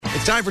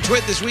It's time for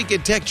Twit This Week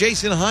in Tech.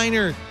 Jason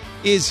Heiner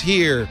is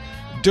here.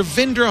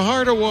 Devendra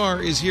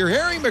Hardawar is here.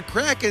 Harry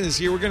McCracken is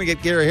here. We're going to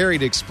get Harry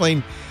to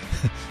explain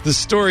the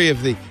story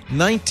of the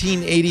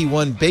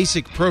 1981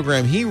 BASIC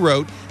program he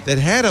wrote that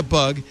had a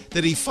bug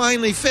that he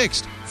finally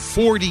fixed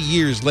 40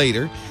 years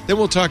later. Then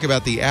we'll talk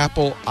about the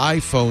Apple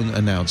iPhone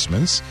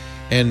announcements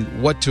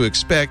and what to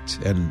expect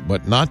and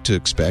what not to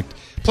expect.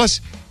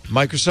 Plus,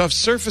 Microsoft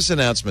Surface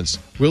announcements.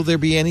 Will there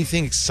be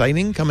anything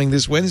exciting coming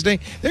this Wednesday?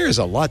 There is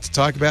a lot to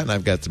talk about, and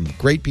I've got some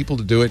great people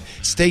to do it.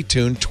 Stay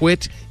tuned.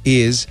 Twit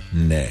is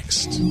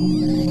next.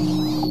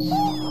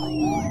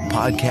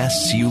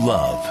 Podcasts you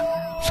love.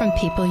 From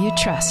people you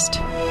trust.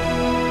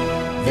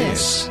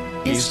 This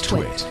is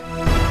Twit.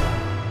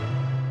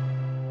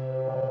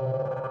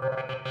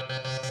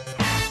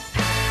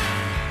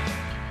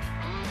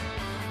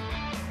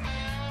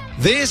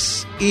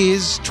 This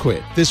is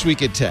Twit, This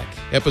Week in Tech,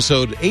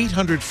 episode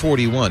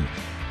 841,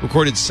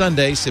 recorded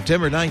Sunday,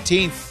 September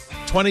 19th,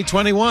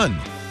 2021.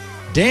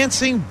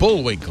 Dancing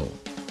Bullwinkle.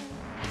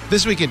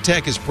 This Week in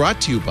Tech is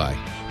brought to you by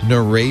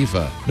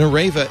Nareva.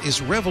 Nareva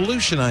is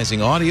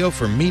revolutionizing audio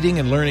for meeting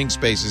and learning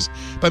spaces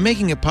by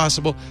making it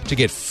possible to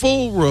get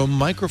full room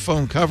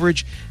microphone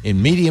coverage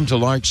in medium to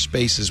large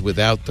spaces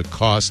without the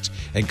cost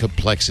and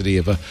complexity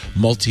of a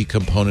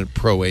multi-component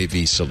Pro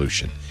AV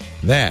solution.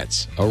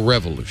 That's a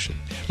revolution.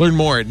 Learn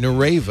more at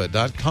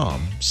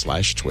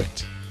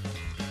nareva.com/twit.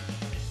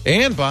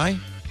 And by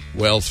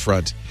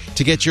Wealthfront.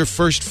 To get your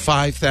first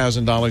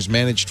 $5,000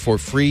 managed for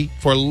free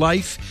for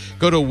life,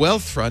 go to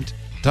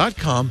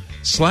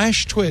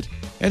wealthfront.com/twit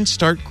and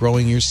start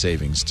growing your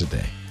savings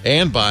today.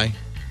 And by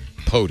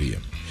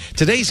Podium.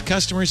 Today's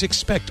customers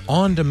expect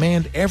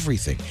on-demand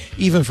everything,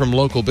 even from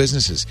local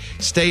businesses.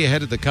 Stay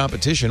ahead of the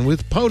competition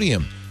with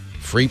Podium.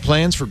 Free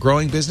plans for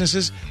growing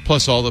businesses,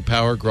 plus all the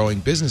power growing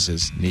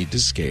businesses need to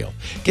scale.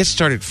 Get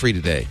started free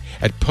today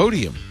at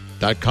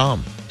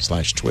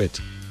podium.com/twit.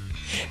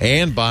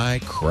 And by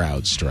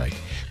CrowdStrike.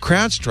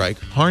 CrowdStrike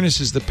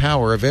harnesses the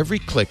power of every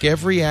click,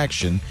 every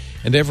action,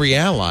 and every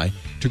ally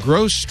to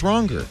grow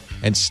stronger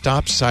and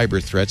stop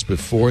cyber threats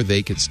before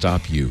they can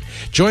stop you.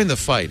 Join the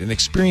fight and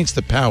experience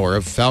the power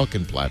of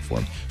Falcon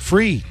Platform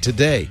free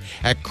today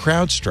at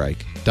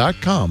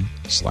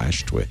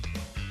crowdstrike.com/twit.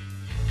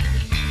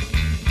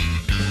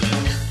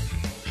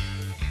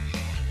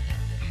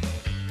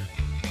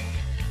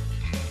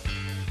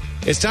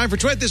 It's time for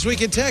Twit This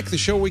Week in Tech, the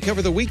show where we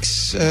cover the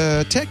week's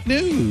tech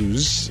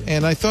news.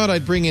 And I thought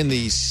I'd bring in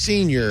the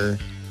senior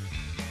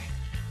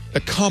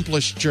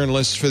accomplished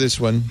journalist for this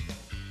one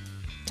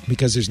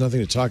because there's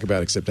nothing to talk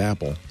about except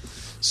Apple.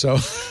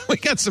 So we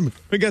got some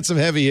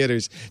heavy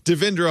hitters.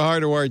 Devendra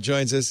Hardawar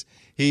joins us.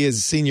 He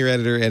is senior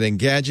editor at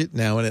Engadget,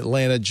 now in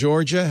Atlanta,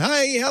 Georgia.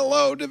 Hi,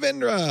 hello,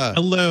 Devendra.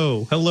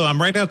 Hello. I'm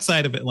right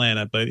outside of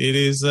Atlanta, but it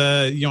is,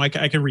 I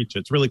can reach it.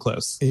 It's really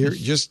close. You're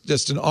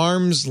just an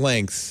arm's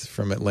length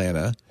from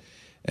Atlanta.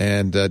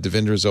 And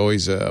Devendra is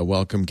always a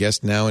welcome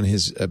guest now in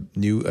his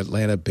new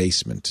Atlanta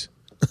basement.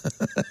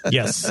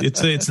 Yes,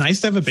 it's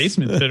nice to have a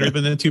basement, better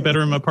than a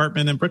 2-bedroom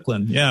apartment in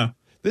Brooklyn. Yeah.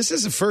 This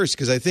is a first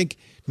because I think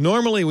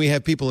normally we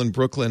have people in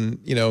Brooklyn.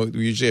 We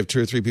usually have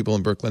 2 or 3 people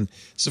in Brooklyn.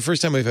 It's the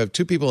first time we've had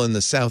 2 people in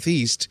the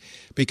Southeast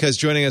because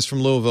joining us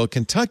from Louisville,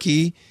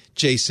 Kentucky,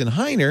 Jason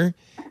Heiner.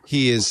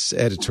 He is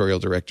editorial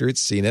director at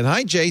CNET.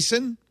 Hi,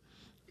 Jason.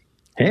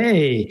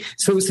 Hey.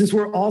 So since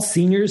we're all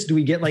seniors, do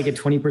we get like a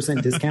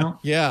 20% discount?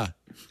 Yeah.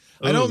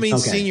 I don't mean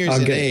seniors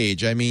in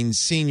age. I mean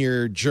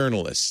senior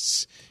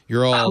journalists.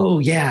 You're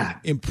all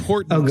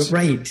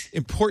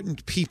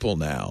important people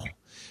now.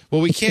 Well,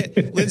 we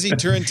can't. Lindsay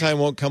Turrentine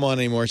won't come on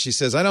anymore. She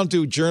says, I don't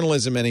do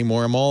journalism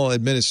anymore. I'm all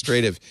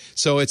administrative.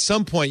 So at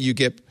some point you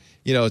get,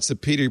 it's the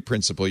Peter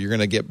principle. You're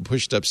going to get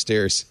pushed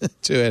upstairs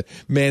to a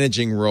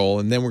managing role,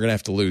 and then we're going to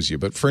have to lose you.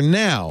 But for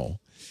now,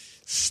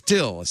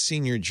 still a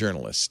senior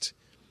journalist.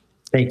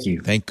 Thank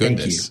you. Thank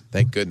goodness.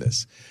 Thank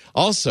goodness.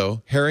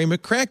 Also, Harry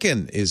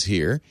McCracken is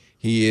here.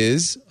 He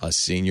is a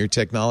senior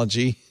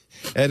technology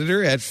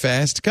editor at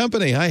Fast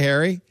Company. Hi,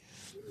 Harry.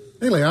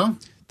 Hey, Leo.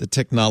 The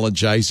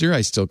technologizer,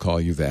 I still call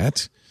you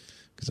that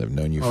because I've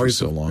known you for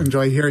so long.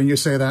 Enjoy hearing you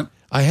say that.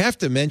 I have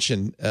to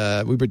mention,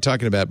 we were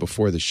talking about it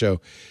before the show,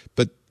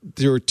 but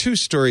there were 2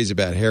 stories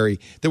about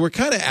Harry that were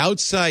kind of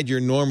outside your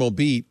normal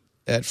beat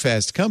at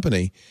Fast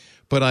Company,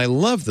 but I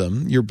love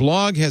them. Your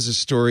blog has a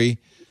story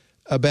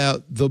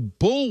about the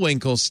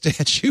Bullwinkle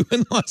statue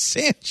in Los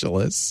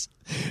Angeles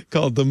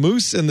called The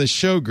Moose and the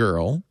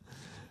Showgirl.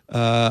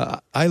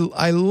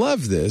 I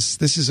love this.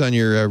 This is on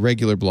your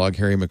regular blog,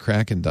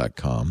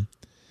 harrymccracken.com.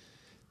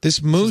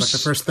 This moose... It's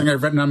like the first thing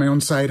I've written on my own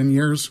site in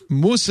years.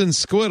 Moose and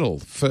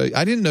Squiddle.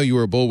 I didn't know you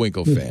were a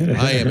Bullwinkle fan.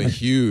 I am a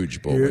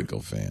huge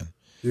Bullwinkle fan.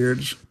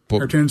 Huge.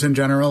 Cartoons in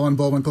general and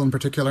Bullwinkle in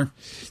particular.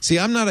 See,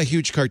 I'm not a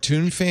huge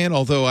cartoon fan,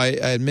 although I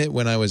admit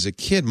when I was a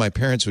kid, my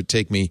parents would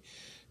take me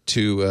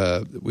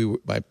to...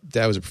 my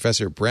dad was a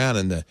professor at Brown,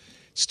 and the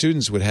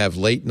students would have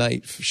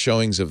late-night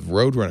showings of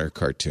Roadrunner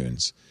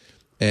cartoons.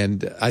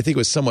 And I think it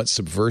was somewhat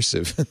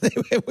subversive.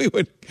 we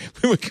would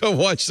go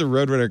watch the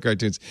Roadrunner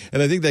cartoons,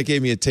 and I think that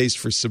gave me a taste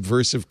for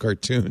subversive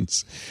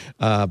cartoons.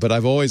 But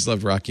I've always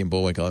loved Rocky and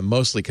Bullwinkle, and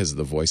mostly because of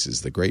the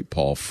voices. The great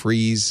Paul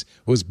Frees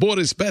was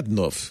Boris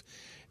Bednoff,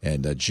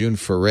 and June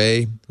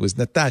Foray was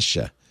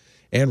Natasha,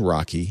 and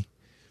Rocky,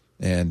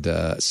 and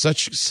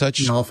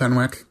such Nell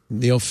Fenwick.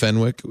 Neil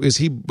Fenwick was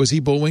he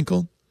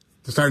Bullwinkle?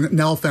 Sorry,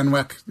 Nell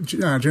Fenwick.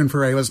 June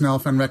Foray was Nell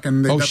Fenwick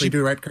in the Dudley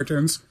Do-Right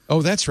cartoons.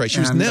 Oh, that's right. She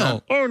was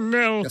Nell.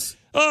 Nell. Yes.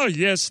 Oh,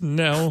 yes,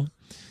 Nell.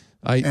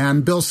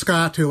 And Bill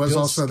Scott, who was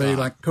also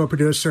the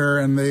co-producer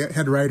and the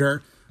head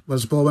writer,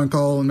 was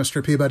Bullwinkle and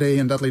Mr. Peabody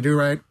and Dudley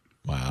Do-Right.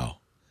 Wow.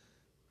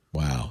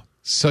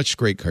 Such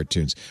great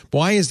cartoons.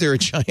 Why is there a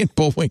giant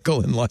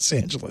Bullwinkle in Los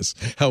Angeles?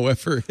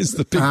 However, is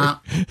the bigger...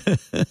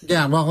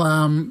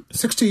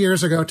 60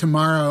 years ago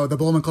tomorrow, the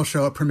Bullwinkle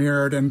show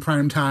premiered in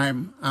prime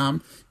time.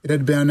 It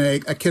had been a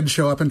kid's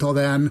show up until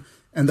then,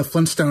 and the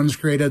Flintstones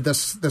created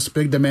this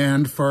big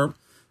demand for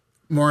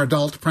more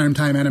adult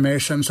primetime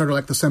animation, sort of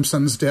like The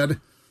Simpsons did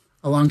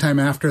a long time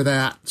after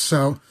that.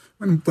 So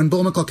when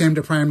Bullwinkle came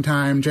to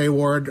primetime, Jay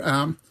Ward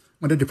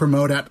wanted to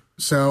promote it.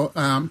 So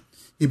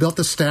he built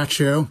the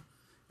statue,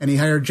 and he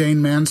hired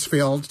Jane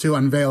Mansfield to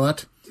unveil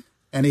it.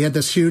 And he had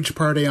this huge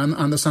party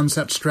on the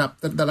Sunset Strip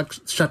that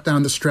shut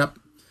down the strip,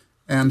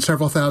 and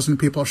several thousand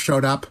people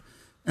showed up.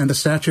 And the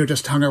statue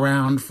just hung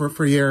around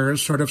for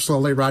years, sort of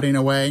slowly rotting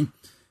away.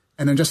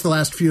 And in just the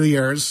last few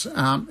years,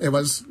 it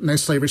was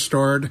nicely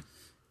restored,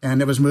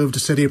 and it was moved to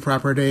city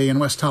property in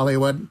West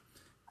Hollywood.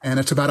 And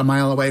it's about a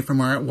mile away from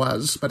where it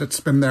was, but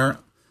it's been there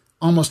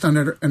almost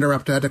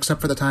uninterrupted,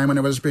 except for the time when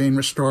it was being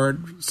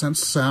restored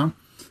since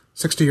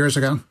 60 years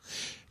ago.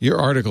 Your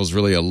article is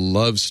really a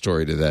love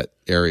story to that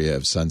area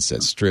of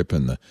Sunset Strip,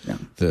 and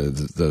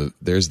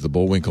there's the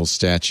Bullwinkle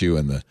statue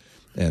and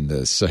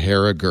the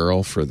Sahara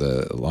girl for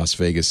the Las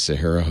Vegas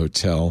Sahara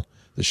Hotel,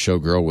 the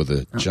showgirl with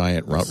a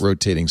giant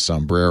rotating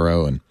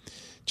sombrero, and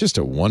just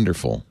a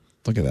wonderful,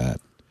 look at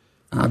that.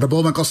 The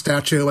Bullwinkle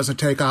statue was a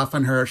takeoff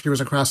on her. She was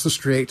across the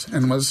street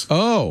and was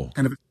kind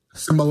of a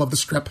symbol of the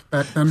strip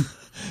back then.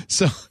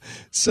 So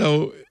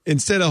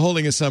instead of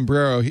holding a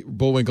sombrero,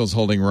 Bullwinkle's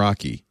holding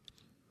Rocky.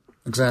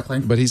 Exactly.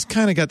 But he's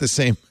kind of got the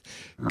same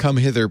come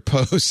hither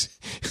pose.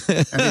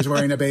 And he's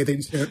wearing a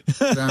bathing suit.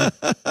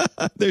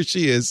 There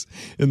she is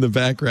in the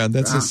background.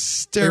 That's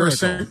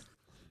hysterical.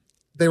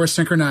 They were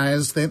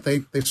synchronized.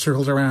 They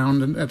circled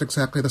around at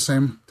exactly the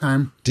same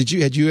time. Did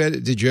you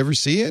ever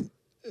see it?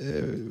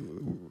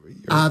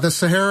 The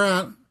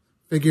Sahara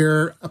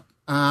figure.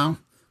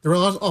 There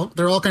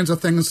are all kinds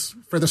of things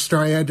for the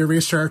story. I had to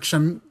research,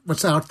 and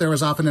what's out there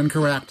was often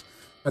incorrect.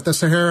 But the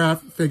Sahara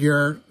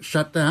figure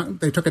shut down.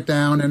 They took it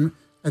down in,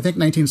 I think,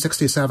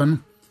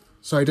 1967.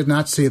 So I did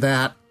not see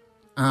that.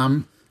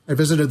 I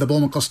visited the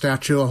Bullwinkle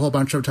statue a whole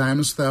bunch of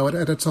times, though,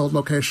 at its old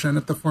location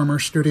at the former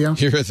studio.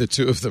 Here are the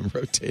two of them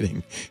rotating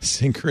in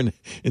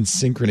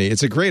synchrony.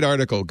 It's a great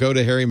article. Go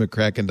to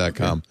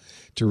harrymccracken.com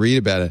to read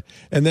about it.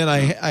 And then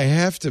I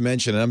have to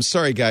mention, and I'm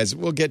sorry, guys,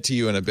 we'll get to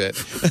you in a bit,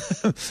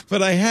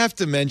 but I have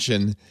to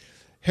mention,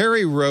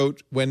 Harry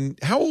wrote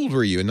how old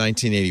were you in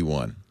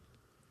 1981?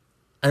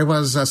 I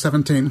was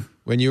 17.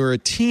 When you were a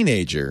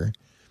teenager,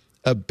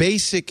 a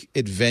basic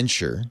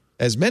adventure,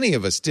 as many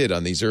of us did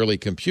on these early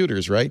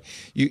computers, right?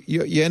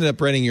 You ended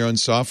up writing your own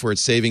software,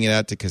 saving it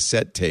out to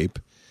cassette tape.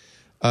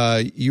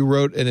 You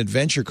wrote an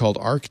adventure called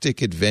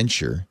Arctic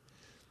Adventure.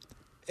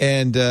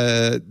 And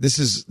this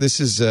is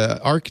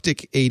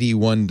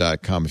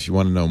Arctic81.com if you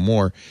want to know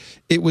more.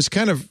 It was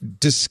kind of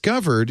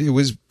discovered. It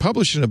was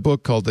published in a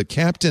book called the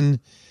Captain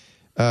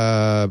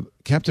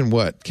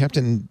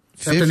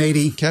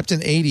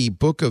 80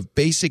 Book of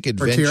Basic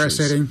Adventures.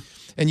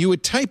 And you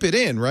would type it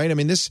in, right? I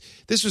mean, this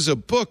was a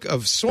book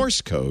of source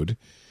code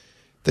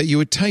that you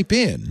would type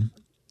in.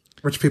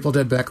 Which people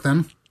did back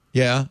then.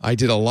 Yeah, I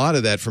did a lot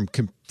of that from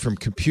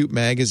Compute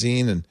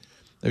Magazine, and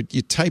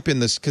you type in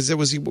this because it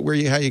was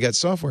how you got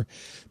software.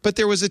 But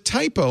there was a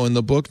typo in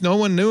the book no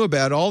one knew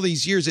about all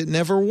these years. It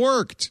never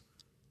worked.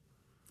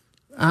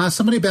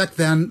 Somebody back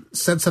then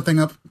said something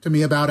up to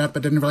me about it,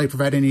 but didn't really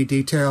provide any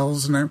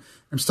details. And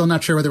I'm still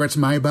not sure whether it's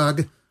my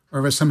bug or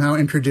it was somehow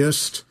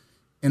introduced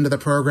into the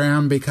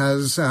program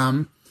because,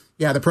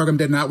 the program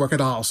did not work at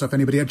all. So if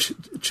anybody had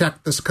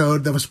checked this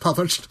code that was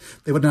published,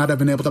 they would not have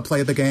been able to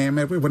play the game.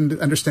 We wouldn't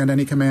understand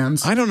any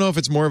commands. I don't know if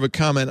it's more of a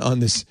comment on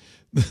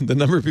the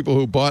number of people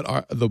who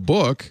bought the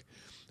book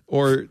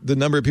or the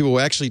number of people who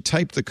actually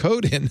typed the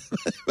code in.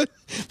 but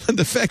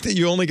the fact that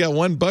you only got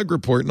one bug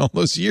report in all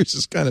those years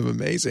is kind of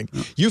amazing.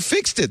 You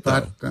fixed it,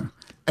 though. But,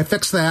 I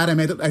fixed that.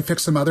 I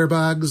fixed some other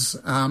bugs.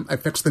 I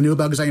fixed the new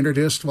bugs I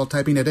introduced while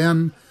typing it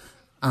in.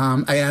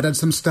 I added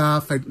some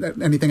stuff.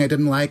 Anything I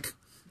didn't like.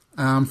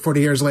 40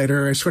 years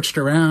later, I switched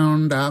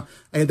around. I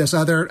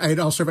had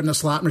also written a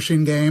slot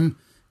machine game,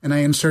 and I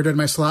inserted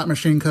my slot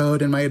machine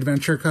code in my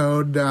adventure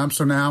code.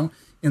 So now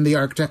in the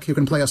Arctic, you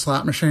can play a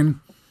slot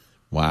machine.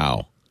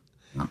 Wow.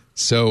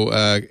 So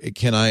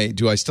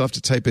do I still have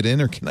to type it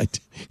in, or can I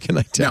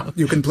tell? No,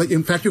 you can play.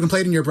 In fact, you can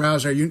play it in your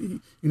browser.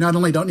 You not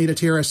only don't need a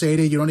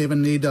TRS-80, you don't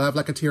even need to have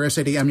like a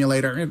TRS-80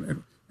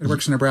 emulator. It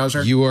works in a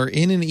browser. You are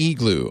in an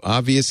igloo.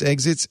 Obvious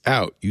exits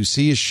out. You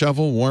see a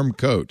shovel, warm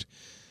coat.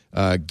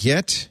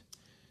 Get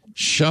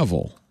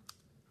shovel.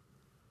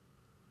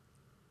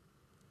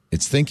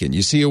 It's thinking.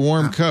 You see a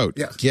warm coat.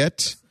 Yes.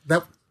 Get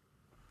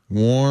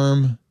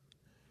warm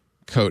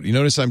coat. You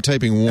notice I'm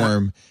typing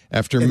warm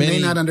after it many.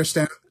 May not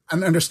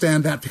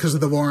understand that because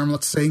of the warm.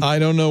 Let's see. I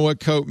don't know what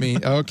coat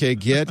means. Okay,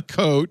 get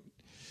coat.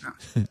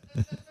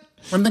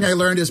 One thing I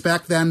learned is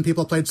back then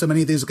people played so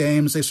many of these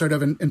games, they sort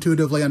of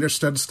intuitively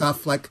understood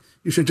stuff like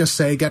you should just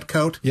say get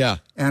coat. Yeah.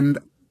 And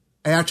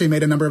I actually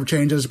made a number of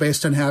changes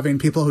based on having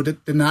people who did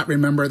not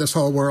remember this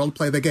whole world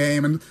play the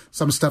game, and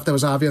some stuff that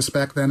was obvious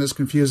back then is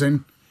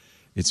confusing.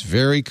 It's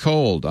very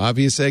cold.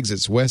 Obvious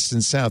exits west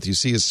and south. You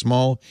see a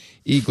small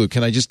igloo.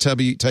 Can I just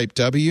type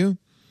W?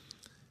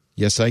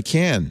 Yes, I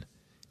can.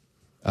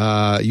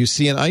 You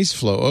see an ice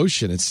floe,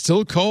 ocean. It's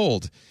still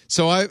cold.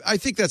 So I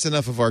think that's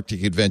enough of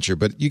Arctic Adventure,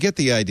 but you get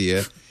the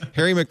idea.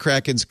 Harry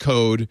McCracken's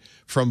code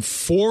from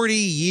 40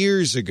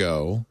 years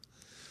ago.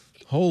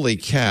 Holy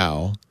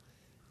cow.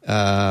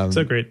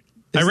 So great.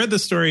 I read the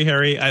story,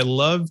 Harry. I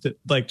loved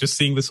just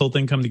seeing this whole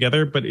thing come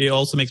together, but it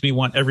also makes me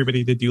want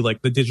everybody to do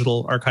the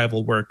digital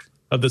archival work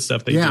of the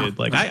stuff they did.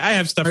 I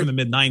have stuff from the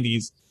mid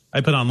 90s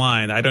I put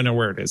online. I don't know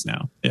where it is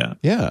now. Yeah.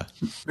 Yeah.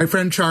 My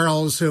friend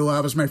Charles, who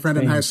was my friend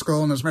in high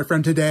school and is my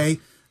friend today,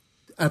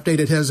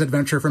 updated his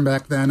adventure from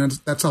back then, and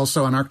that's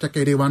also on Arctic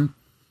 81.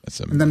 That's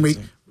amazing. And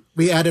then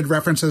we added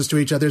references to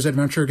each other's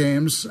adventure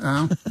games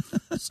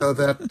so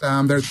that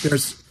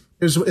there's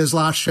his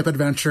Lost Ship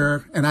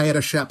adventure, and I had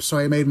a ship, so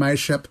I made my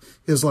ship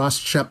his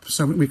Lost Ship.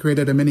 So we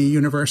created a mini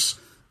universe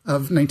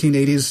of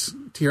 1980s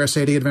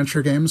TRS-80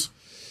 adventure games.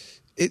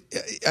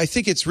 I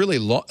think it's really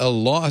a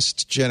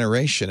lost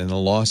generation and a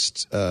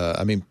lost.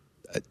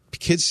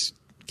 Kids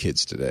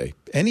today,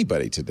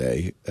 anybody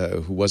today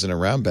who wasn't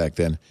around back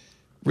then,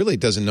 really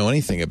doesn't know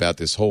anything about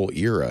this whole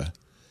era.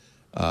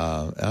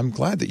 I'm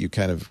glad that you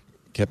kind of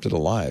kept it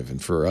alive,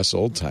 and for us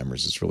old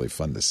timers, it's really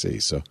fun to see.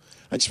 So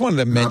I just wanted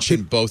to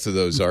mention both of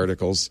those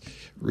articles.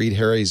 Read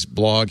Harry's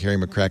blog,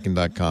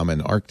 harrymccracken.com,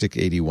 and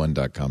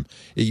arctic81.com.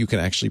 You can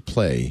actually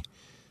play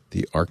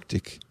the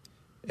Arctic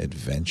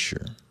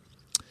Adventure.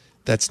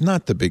 That's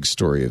not the big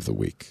story of the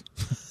week.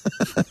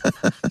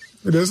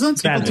 It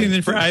isn't? People tune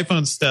in for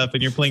iPhone stuff,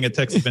 and you're playing a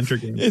text adventure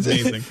game. It's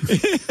amazing.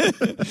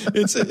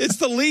 It's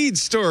the lead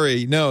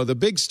story. No, the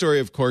big story,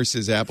 of course,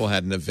 is Apple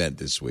had an event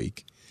this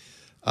week.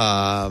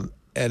 And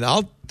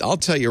I'll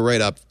tell you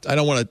right up, I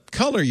don't want to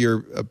color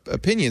your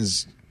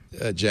opinions,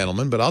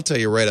 gentlemen, but I'll tell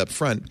you right up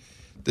front,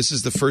 this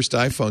is the first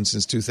iPhone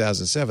since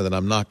 2007 that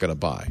I'm not going to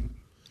buy.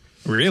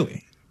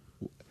 Really?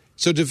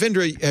 So,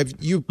 Devendra, have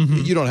you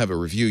you don't have a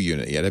review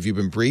unit yet? Have you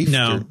been briefed?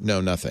 No.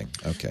 No, nothing.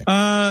 Okay.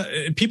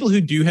 People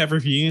who do have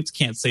review units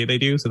can't say they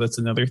do, so that's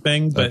another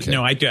thing. But okay.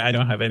 No, I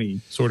don't have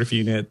any sort of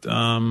unit.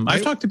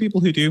 I've talked to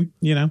people who do.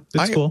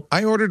 It's cool.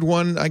 I ordered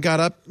one. I got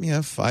up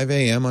 5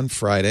 a.m. on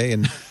Friday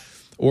and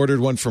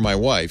ordered one for my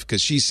wife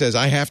because she says,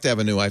 I have to have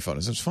a new iPhone. I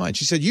said, it's fine.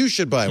 She said, you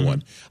should buy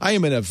one. I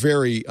am in a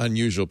very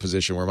unusual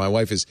position where my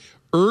wife is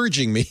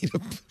urging me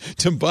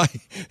to buy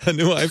a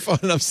new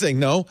iPhone. And I'm saying,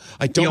 no,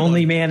 I don't. The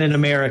only man in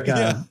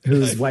America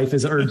whose wife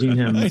is urging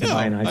him to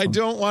buy an iPhone. I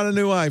don't want a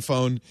new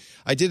iPhone.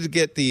 I did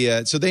get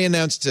so they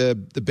announced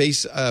the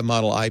base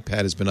model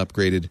iPad has been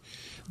upgraded.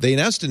 They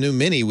announced a new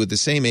Mini with the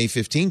same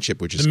A15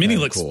 chip, which is the Mini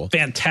cool. looks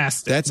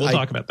fantastic. We'll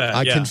talk about that.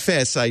 I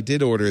confess I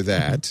did order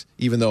that,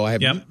 even though I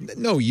have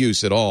no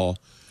use at all.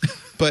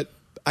 But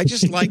I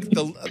just like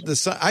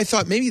the. I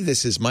thought maybe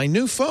this is my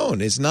new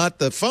phone. It's not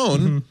the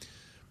phone,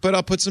 but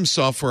I'll put some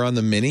software on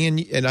the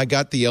Mini, and I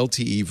got the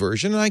LTE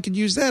version, and I could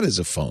use that as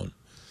a phone.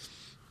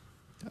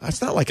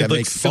 It's not like I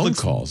make phone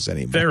calls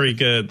anymore. Very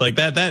good. Like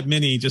that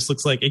Mini just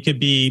looks like it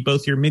could be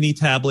both your mini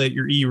tablet,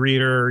 your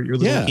e-reader, your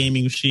little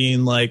gaming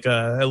machine, like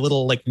a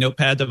little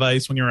notepad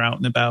device when you're out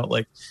and about.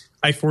 Like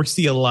I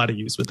foresee a lot of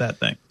use with that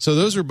thing. So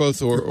those are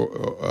both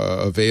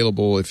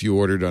available if you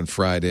ordered on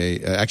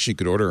Friday. Actually, you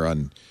could order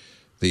on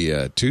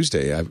the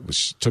Tuesday.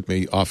 Took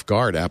me off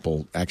guard.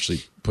 Apple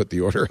actually put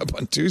the order up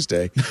on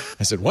Tuesday.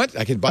 I said, "What?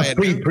 I can buy it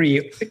now?"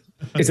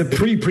 It's a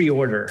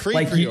pre-order.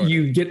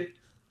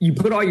 You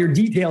put all your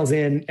details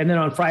in, and then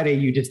on Friday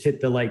you just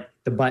hit the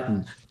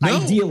button. No,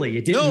 ideally,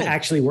 it didn't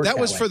actually work. That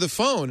was for the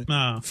phone.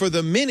 For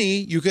the Mini,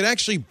 you could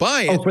actually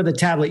buy it. Oh, for the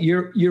tablet,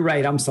 you're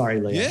right. I'm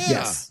sorry, Leah. Yeah.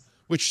 Yes.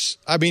 Which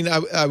I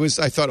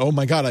thought, oh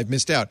my God, I've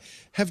missed out.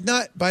 Have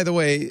not. By the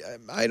way,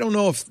 I don't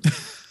know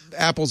if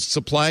Apple's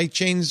supply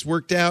chains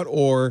worked out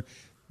or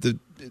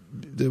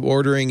the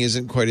ordering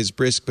isn't quite as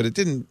brisk, but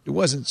it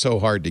wasn't so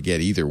hard to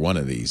get either one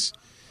of these.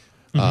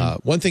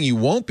 One thing you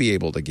won't be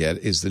able to get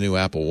is the new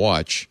Apple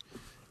Watch.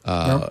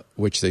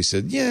 Which they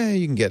said,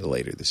 you can get it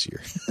later this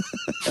year.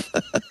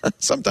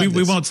 Sometime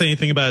we won't say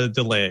anything about a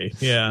delay.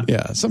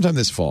 Yeah, sometime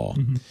this fall.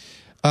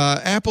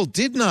 Apple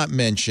did not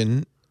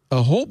mention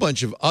a whole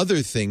bunch of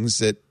other things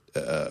that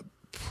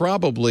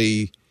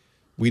probably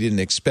we didn't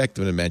expect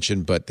them to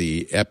mention, but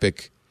the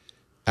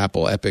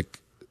Apple Epic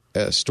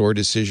Store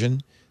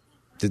decision,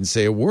 didn't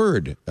say a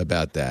word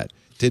about that.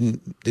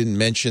 Didn't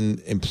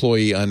mention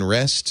employee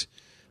unrest,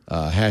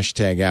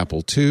 hashtag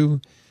Apple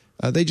 2.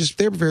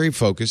 They're very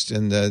focused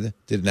and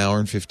did an hour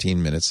and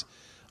 15 minutes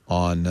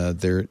on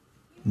their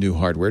new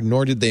hardware.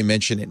 Nor did they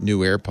mention new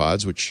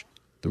AirPods, which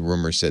the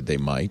rumor said they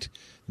might.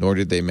 Nor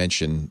did they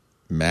mention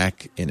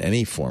Mac in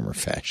any form or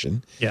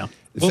fashion. Yeah.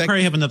 We'll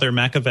probably have another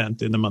Mac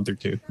event in a month or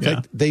two.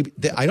 Yeah.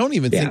 I don't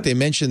even think they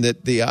mentioned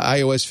that the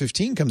iOS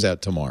 15 comes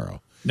out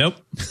tomorrow. Nope.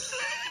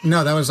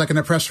 No, that was like in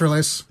a press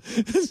release.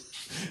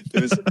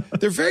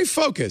 They're very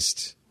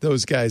focused,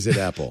 those guys at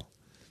Apple.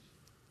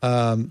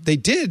 They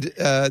did.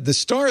 The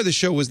star of the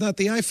show was not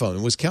the iPhone.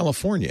 It was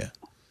California,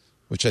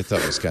 which I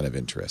thought was kind of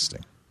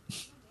interesting.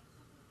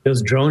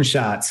 Those drone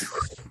shots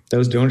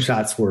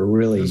were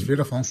really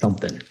beautiful.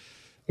 Something.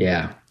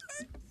 Yeah.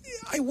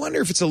 I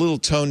wonder if it's a little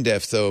tone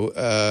deaf, though,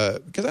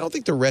 because I don't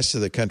think the rest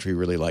of the country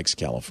really likes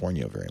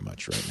California very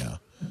much right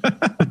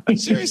now.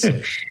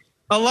 Seriously.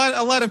 A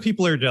lot of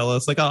people are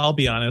jealous. Like, I'll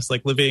be honest,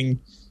 like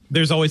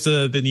there's always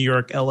the New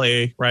York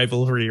LA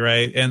rivalry,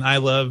 right? And I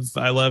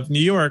love New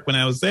York when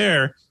I was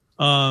there.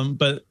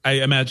 But I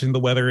imagine the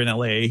weather in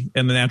LA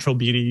and the natural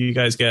beauty you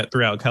guys get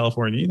throughout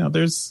California,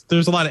 there's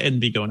a lot of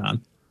envy going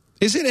on.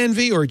 Is it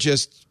envy or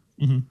just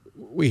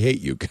we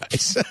hate you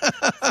guys?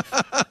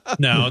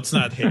 No, it's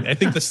not hate. I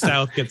think the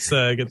South gets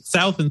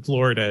South and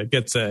Florida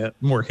gets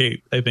more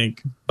hate, I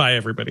think, by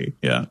everybody.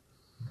 Yeah.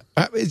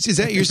 Is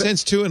that your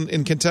sense too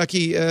in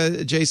Kentucky,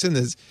 Jason?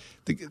 Is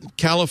the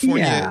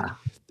California? Yeah.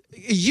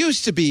 It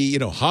used to be,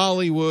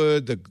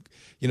 Hollywood,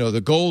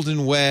 the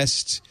Golden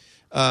West,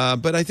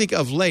 but I think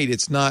of late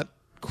it's not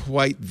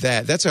quite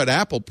that. That's what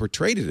Apple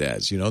portrayed it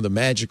as, the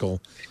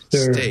magical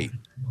state.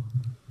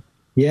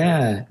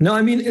 Yeah. No,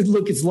 I mean,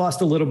 it's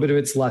lost a little bit of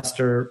its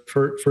luster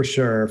for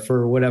sure,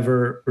 for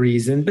whatever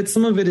reason. But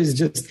some of it is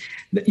just,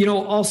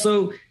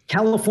 also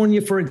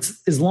California,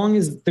 as long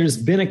as there's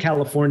been a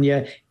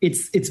California,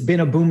 it's been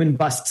a boom and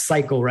bust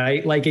cycle,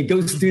 right? Like it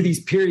goes through these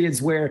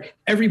periods where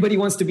everybody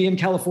wants to be in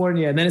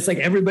California, and then it's like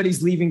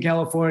everybody's leaving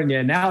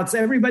California. Now it's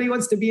everybody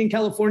wants to be in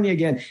California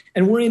again.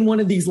 And we're in one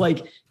of these,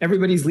 like,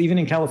 everybody's leaving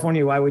in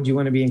California. Why would you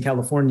want to be in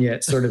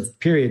California sort of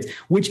periods,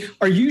 which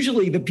are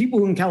usually the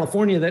people in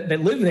California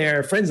that live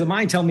there. Friends of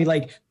mine tell me,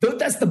 like,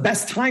 that's the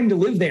best time to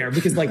live there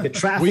because, like, the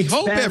traffic. We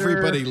hope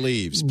everybody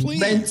leaves.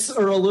 Please. Rents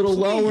are a little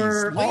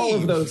lower. Leave. All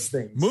of those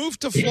things. Move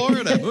to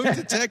Florida. Move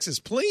to Texas.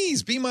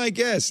 Please be my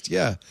guest.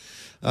 Yeah.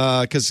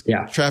 Because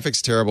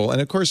traffic's terrible.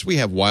 And, of course, we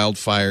have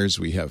wildfires.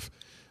 We have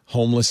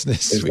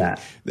homelessness. We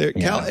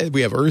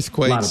have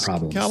earthquakes. A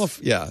lot of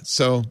problems.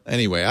 So,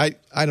 anyway,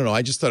 I don't know.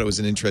 I just thought it was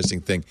an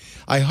interesting thing.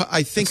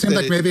 I think it seemed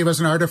like maybe it was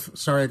an artifact.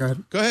 Sorry, go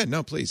ahead. Go ahead.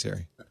 No, please,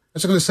 Harry. I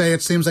was going to say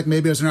it seems like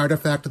maybe it was an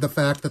artifact of the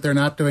fact that they're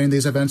not doing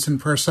these events in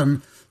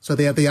person, so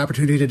they have the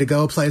opportunity to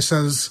go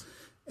places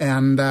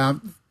and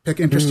pick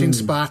interesting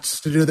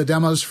spots to do the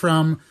demos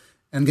from.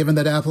 And given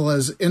that Apple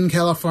is in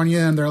California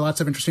and there are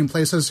lots of interesting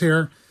places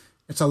here,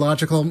 it's a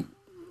logical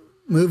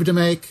move to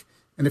make.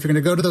 And if you're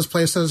going to go to those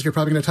places, you're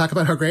probably going to talk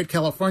about how great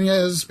California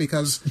is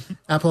because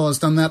Apple has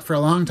done that for a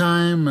long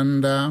time.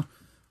 And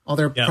all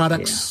their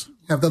products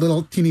have the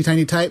little teeny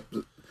tiny type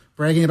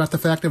bragging about the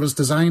fact it was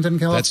designed in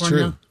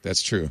California.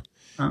 That's true.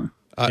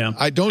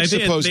 I don't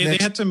suppose they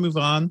had to move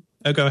on.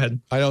 Oh, go ahead.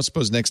 I don't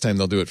suppose next time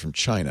they'll do it from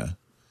China.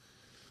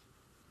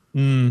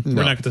 We're not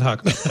going to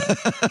talk about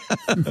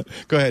that.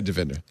 Go ahead,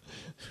 Devinder.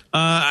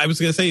 I was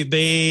going to say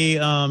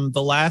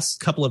the last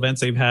couple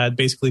events they've had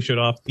basically showed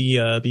off the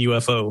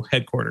UFO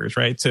headquarters,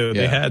 right? So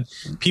they had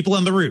people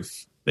on the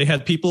roof, they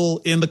had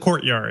people in the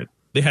courtyard,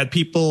 they had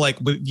people like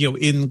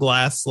in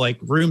glass like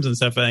rooms and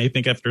stuff. And I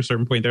think after a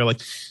certain point, they're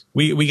like,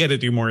 we got to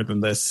do more than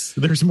this.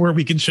 There's more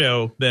we can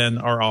show than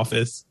our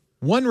office.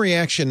 One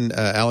reaction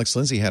Alex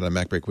Lindsay had on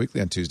MacBreak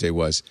Weekly on Tuesday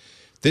was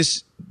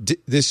this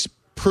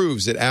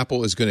proves that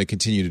Apple is going to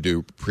continue to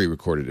do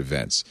pre-recorded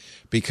events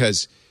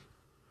because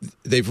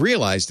they've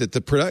realized that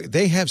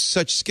they have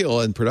such skill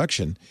in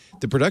production.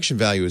 The production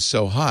value is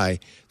so high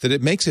that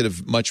it makes it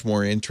a much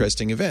more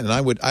interesting event.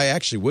 And I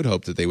actually would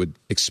hope that they would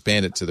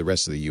expand it to the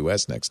rest of the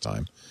U.S. next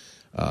time.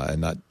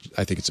 And not,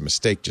 I think it's a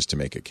mistake just to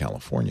make it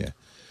California.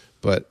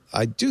 But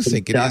I do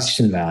think it is.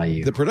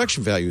 The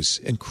production value is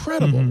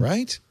incredible,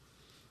 right?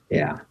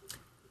 Yeah.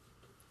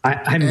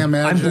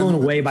 I'm blown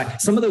away by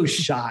some of those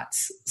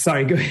shots.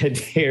 Sorry, go ahead,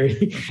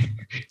 Harry.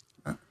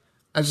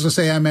 I was going to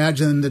say, I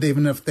imagine that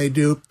even if they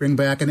do bring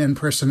back an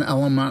in-person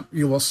element,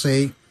 you will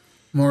see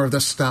more of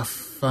this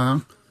stuff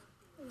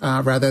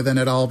rather than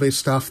it all be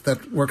stuff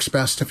that works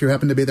best if you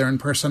happen to be there in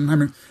person. I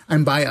mean,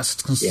 I'm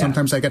biased because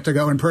sometimes I get to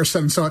go in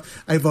person, so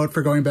I vote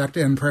for going back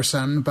to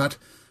in-person. But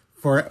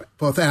for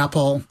both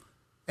Apple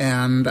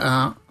and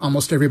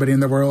almost everybody in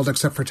the world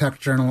except for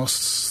tech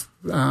journalists,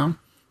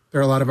 there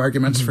are a lot of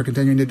arguments for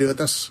continuing to do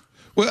this.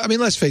 Well, I mean,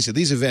 let's face it.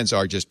 These events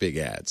are just big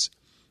ads.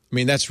 I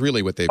mean, that's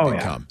really what they've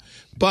become. Yeah.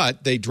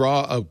 But they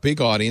draw a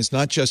big audience,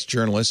 not just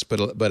journalists,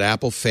 but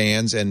Apple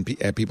fans and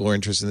people who are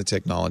interested in the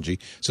technology.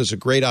 So it's a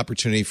great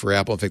opportunity for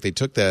Apple. In fact, they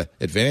took the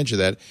advantage of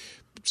that,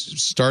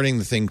 starting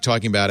the thing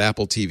talking about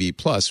Apple TV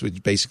Plus, which is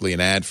basically an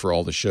ad for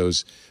all the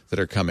shows that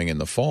are coming in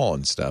the fall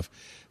and stuff.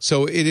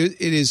 So it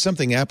is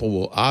something Apple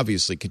will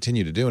obviously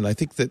continue to do. And I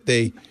think that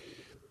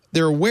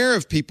they're aware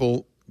of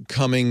people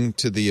coming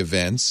to the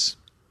events.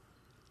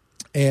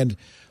 And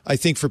I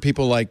think for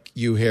people like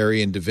you,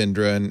 Harry, and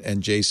Devindra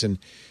and Jason,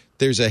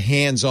 there's a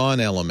hands-on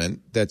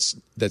element that's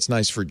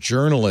nice for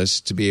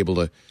journalists to be able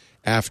to,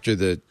 after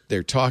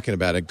they're talking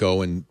about it,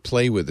 go and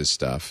play with this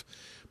stuff.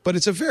 But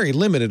it's a very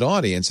limited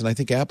audience, and I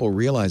think Apple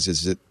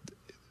realizes that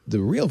the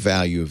real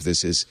value of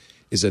this is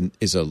a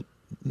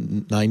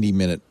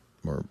 90-minute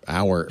or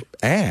hour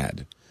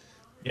ad.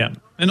 Yeah.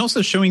 And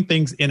also showing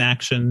things in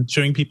action,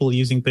 showing people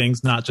using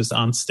things not just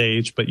on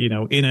stage, but,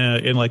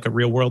 in like a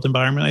real world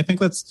environment. I think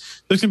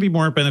there's going to be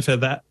more benefit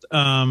of that.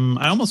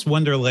 I almost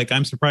wonder,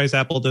 I'm surprised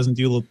Apple doesn't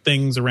do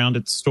things around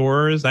its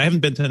stores. I haven't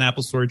been to an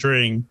Apple store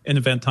during an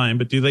event time,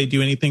 but do they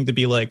do anything to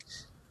be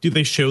do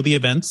they show the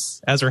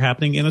events as they're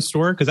happening in a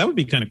store? Because that would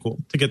be kind of cool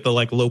to get the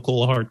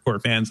local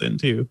hardcore fans in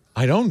too.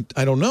 I don't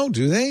know.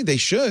 Do they? They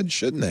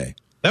shouldn't they?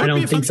 I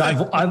don't think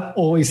so. I've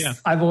always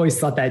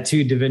thought that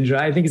too, Devindra.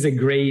 I think it's a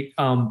great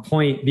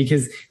point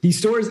because these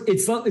stores,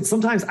 it's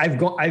sometimes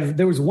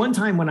there was one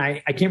time when I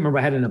can't remember,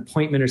 I had an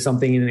appointment or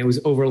something and it was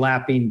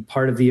overlapping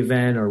part of the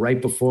event or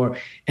right before.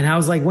 And I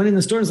was went in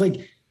the store, it's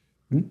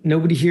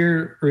nobody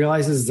here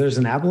realizes there's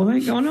an Apple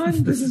event going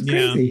on. This is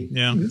crazy.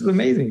 Yeah. This is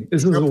amazing.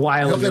 This was a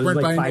while ago. It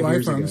was 5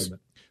 years ago.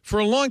 For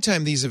a long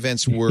time, these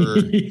events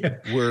were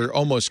were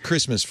almost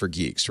Christmas for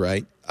geeks,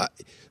 right?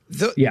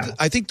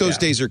 I think those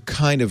days are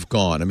kind of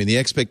gone. I mean, the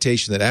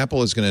expectation that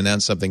Apple is going to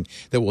announce something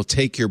that will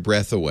take your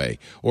breath away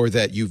or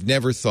that you've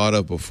never thought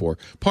of before.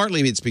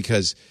 Partly it's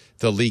because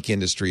the leak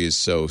industry is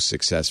so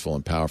successful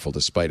and powerful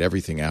despite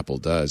everything Apple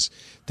does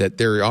that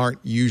there aren't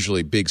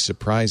usually big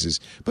surprises.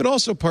 But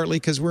also partly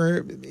because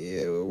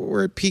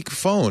we're at peak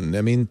phone.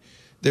 I mean,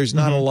 there's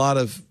not a lot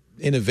of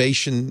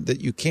innovation that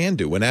you can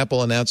do. When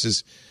Apple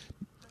announces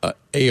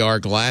AR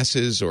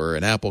glasses or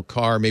an Apple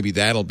car, maybe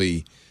that'll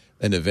be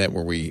an event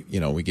where we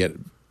get,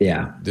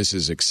 this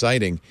is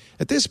exciting.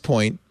 At this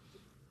point,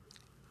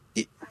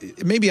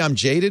 maybe I'm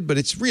jaded, but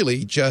it's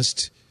really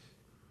just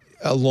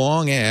a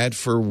long ad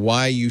for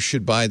why you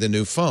should buy the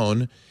new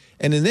phone.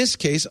 And in this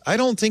case, I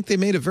don't think they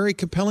made a very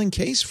compelling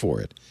case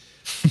for it,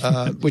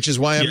 which is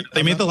why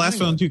they made the last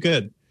phone too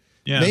good.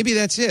 Yeah. Maybe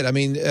that's it. I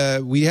mean,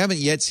 we haven't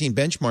yet seen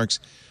benchmarks.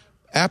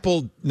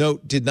 Apple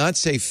did not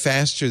say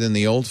faster than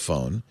the old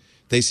phone.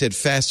 They said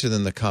faster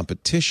than the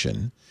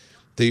competition.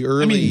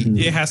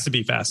 It has to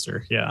be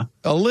faster, yeah.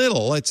 A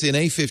little. It's an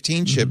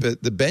A15 chip.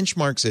 The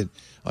benchmarks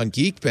on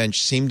Geekbench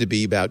seem to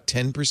be about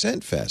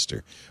 10%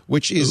 faster,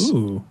 which is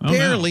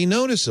barely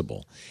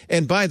noticeable.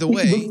 And by the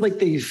way,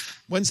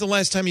 when's the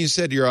last time you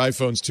said your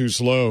iPhone's too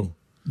slow?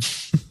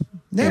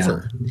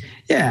 Never.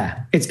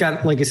 Yeah. It's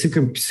got a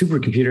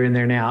supercomputer in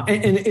there now.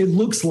 And it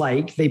looks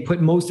like they put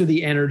most of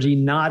the energy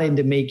not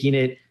into making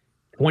it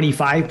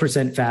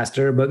 25%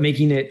 faster, but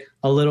making it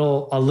a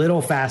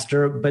little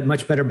faster, but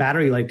much better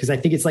battery life. Because I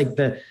think it's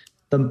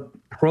the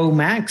Pro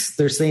Max,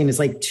 they're saying it's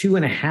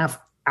 2.5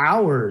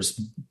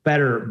 hours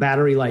better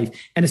battery life.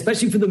 And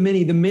especially for the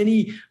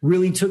Mini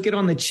really took it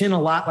on the chin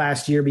a lot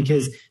last year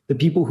because the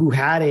people who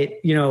had it,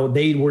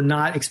 they were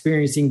not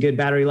experiencing good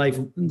battery life.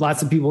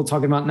 Lots of people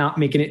talking about not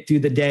making it through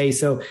the day.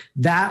 So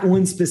that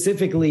one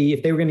specifically,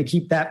 if they were going to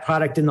keep that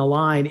product in the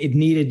line, it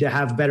needed to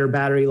have better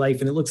battery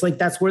life. And it looks like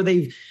that's where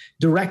they've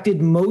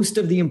directed most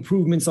of the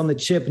improvements on the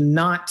chip,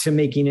 not to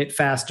making it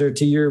faster.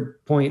 To your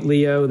point,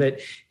 Leo,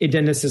 that it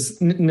didn't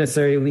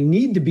necessarily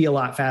need to be a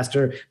lot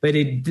faster, but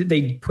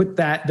they put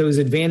those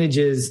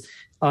advantages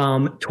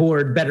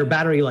toward better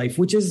battery life,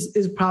 which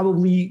is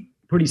probably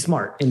pretty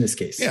smart in this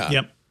case. Yeah.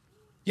 Yep.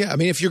 Yeah. I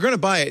mean, if you're going to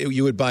buy it,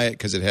 you would buy it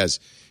because it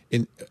has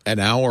an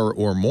hour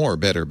or more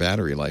better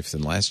battery life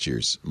than last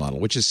year's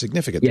model, which is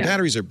significant. The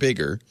batteries are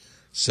bigger,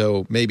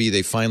 so maybe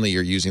they finally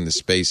are using the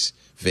space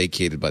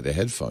vacated by the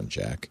headphone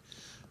jack.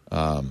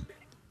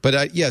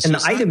 But yes, and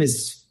the item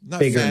is not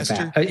bigger.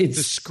 Faster. The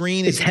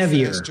screen is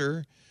heavier,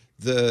 faster,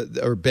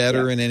 or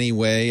better in any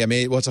way. I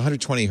mean, it's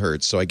 120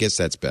 hertz, so I guess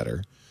that's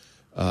better.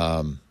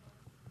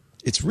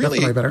 It's really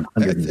better.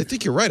 I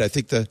think you're right. I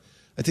think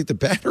the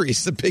battery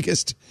is the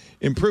biggest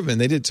improvement.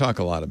 They did talk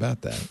a lot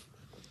about that.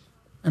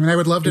 I mean, I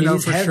would love to know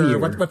for sure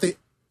what the.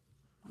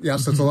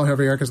 Yes, it's a little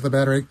heavier because of the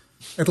battery.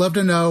 I'd love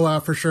to know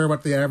for sure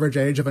what the average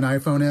age of an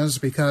iPhone is,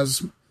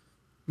 because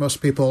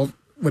most people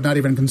would not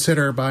even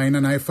consider buying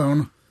an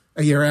iPhone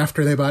a year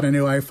after they bought a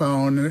new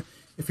iPhone.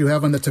 If you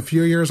have one that's a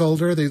few years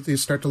older,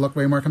 these start to look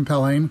way more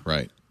compelling.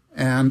 Right.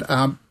 And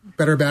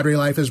better battery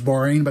life is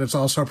boring, but it's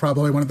also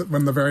probably one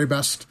of the very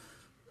best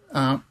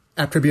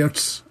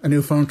attributes a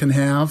new phone can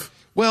have.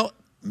 Well,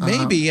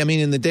 maybe. I mean,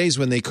 in the days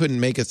when they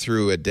couldn't make it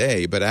through a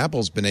day, but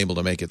Apple's been able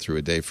to make it through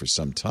a day for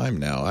some time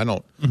now. I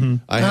don't.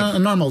 A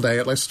normal day,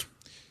 at least.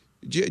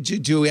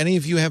 Do any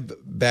of you have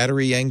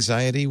battery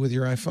anxiety with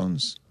your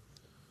iPhones?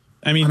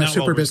 I mean, on a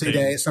super busy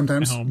day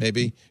sometimes.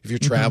 Maybe if you're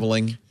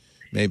traveling,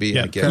 maybe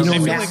I guess. You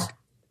know,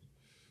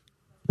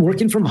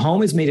 working from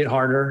home has made it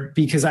harder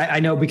because I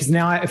know because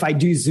now if I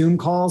do Zoom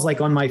calls like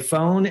on my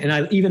phone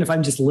and even if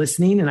I'm just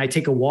listening and I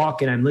take a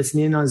walk and I'm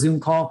listening on a Zoom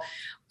call,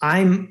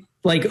 I'm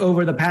like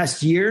over the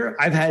past year,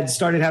 I've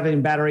started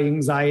having battery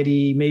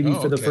anxiety maybe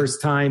for the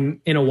first time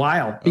in a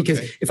while because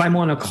if I'm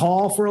on a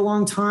call for a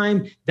long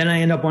time, then I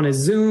end up on a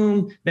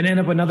Zoom, then I end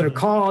up another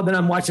call, then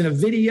I'm watching a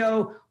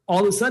video.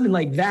 All of a sudden,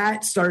 like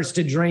that starts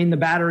to drain the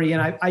battery.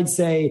 And I'd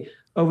say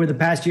over the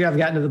past year, I've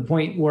gotten to the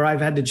point where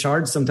I've had to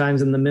charge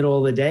sometimes in the middle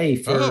of the day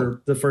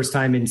for the first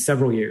time in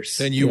several years.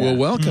 Then you will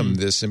welcome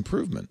this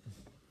improvement.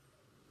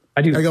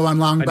 I do. I go on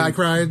long bike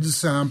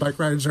rides. Bike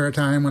rides are a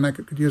time when I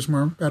could use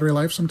more battery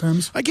life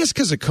sometimes. I guess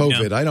because of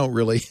COVID, I don't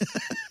really.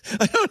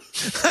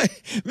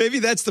 Maybe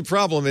that's the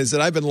problem is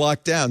that I've been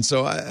locked down,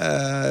 so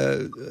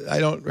I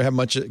don't have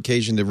much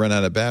occasion to run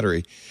out of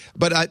battery.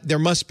 But there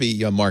must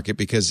be a market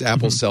because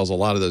Apple sells a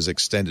lot of those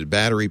extended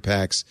battery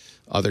packs.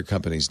 Other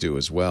companies do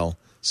as well.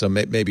 So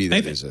maybe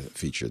that is a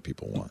feature that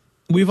people want.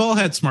 We've all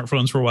had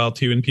smartphones for a while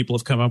too, and people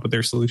have come up with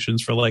their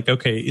solutions for like,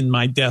 okay, in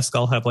my desk,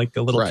 I'll have like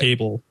a little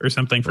cable or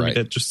something for me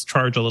to just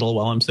charge a little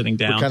while I'm sitting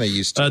down. We're kind of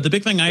used to the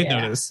big thing I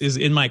notice is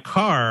in my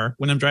car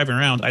when I'm driving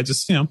around, I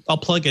just, I'll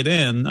plug it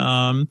in.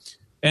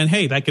 And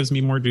hey, that gives me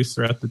more juice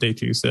throughout the day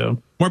too.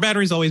 So more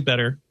battery is always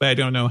better, but I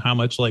don't know how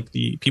much like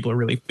the people are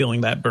really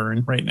feeling that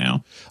burn right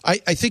now. I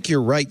think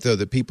you're right though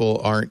that people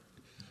aren't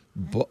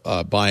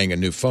buying a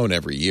new phone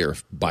every year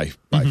by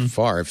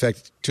far. In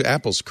fact, to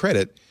Apple's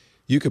credit,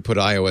 you could put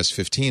iOS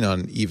 15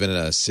 on even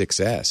a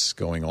 6S,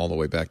 going all the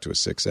way back to a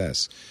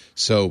 6S.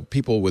 So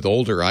people with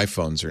older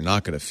iPhones are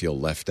not going to feel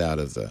left out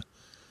of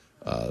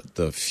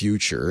the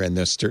future, and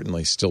they'll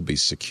certainly still be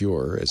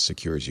secure as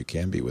you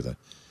can be with an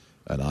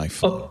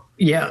iPhone. Oh,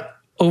 yeah.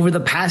 Over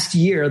the past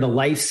year, the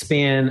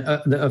lifespan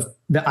of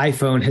the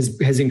iPhone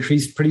has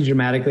increased pretty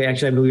dramatically.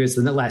 Actually, I believe it's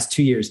in the last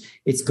 2 years.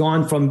 It's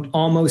gone from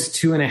almost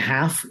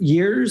 2.5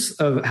 years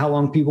of how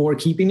long people were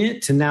keeping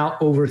it to now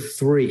over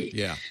 3.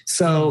 Yeah.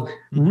 So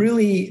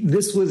really,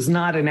 this was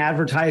not an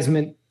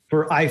advertisement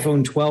for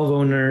iPhone 12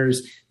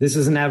 owners. This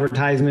is an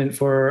advertisement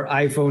for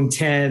iPhone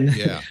 10,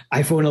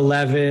 iPhone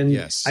 11,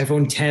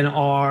 iPhone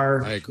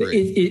 10R, I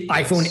agree.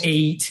 iPhone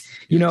 8.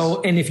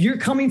 And if you're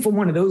coming from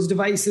one of those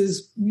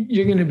devices,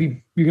 you're going to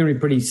be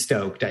pretty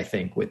stoked, I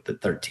think, with the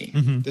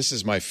 13. This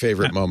is my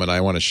favorite moment.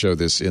 I want to show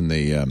this in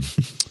the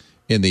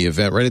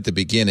event right at the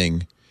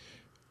beginning.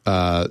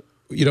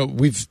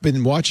 We've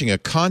been watching a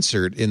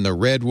concert in the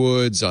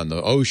redwoods on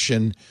the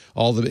ocean.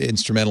 All the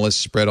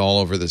instrumentalists spread all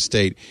over the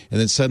state, and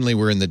then suddenly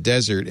we're in the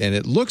desert, and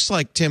it looks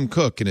like Tim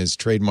Cook in his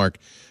trademark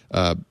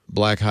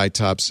black high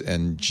tops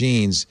and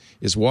jeans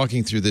is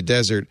walking through the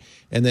desert,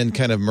 and then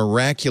kind of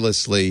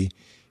miraculously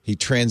he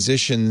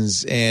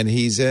transitions and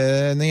he's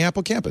in the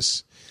Apple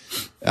campus.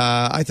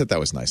 I thought that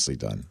was nicely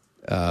done.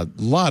 A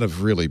lot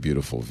of really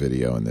beautiful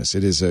video in this.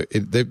 It is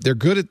they're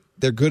good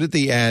at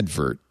the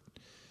advert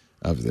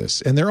of this,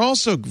 and they're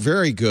also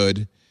very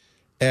good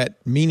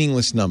at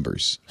meaningless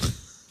numbers.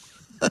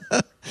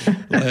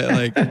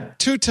 Like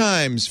 2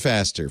 times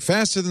faster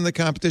than the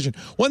competition.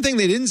 One thing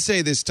they didn't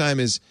say this time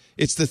is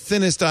it's the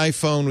thinnest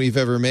iPhone we've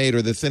ever made,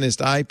 or the thinnest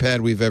iPad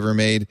we've ever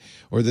made,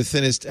 or the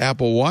thinnest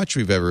Apple Watch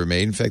we've ever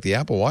made. In fact, the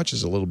Apple Watch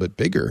is a little bit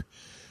bigger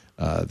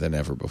than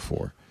ever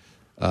before.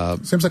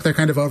 Seems like they're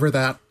kind of over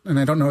that, and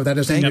I don't know if that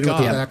is anything to do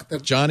with the fact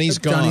that Johnny's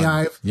gone.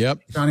 Johnny Ive.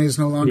 Johnny's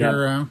no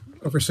longer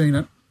overseeing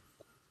it.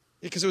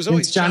 Because it was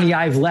always since Johnny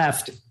Ive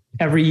left.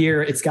 Every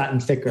year it's gotten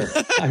thicker.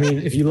 I mean,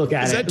 if you look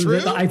at it, the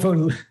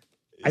iPhone.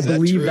 I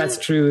believe that's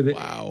true.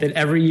 That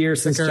every year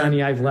since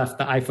Johnny Ive left,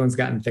 the iPhone's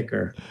gotten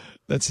thicker.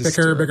 That's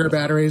thicker, bigger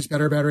batteries,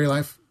 better battery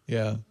life.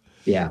 Yeah.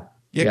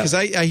 Because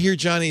I hear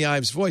Johnny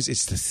Ive's voice.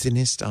 It's the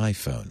thinnest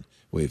iPhone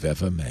we've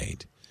ever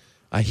made.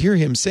 I hear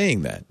him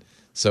saying that.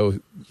 So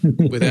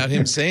without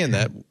him saying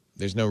that,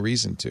 there's no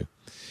reason to.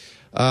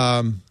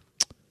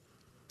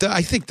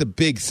 I think the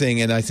big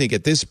thing, and I think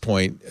at this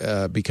point,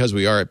 because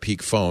we are at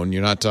peak phone,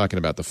 you're not talking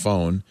about the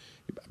phone.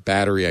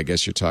 Battery, I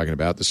guess you're talking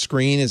about. The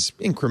screen is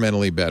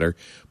incrementally better.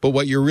 But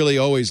what you're really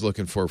always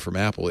looking for from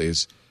Apple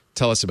is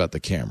tell us about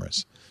the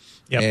cameras.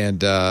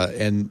 Yep.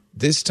 And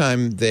this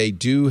time they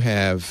do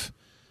have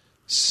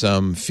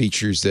some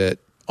features that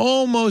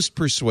almost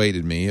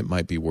persuaded me it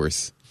might be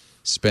worth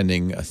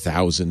spending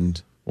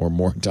 $1,000 or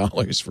more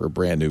for a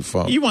brand new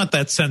phone. You want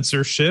that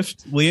sensor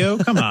shift, Leo?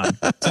 Come on.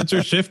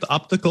 Sensor shift,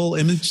 optical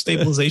image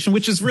stabilization,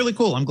 which is really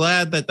cool. I'm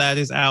glad that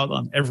is out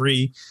on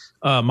every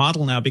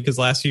model now, because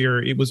last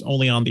year it was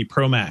only on the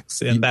Pro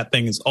Max, and that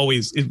thing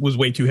it was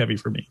way too heavy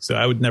for me. So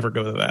I would never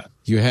go to that.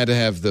 You had to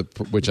have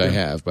which I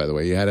have, by the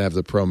way, you had to have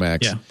the Pro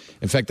Max. Yeah.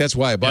 In fact, that's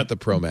why I bought the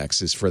Pro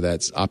Max, is for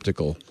that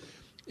optical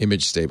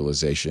image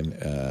stabilization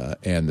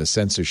and the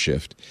sensor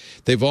shift.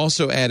 They've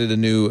also added a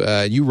new,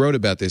 you wrote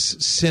about this,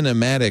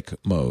 cinematic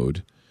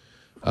mode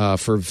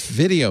for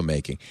video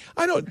making.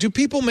 Do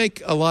people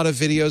make a lot of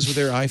videos with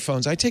their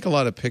iPhones? I take a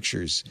lot of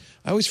pictures.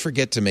 I always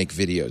forget to make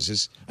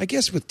videos. I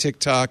guess with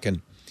TikTok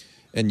and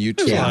And YouTube.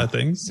 There's a lot of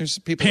things. There's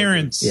people.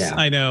 Parents,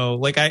 I know.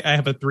 Like I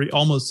have a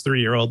almost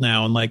 3-year-old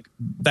now, and like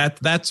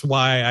that's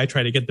why I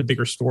try to get the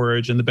bigger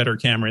storage and the better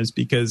cameras,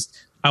 because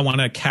I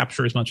want to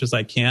capture as much as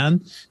I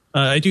can.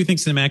 I do think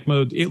cinematic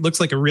mode, it looks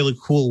like a really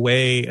cool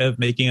way of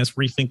making us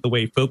rethink the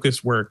way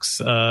focus works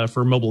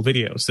for mobile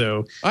video.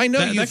 So I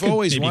know you've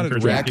always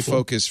wanted rack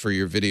focus for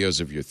your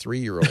videos of your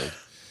 3-year-old.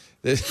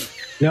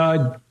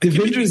 No,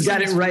 Devindra's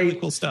got it right. Really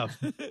cool stuff.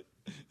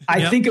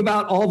 I think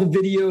about all the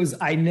videos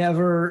I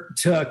never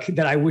took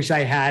that I wish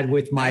I had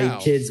with my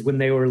kids when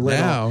they were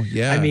little.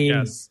 I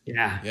mean,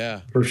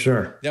 for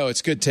sure. No,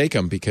 it's good. Take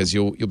them, because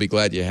you'll be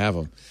glad you have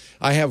them.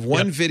 I have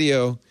one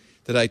video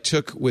that I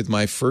took with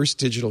my first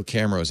digital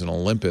camera. It was an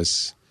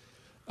Olympus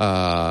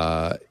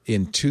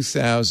in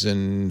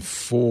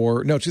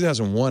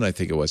 2001, I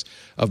think it was,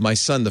 of my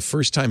son, the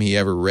first time he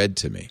ever read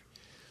to me.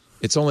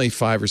 It's only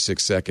 5 or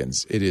 6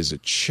 seconds. It is a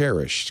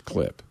cherished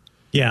clip.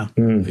 Yeah.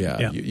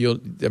 You'll.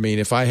 I mean,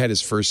 if I had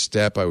his first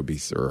step, I would be,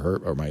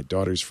 or my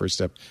daughter's first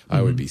step,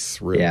 I would be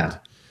thrilled. Yeah.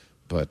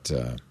 But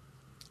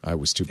I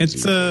was too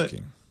busy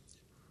working.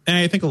 And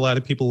I think a lot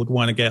of people would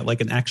want to get like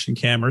an action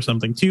cam or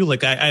something too.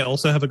 Like I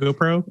also have a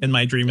GoPro, and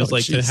my dream is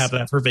to have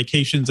that for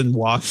vacations and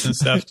walks and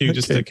stuff too,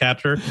 just to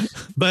capture.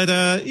 But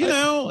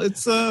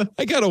it's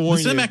I gotta warn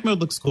you, cinematic mode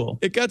looks cool.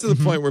 It got to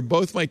the point where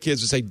both my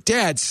kids would say,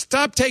 "Dad,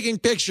 stop taking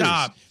pictures.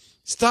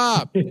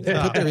 Stop. Put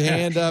their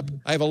hand up."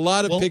 I have a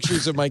lot of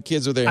pictures of my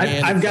kids with their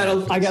hand. I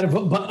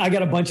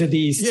got a bunch of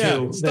these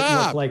too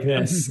that look like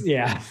this.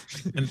 Yeah,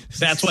 and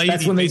that's why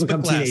that's you when they Facebook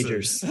become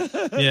glasses.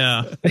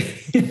 Teenagers.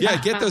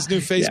 Get those new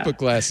Facebook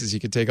glasses. You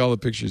can take all the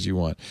pictures you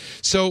want.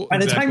 So by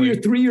the time your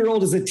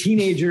 3-year-old is a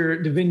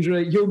teenager,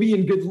 Devindra, you'll be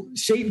in good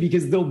shape,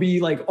 because there'll be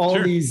like all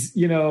these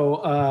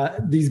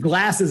these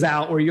glasses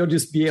out where you'll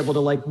just be able to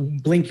like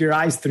blink your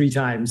eyes 3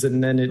 times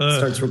and then it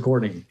starts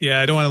recording.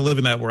 Yeah, I don't want to live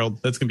in that world.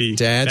 That's gonna be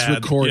Dad's bad.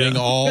 Recording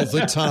all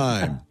the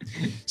time.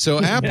 So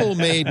Apple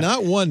made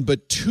not one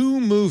but 2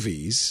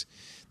 movies.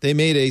 They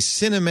made a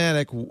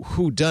cinematic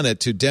whodunit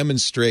to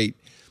demonstrate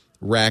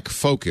rack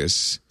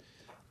focus.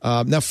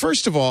 Now,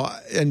 first of all,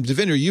 and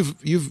Devindra,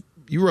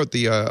 you wrote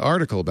the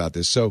article about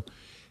this. So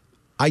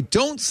I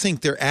don't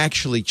think they're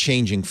actually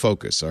changing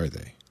focus, are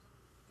they?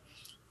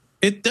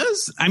 It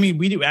does. I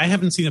mean, I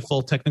haven't seen a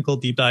full technical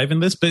deep dive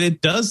in this, but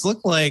it does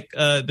look like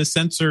the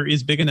sensor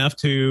is big enough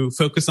to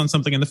focus on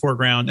something in the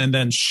foreground and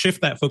then shift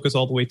that focus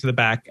all the way to the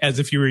back, as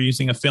if you were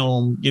using a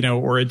film,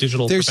 or a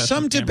digital. There's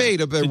some debate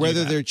about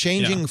whether they're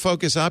changing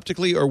focus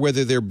optically or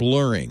whether they're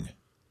blurring.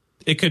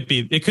 It could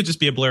be. It could just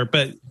be a blur.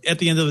 But at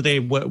the end of the day,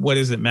 what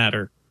does it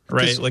matter?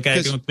 Right? Like,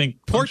 I don't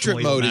think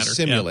portrait mode is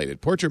simulated.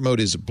 Yeah. Portrait mode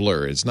is a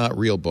blur. It's not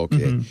real bokeh.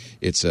 Mm-hmm.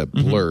 It's a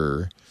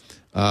blur.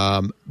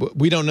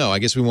 We don't know. I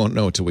guess we won't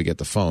know until we get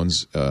the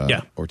phones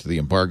or till the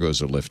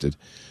embargoes are lifted.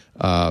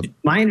 My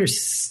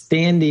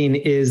understanding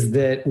is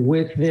that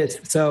with this,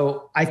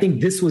 so I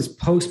think this was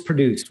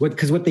post-produced,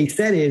 because what they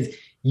said is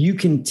you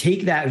can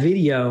take that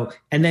video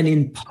and then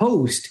in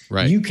post,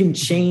 you can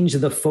change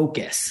the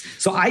focus.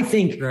 So I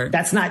think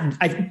that's not,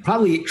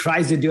 probably it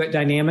tries to do it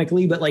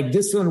dynamically, but like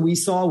this one we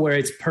saw where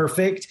it's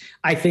perfect.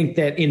 I think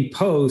that in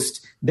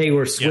post, they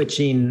were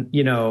switching,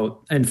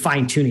 and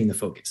fine tuning the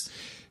focus.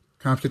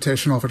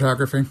 Computational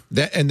photography.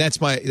 That's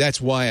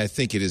why I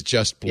think it is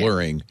just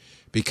blurring,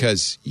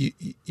 because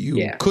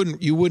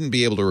you wouldn't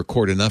be able to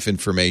record enough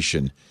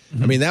information.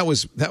 Mm-hmm. I mean, that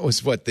was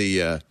what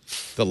the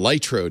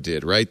Lytro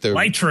did, right? The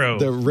ray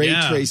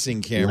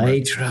tracing camera.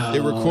 Lytro,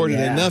 it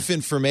recorded enough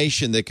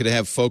information that could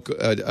have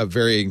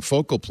varying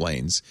focal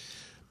planes.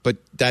 But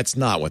that's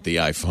not what the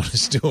iPhone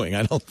is doing,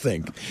 I don't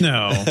think.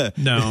 No.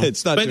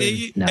 It's not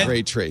doing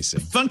ray tracing.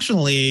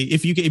 Functionally,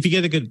 if you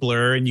get a good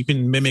blur and you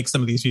can mimic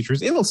some of these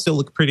features, it'll still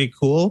look pretty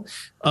cool.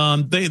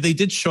 They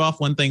did show off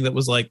one thing that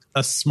was like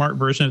a smart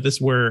version of this,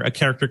 where a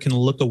character can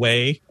look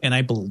away, and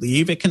I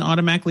believe it can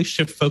automatically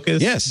shift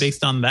focus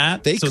based on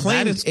that. They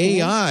claimed cool.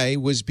 AI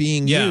was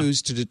being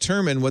used to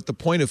determine what the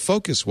point of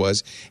focus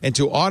was and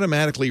to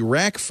automatically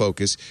rack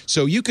focus.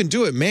 So you can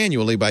do it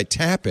manually by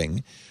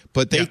tapping.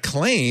 But they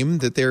claim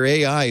that their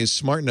AI is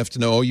smart enough to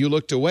know, oh, you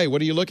looked away.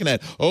 What are you looking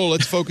at? Oh,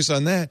 let's focus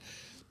on that.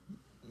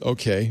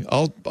 Okay.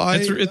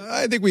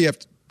 I think we have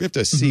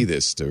to see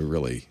this to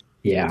really.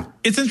 Yeah.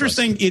 It's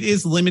interesting. It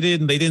is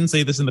limited, and they didn't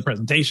say this in the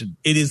presentation.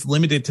 It is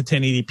limited to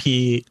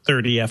 1080p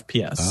 30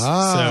 FPS.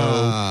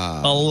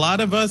 So a lot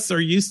of us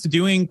are used to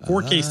doing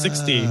 4K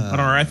 60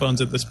 on our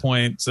iPhones at this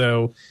point.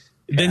 So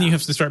then you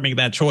have to start making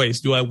that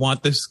choice. Do I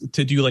want this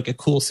to do like a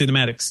cool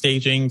cinematic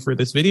staging for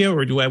this video,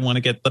 or do I want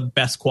to get the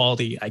best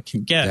quality I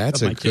can get?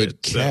 That's a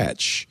good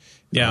catch.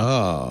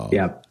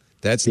 So,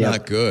 that's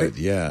not good.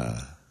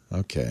 Yeah.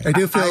 Okay. I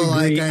do feel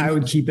I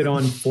would keep it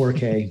on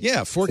 4K.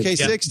 Yeah, 4K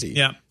 60.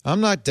 Yeah. I'm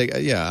not.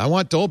 I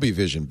want Dolby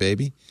Vision,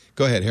 baby.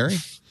 Go ahead, Harry.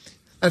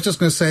 I was just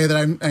going to say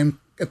that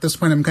I'm at this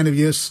point I'm kind of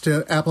used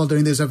to Apple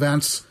doing these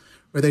events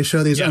where they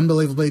show these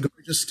unbelievably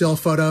gorgeous still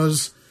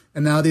photos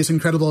and now these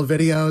incredible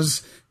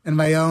videos. And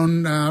my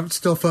own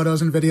still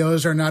photos and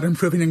videos are not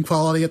improving in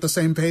quality at the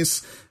same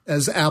pace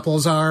as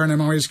Apple's are. And I'm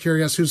always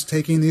curious who's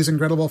taking these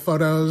incredible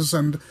photos.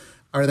 And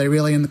Are they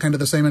really in kind of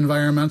the same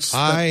environments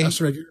that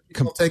us regular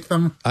people take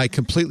them? I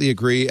completely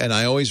agree, and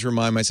I always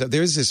remind myself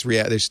there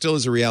still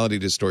is a reality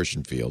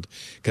distortion field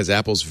because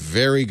Apple's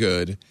very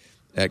good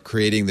at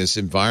creating this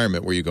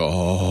environment where you go,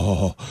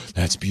 oh,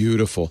 that's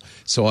beautiful.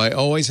 So I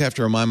always have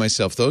to remind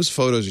myself those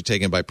photos are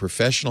taken by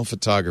professional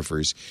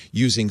photographers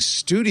using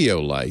studio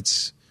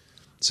lights.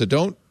 So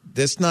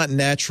that's not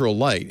natural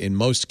light in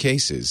most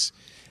cases,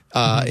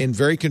 in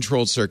very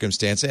controlled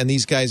circumstances. And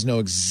these guys know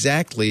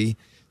exactly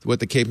what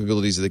the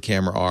capabilities of the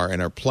camera are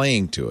and are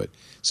playing to it.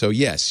 So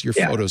yes, your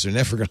photos are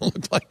never going to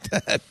look like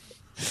that.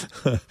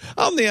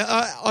 On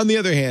the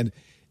other hand,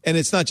 and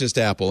it's not just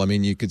Apple. I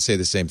mean, you could say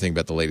the same thing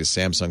about the latest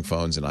Samsung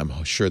phones, and I'm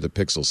sure the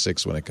Pixel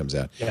 6 when it comes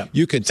out. Yeah.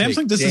 You can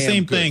Samsung does the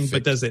same thing,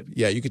 but does it?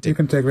 Yeah, you can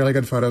take really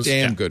good photos.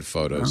 Damn good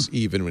photos,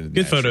 even when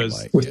good photos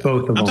light. With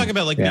both of them. I'm talking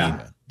about like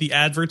the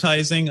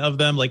advertising of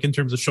them, like in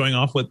terms of showing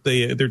off what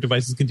their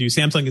devices can do.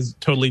 Samsung is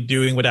totally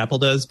doing what Apple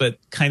does, but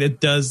kind of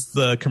does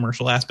the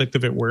commercial aspect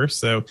of it worse.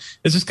 So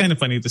it's just kind of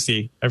funny to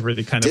see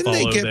everybody kind of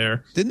follow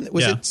there.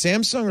 Was it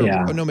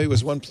Samsung or no? Maybe it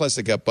was OnePlus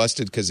that got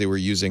busted because they were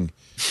using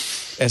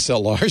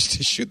SLRs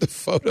to shoot the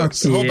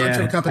photos. A whole bunch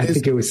of companies. I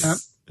think it was. Some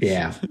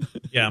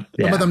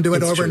of them do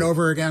it over and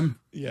over again.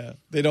 Yeah,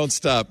 they don't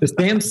stop. The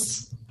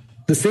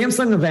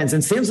Samsung events,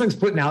 and Samsung's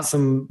putting out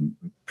some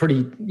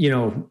pretty,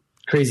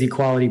 crazy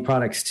quality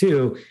products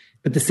too.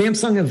 But the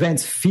Samsung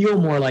events feel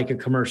more like a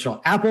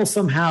commercial. Apple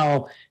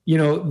somehow,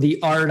 the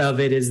art of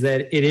it is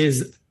that it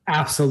is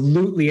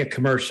absolutely a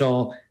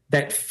commercial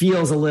that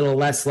feels a little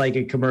less like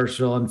a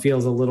commercial and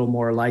feels a little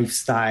more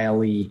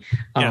lifestyle-y.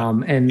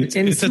 And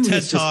it's a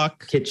TED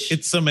Talk.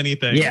 It's so many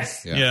things.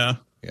 Yes. Yeah.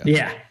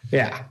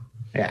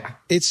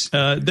 It's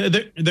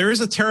there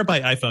is a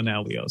terabyte iPhone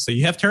now, Leo. So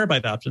you have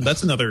terabyte option.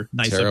 That's another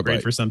nice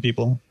upgrade for some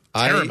people.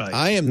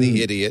 I am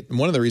the idiot. And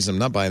one of the reasons I'm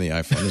not buying the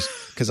iPhone is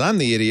because I'm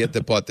the idiot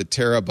that bought the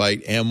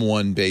terabyte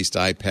M1 based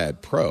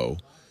iPad Pro.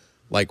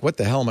 Like, what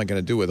the hell am I going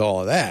to do with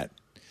all of that?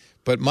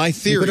 But my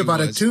theory you could have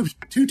bought a 2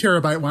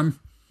 terabyte one.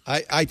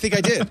 I think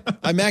I did.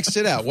 I maxed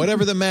it out,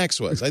 whatever the max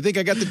was. I think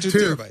I got the 2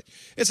 terabyte.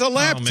 It's a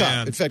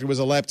laptop. In fact, it was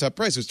a laptop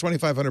price. It was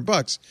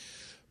 $2,500.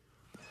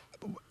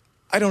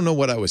 I don't know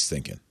what I was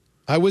thinking.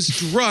 I was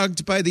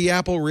drugged by the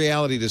Apple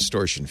reality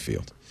distortion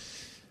field.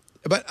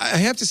 But I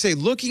have to say,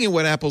 looking at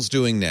what Apple's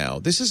doing now,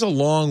 this is a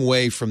long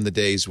way from the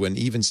days when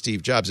even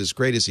Steve Jobs, as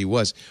great as he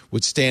was,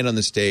 would stand on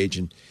the stage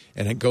and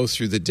go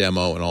through the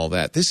demo and all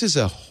that. This is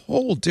a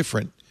whole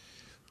different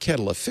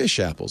kettle of fish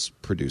Apple's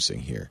producing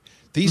here.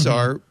 These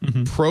are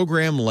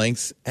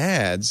program-length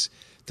ads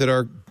that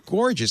are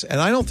gorgeous. And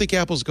I don't think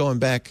Apple's going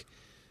back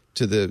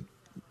to the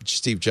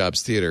Steve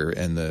Jobs theater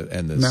and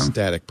the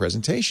static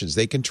presentations.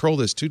 They control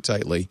this too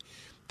tightly.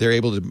 They're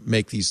able to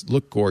make these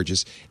look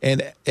gorgeous.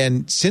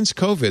 And since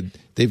COVID,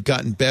 they've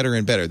gotten better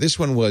and better. This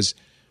one was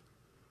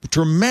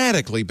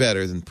dramatically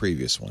better than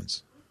previous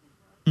ones.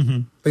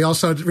 Mm-hmm. They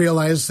also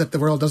realize that the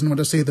world doesn't want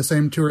to see the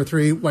same 2 or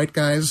 3 white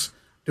guys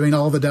doing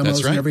all the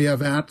demos in every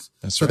event.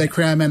 So they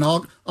cram in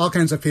all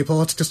kinds of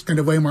people. It's just kind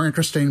of way more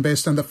interesting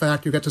based on the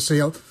fact you get to see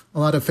a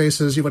lot of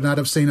faces you would not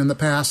have seen in the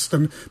past.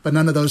 But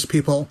none of those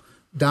people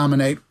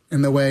dominate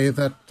in the way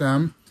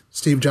that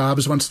Steve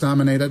Jobs once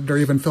dominated, or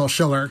even Phil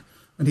Schiller.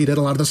 And he did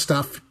a lot of the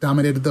stuff,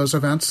 dominated those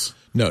events.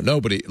 No,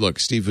 nobody. Look,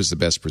 Steve was the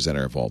best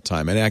presenter of all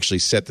time and actually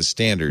set the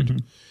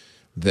standard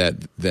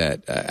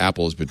that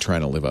Apple has been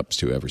trying to live up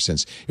to ever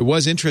since. It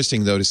was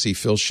interesting, though, to see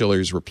Phil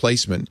Schiller's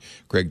replacement,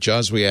 Greg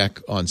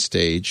Joswiak, on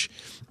stage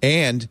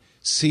and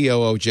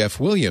COO Jeff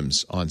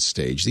Williams on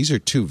stage. These are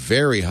 2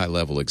 very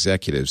high-level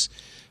executives,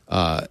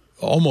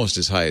 almost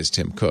as high as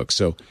Tim Cook.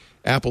 So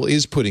Apple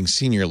is putting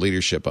senior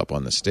leadership up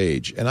on the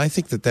stage. And I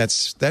think that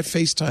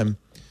FaceTime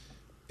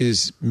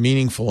is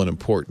meaningful and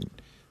important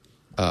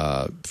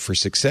for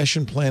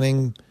succession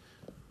planning,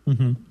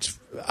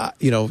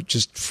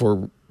 just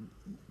for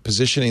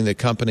positioning the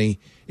company.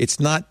 It's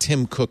not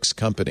Tim Cook's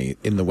company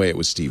in the way it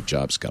was Steve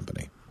Jobs'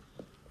 company,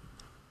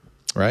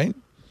 right?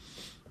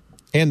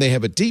 And they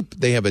have a deep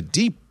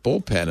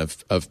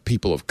bullpen of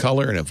people of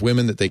color and of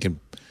women that they can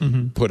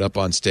put up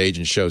on stage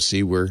and show.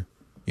 See, we're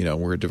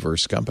a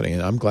diverse company,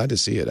 and I'm glad to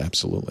see it.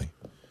 Absolutely.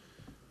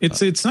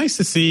 It's nice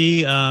to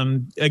see.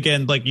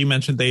 Again, like you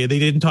mentioned, they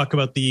didn't talk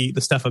about the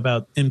stuff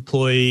about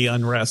employee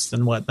unrest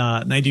and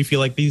whatnot. And I do feel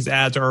like these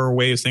ads are a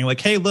way of saying,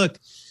 like, hey, look,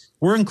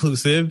 we're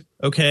inclusive.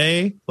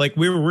 Okay. Like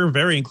we're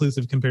very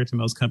inclusive compared to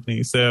most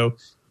companies. So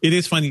it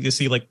is funny to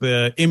see like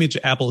the image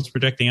Apple is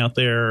projecting out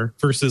there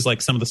versus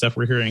like some of the stuff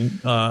we're hearing,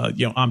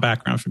 on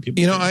background from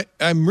people. I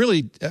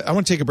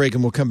want to take a break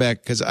and we'll come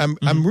back because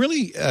I'm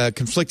really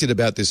conflicted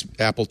about this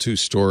Apple II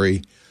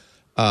story.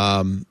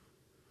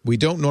 We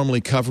don't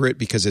normally cover it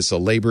because it's a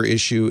labor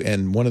issue,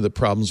 and one of the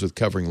problems with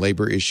covering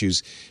labor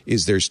issues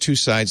is there's 2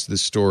 sides to the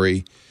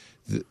story,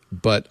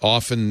 but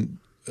often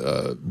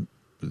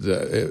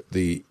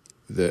the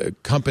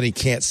company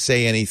can't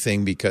say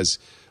anything because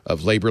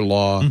of labor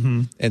law,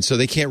 and so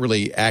they can't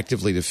really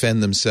actively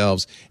defend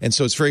themselves, and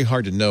so it's very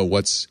hard to know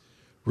what's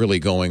really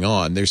going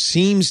on. There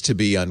seems to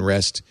be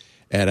unrest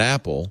at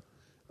Apple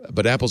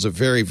But Apple's a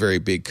very, very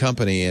big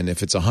company, and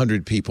if it's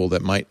 100 people,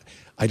 that might.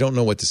 I don't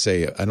know what to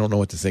say. I don't know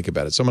what to think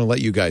about it. So I'm going to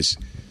let you guys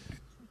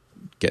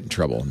get in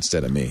trouble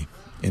instead of me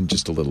in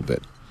just a little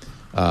bit.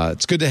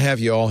 It's good to have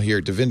you all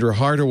here. Devindra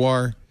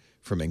Hardawar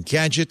from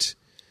Engadget,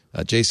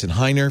 Jason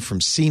Heiner from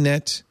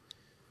CNET.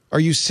 Are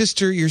you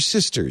your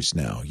sisters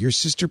now? Your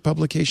sister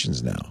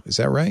publications now? Is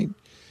that right?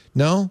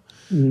 No?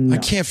 I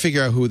can't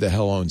figure out who the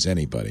hell owns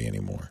anybody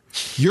anymore.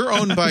 You're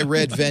owned by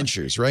Red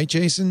Ventures, right,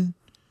 Jason?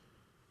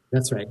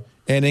 That's right.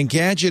 And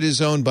Engadget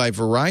is owned by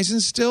Verizon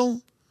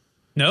still?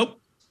 Nope.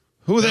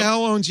 Who the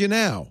hell owns you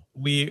now?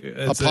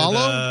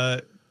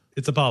 Apollo?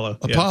 It's Apollo.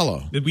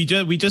 Apollo.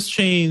 Yeah. We just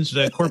changed.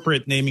 The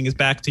corporate naming is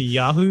back to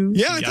Yahoo.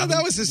 Yeah, I thought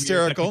that was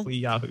hysterical.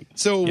 Yahoo.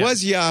 So it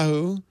was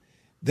Yahoo.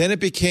 Then it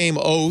became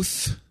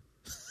Oath.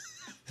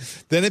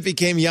 Then it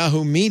became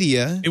Yahoo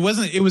Media. It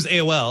wasn't. It was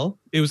AOL.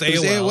 It was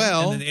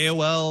AOL. And then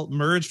AOL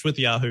merged with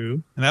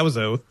Yahoo, and that was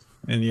Oath.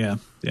 And yeah.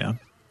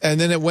 And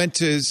then it went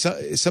to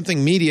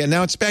something Media.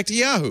 Now it's back to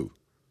Yahoo.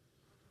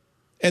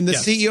 And the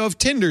CEO of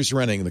Tinder's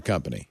running the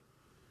company.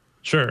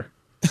 Sure.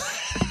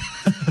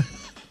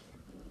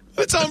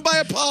 It's owned by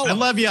Apollo. I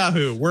love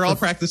Yahoo. We're all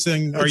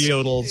practicing our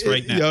yodels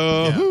right now.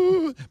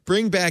 Yahoo. Yeah.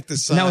 Bring back the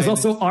sign. That was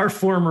also our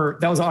former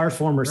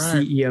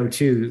CEO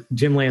too,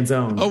 Jim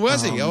Lanzone. Oh,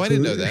 was he? I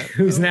didn't know that.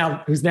 Who's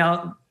now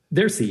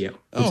their CEO.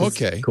 Oh,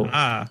 okay. Cool.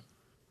 I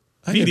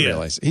didn't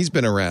realize he's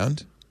been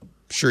around. I'm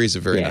sure he's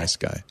a very nice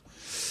guy.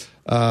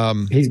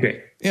 He's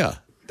great. Yeah,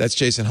 that's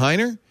Jason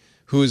Heiner,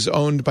 who is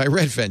owned by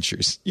Red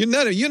Ventures. You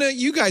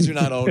guys are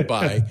not owned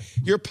by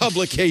your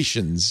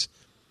publications.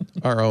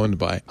 Are owned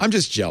by. I'm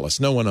just jealous.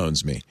 No one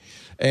owns me.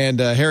 And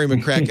Harry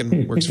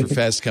McCracken works for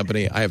Fast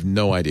Company. I have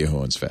no idea who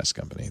owns Fast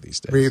Company these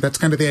days. That's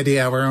kind of the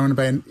idea. We're owned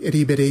by an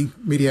itty-bitty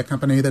media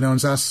company that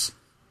owns us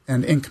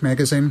and Inc.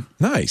 magazine.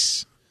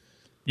 Nice.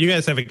 You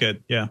guys have it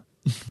good. Yeah.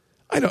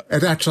 I don't.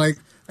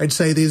 I'd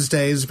say these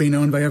days being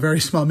owned by a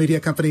very small media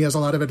company has a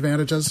lot of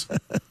advantages.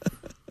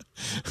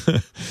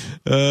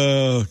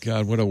 Oh,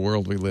 God, what a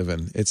world we live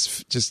in.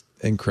 It's just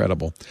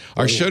incredible.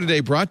 Our show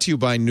today brought to you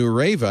by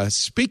Nureva.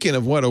 Speaking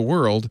of what a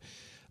world,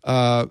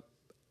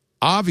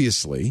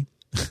 obviously,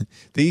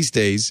 these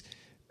days,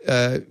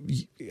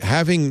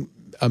 having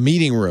a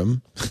meeting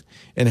room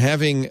and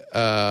having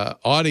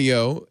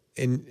audio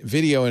and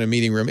video in a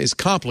meeting room is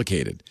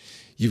complicated.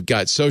 You've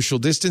got social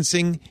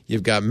distancing,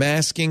 you've got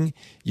masking,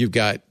 you've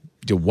got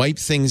to wipe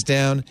things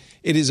down.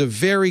 It is a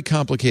very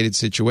complicated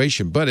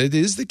situation, but it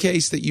is the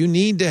case that you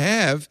need to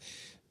have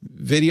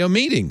video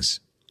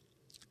meetings.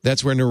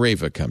 That's where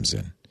Nureva comes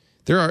in.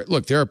 There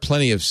are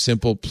plenty of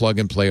simple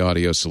plug-and-play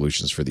audio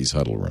solutions for these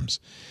huddle rooms.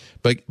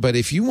 But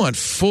if you want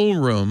full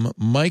room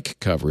mic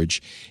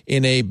coverage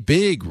in a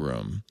big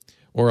room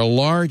or a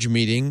large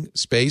meeting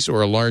space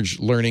or a large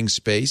learning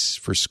space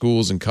for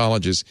schools and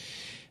colleges,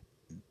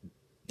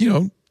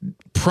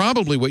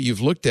 probably what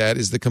you've looked at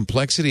is the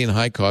complexity and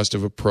high cost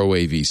of a Pro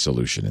AV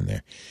solution in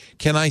there.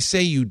 Can I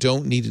say you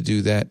don't need to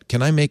do that?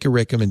 Can I make a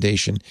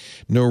recommendation?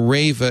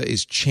 Nureva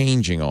is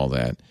changing all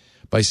that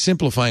by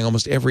simplifying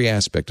almost every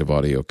aspect of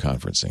audio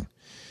conferencing.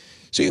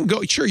 So you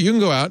can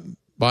go out,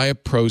 buy a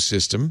Pro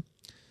system.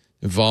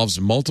 It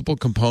involves multiple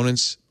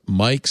components,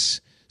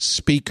 mics,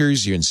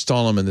 speakers. You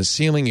install them in the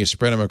ceiling. You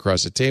spread them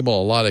across the table.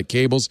 A lot of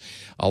cables,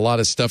 a lot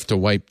of stuff to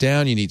wipe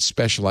down. You need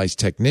specialized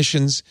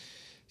technicians.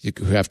 You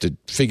have to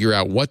figure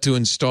out what to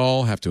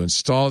install, have to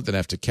install it, then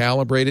have to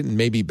calibrate it, and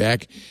maybe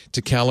back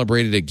to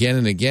calibrate it again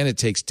and again. It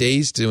takes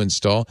days to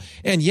install.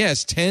 And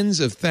yes, tens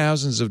of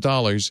thousands of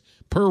dollars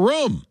per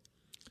room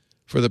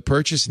for the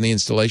purchase and the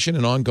installation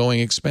and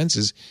ongoing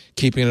expenses,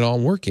 keeping it all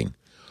working.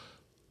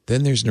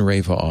 Then there's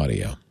Nureva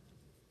Audio.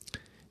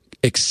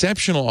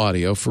 Exceptional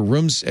audio for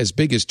rooms as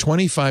big as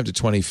 25 to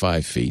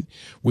 25 feet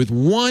with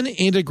one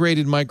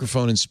integrated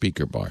microphone and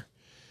speaker bar.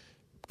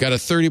 Got a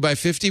 30 by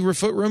 50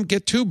 foot room?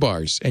 Get 2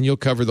 bars, and you'll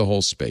cover the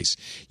whole space.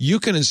 You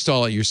can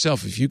install it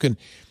yourself. If you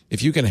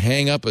can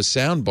hang up a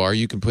sound bar,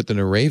 you can put the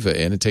Nureva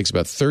in. It takes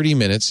about 30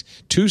 minutes,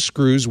 2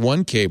 screws,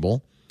 1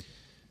 cable.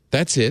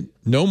 That's it.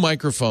 No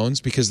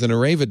microphones, because the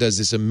Nureva does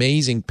this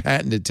amazing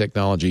patented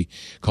technology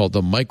called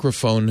the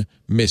microphone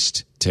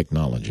mist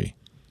technology.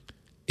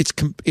 It's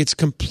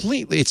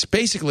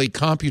basically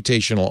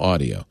computational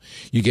audio.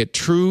 You get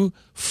true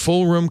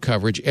full room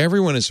coverage.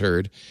 Everyone is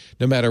heard,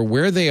 no matter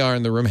where they are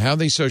in the room, how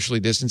they socially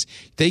distance.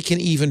 They can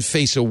even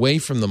face away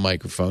from the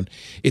microphone.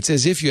 It's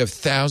as if you have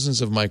thousands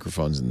of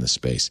microphones in the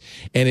space.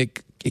 And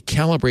it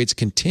calibrates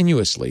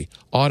continuously,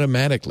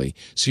 automatically,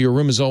 so your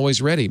room is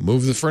always ready.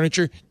 Move the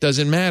furniture,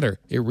 doesn't matter.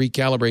 It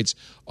recalibrates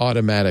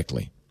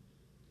automatically.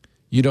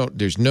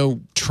 There's no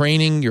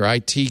training. Your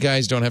IT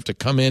guys don't have to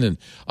come in and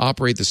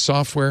operate the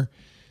software.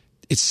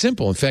 It's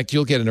simple. In fact,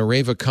 you'll get an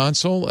Nureva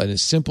console and a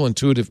simple,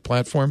 intuitive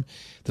platform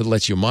that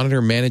lets you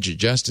monitor, manage,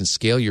 adjust, and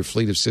scale your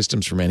fleet of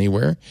systems from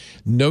anywhere.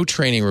 No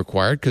training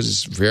required because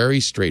it's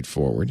very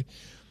straightforward.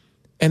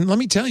 And let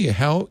me tell you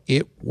how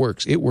it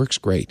works. It works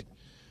great.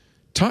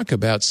 Talk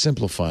about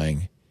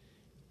simplifying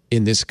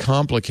in this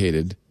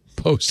complicated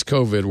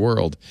post-COVID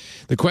world.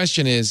 The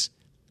question is,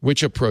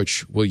 Which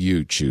approach will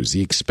you choose?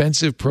 The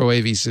expensive Pro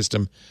AV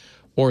system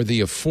or the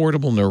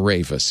affordable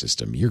Nareva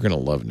system? You're going to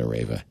love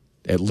Nareva.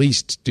 At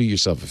least do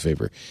yourself a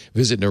favor.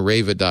 Visit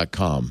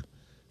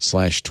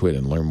Nareva.com/twit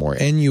and learn more.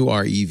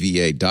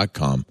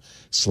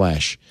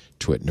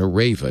 NUREVA.com/twit.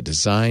 Nareva,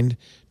 designed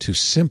to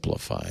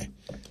simplify,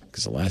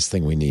 because the last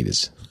thing we need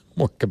is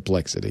more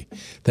complexity.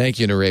 Thank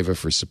you, Nareva,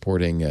 for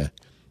supporting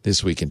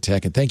This Week in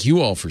Tech. And thank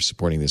you all for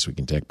supporting This Week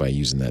in Tech by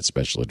using that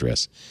special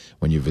address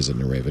when you visit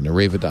Nareva.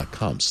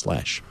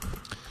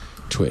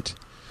 Nareva.com/twit.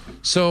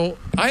 So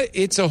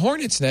it's a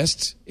hornet's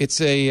nest. It's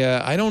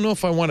I don't know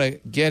if I want to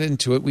get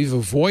into it. We've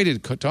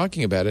avoided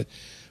talking about it,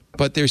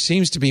 but there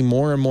seems to be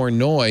more and more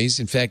noise.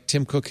 In fact,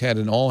 Tim Cook had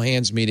an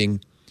all-hands meeting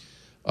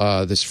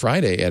this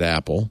Friday at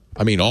Apple.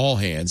 I mean, all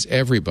hands,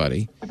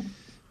 everybody,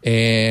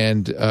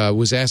 and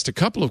was asked a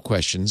couple of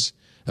questions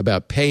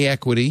about pay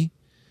equity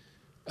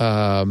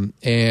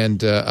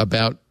and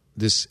about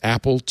this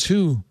Apple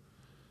II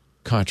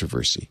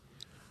controversy.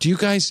 Do you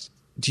guys...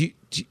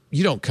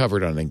 You don't cover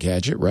it on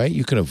Engadget, right?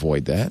 You can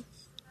avoid that.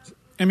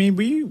 I mean,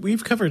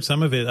 we've covered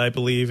some of it, I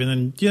believe.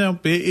 And then,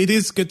 it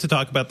is good to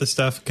talk about this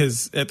stuff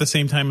because at the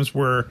same time as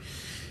we're,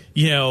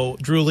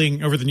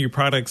 drooling over the new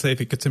products, I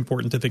think it's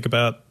important to think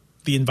about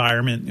the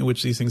environment in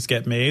which these things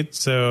get made.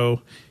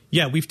 So,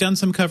 yeah, we've done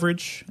some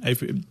coverage.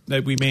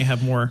 We may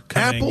have more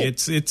coming. Apple,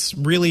 it's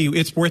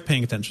worth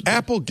paying attention to.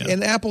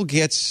 And Apple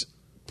gets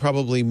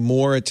probably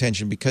more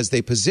attention because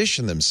they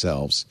position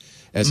themselves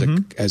as a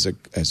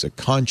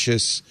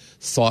conscious,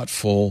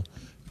 thoughtful,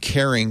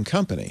 caring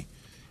company.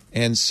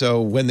 And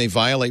so when they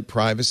violate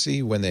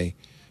privacy, when they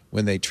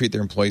treat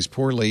their employees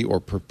poorly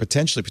or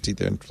potentially treat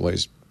their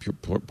employees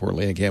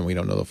poorly, again, we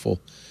don't know the full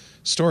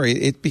story,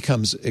 it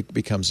becomes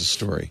a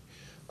story.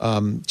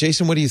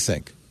 Jason, what do you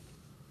think?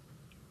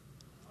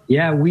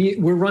 Yeah,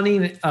 we're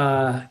running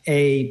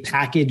a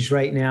package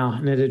right now,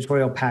 an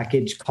editorial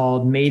package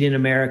called Made in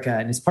America.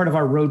 And it's part of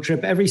our road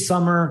trip. Every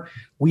summer,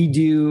 we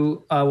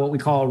do what we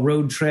call a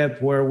road trip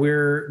where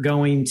we're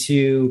going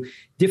to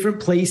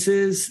different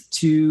places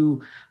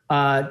to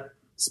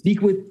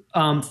speak with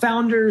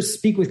founders,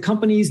 speak with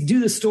companies, do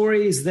the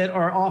stories that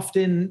are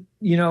often,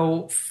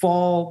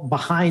 fall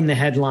behind the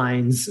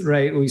headlines,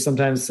 right? We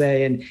sometimes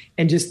say,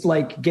 and just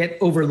like get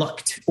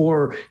overlooked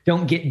or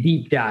don't get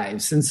deep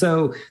dives. And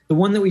so the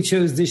one that we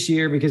chose this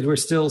year, because we're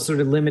still sort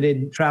of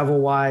limited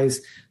travel wise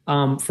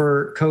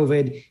for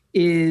COVID,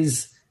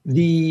 is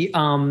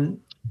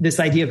this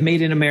idea of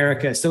Made in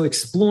America. So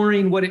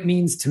exploring what it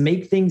means to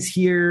make things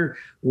here,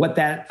 what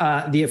that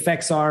the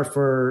effects are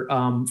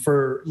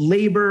for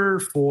labor,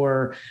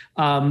 for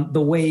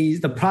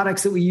the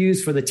products that we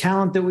use, for the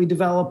talent that we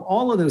develop,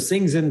 all of those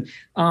things. And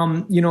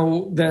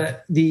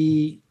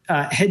the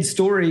head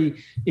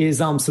story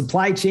is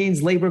supply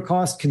chains, labor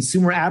costs,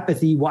 consumer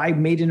apathy, why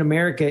Made in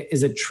America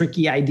is a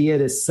tricky idea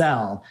to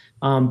sell,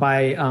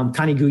 by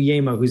Connie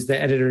Guillermo, who's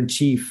the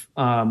editor-in-chief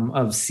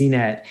of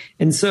CNET.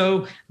 And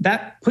so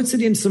that puts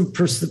it in some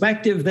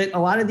perspective that a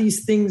lot of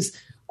these things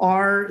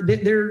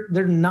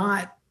they're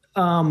not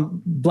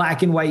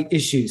black and white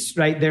issues,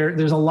 right?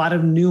 There's a lot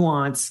of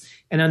nuance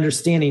and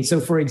understanding. So,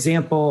 for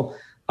example,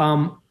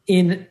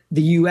 in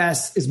the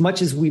U.S., as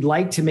much as we'd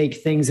like to make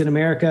things in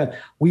America,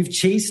 we've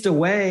chased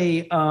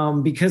away,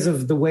 because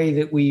of the way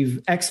that we've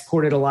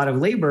exported a lot of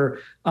labor,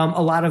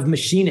 a lot of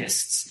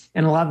machinists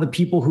and a lot of the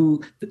people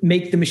who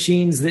make the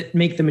machines that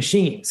make the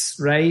machines,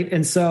 right?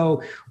 And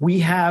so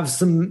we have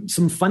some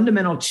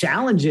fundamental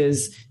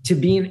challenges to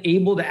being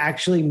able to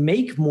actually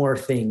make more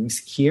things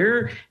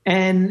here.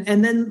 And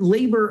then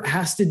labor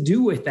has to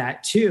do with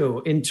that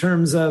too, in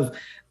terms of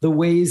the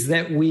ways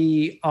that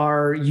we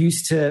are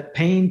used to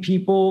paying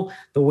people,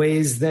 the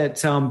ways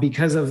that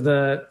because of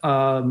the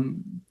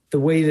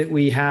way that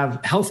we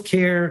have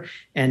healthcare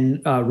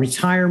and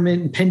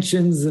retirement and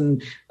pensions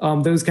and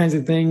those kinds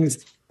of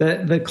things,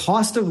 the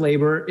cost of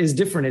labor is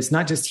different. It's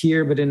not just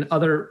here, but in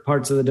other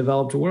parts of the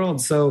developed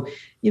world. So,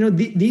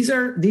 these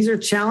are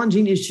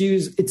challenging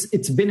issues.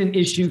 It's been an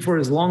issue for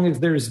as long as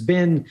there's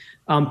been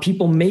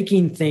people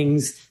making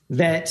things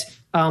that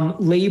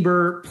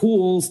labor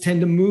pools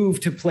tend to move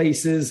to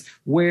places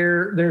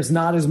where there's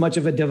not as much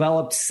of a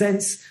developed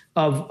sense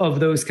of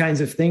those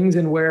kinds of things,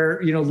 and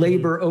where,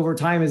 labor over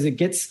time, as it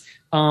gets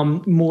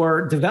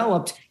more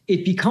developed,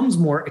 it becomes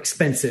more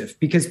expensive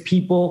because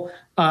people,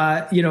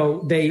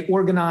 they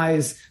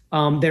organize,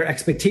 their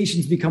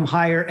expectations become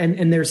higher,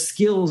 and their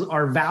skills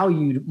are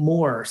valued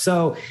more.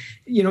 So,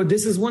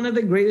 this is one of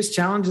the greatest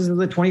challenges of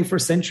the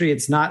 21st century.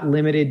 It's not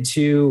limited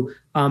to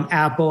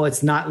Apple.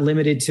 It's not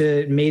limited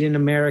to Made in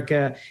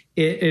America.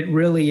 It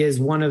really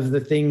is one of the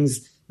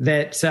things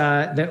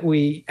that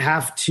we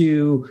have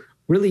to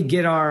really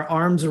get our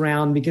arms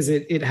around, because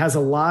it has a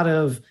lot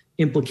of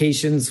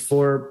implications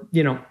for,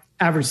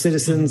 average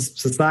citizens,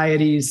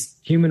 societies,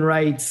 human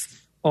rights,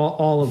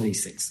 all of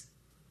these things.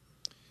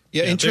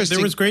 Yeah, interesting.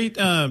 There was great.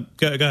 Go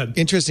ahead.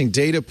 Interesting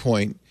data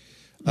point.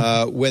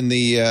 When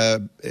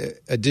the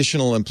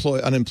additional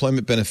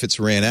unemployment benefits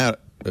ran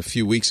out a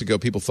few weeks ago,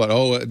 people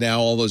thought,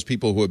 now all those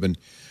people who have been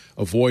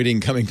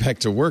avoiding coming back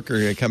to work are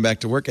going to come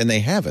back to work, and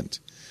they haven't.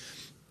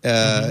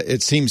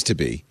 It seems to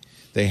be.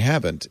 They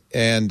haven't,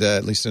 and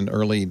at least in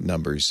early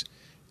numbers.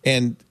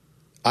 And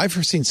I've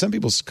seen some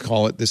people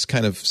call it this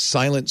kind of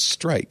silent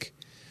strike,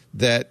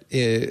 that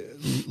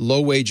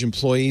low-wage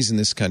employees in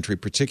this country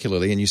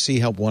particularly, and you see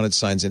help wanted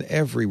signs in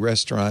every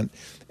restaurant,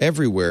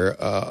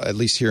 everywhere, at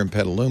least here in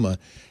Petaluma,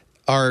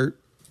 are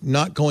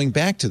not going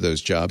back to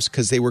those jobs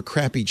because they were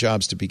crappy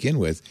jobs to begin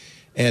with.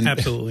 And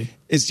absolutely.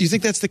 Do you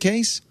think that's the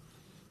case?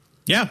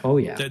 Yeah. Oh,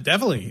 yeah.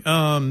 Definitely.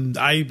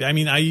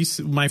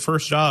 My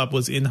first job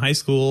was in high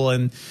school,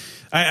 and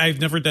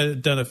I've never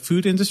done a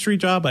food industry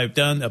job. I've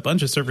done a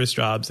bunch of service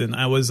jobs, and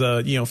I was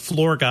a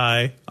floor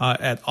guy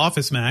at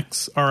Office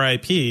Max,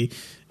 RIP,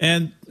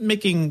 and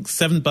making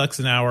 $7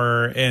 an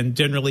hour, and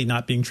generally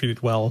not being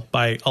treated well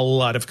by a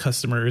lot of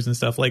customers and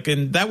stuff.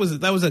 And that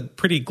was a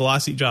pretty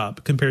glossy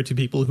job compared to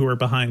people who are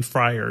behind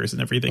fryers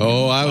and everything.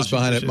 Oh, I was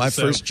behind it. My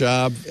first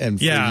job, and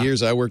for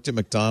years I worked at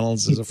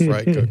McDonald's as a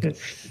fry cook.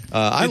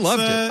 I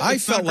loved it. I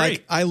felt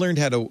like I learned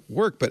how to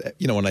work, but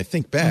when I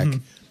think back.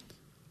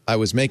 I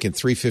was making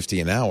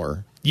 $3.50 an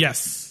hour.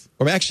 Yes.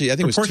 Or actually, I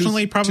think it was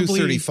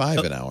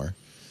 $2.35 an hour.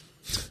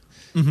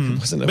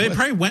 But it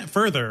probably went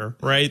further,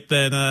 right?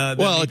 Than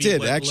it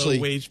did actually.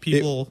 Low wage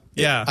people.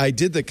 I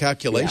did the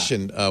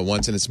calculation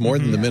once, and it's more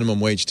than the minimum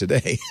wage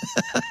today.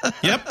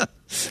 Yep.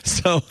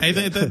 So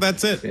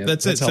that's it. Yeah.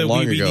 That's it. How So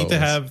long we ago need to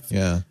have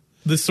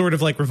this sort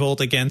of reveult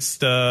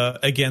against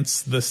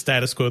the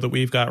status quo that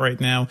we've got right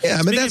now. Yeah,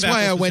 I mean that's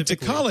why I went to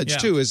college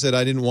too. Is that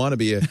I didn't want to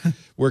be I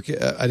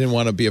didn't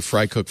want to be a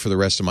fry cook for the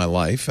rest of my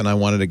life, and I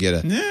wanted to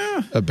get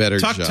a better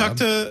job. Talk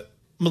to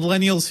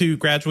millennials who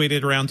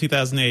graduated around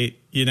 2008.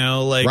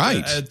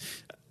 Right.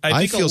 I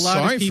think feel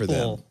sorry for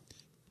them.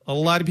 A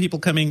lot of people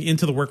coming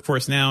into the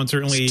workforce now, and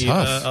certainly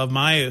of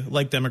my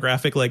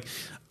demographic,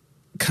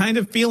 kind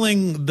of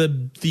feeling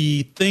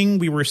the thing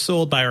we were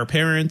sold by our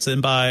parents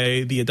and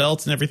by the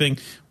adults and everything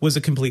was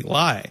a complete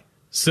lie.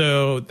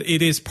 So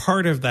it is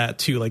part of that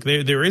too.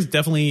 There is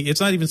definitely, it's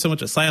not even so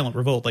much a silent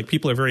revolt.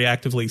 People are very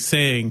actively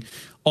saying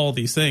all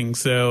these things.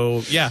 So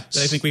I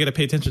think we got to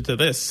pay attention to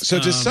this. So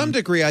to some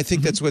degree, I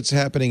think that's what's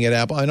happening at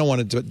Apple. I don't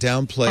want to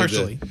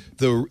downplay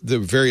the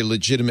very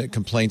legitimate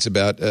complaints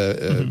about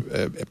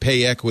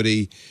pay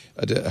equity,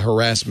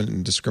 harassment,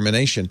 and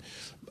discrimination.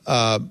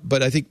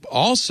 But I think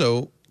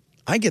also,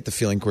 I get the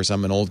feeling, of course,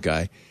 I'm an old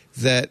guy,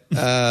 that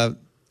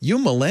you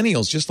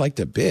millennials just like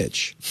to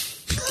bitch.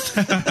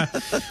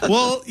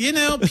 Well,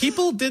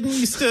 people didn't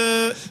used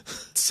to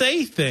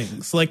say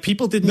things.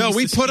 People didn't used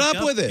we to put speak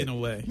up with it. In a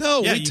way.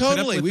 No, we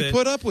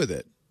put up with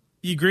it.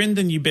 You grinned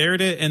and you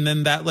bared it, and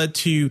then that led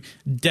to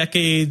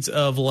decades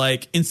of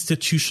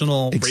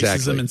institutional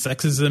racism and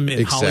sexism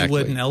in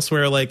Hollywood and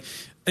elsewhere.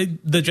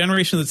 The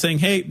generation that's saying,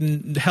 "Hey,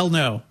 hell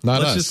no,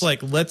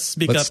 let's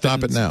speak up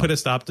stop and it now. Put a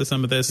stop to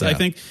some of this." Yeah. I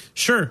think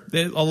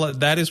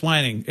that is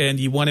whining, and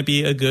you want to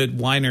be a good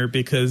whiner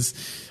because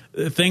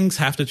things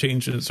have to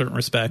change in a certain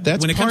respect.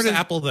 When it comes to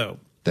Apple, though,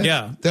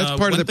 that's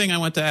part of the thing I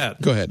want to add.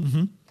 Go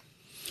ahead.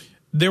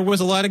 There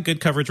was a lot of good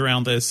coverage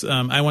around this.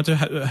 I want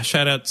to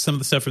shout out some of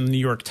the stuff from the New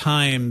York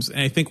Times. And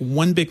I think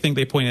one big thing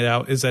they pointed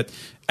out is that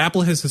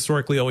Apple has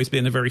historically always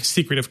been a very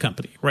secretive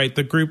company, right?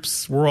 The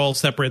groups were all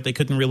separate. They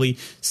couldn't really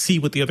see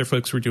what the other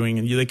folks were doing,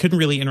 and they couldn't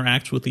really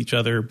interact with each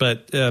other.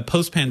 But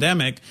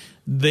post-pandemic,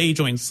 they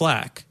joined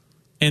Slack,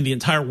 and the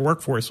entire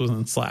workforce was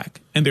in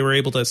Slack. And they were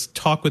able to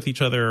talk with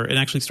each other and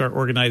actually start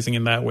organizing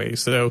in that way.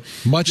 So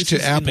much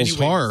to Apple's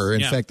horror,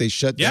 in fact, they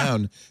shut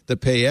down the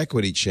pay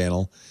equity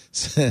channel.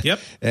 Yep.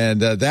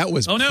 And that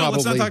was probably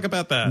let's not talk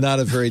about that.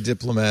 Not a very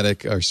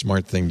diplomatic or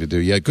smart thing to do.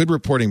 Yeah, good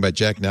reporting by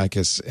Jack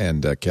Nakas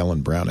and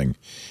Kellen Browning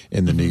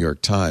in the New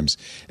York Times.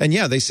 And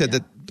they said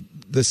that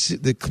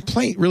the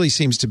complaint really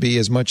seems to be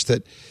as much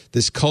that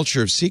this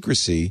culture of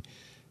secrecy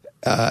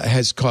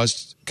has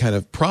caused kind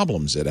of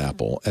problems at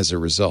Apple as a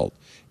result,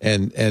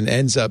 and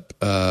ends up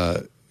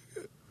kind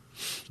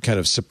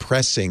of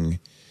suppressing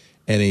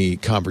any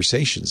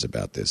conversations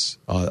about this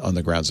on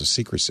the grounds of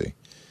secrecy.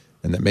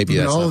 And that maybe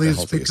that's all not these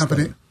the big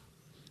companies,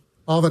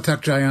 all the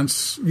tech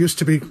giants used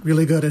to be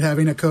really good at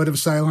having a code of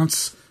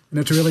silence, and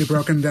it's really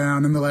broken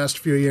down in the last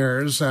few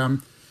years.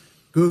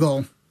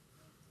 Google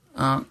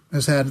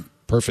has had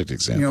perfect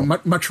example.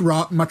 Much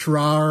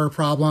rawer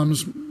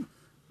problems,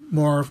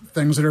 more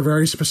things that are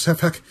very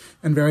specific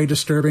and very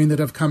disturbing that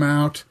have come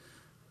out.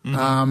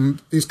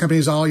 These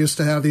companies all used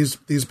to have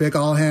these big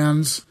all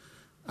hands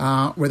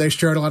where they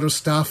shared a lot of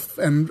stuff,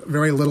 and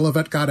very little of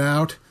it got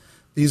out.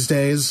 These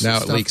days, now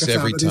it leaks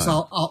every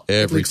time.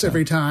 It leaks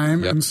every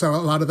time, Yep. And so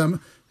a lot of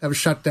them have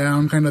shut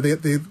down kind of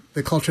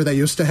the culture they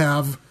used to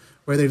have,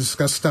 where they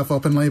discuss stuff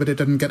openly, but it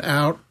didn't get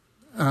out.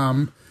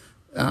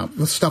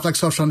 With stuff like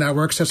social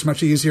networks, it's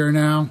much easier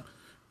now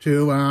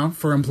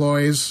for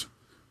employees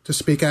to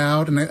speak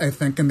out. And I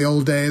think in the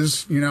old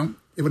days,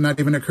 it would not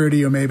even occur to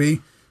you maybe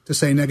to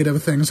say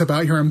negative things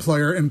about your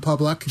employer in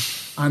public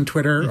on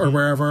Twitter or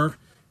wherever.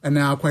 And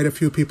now quite a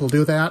few people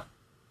do that.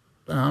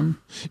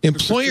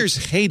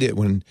 Employers hate it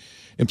when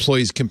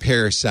employees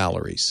compare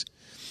salaries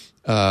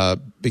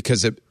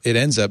because it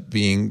ends up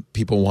being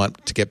people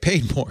want to get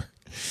paid more.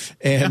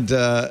 And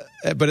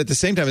but at the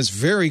same time, it's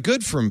very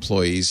good for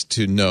employees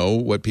to know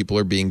what people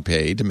are being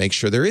paid, to make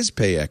sure there is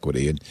pay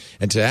equity,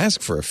 and to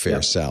ask for a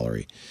fair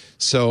salary.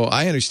 So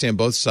I understand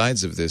both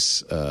sides of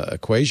this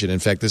equation. In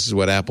fact, this is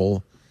what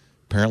Apple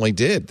apparently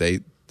did.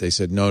 They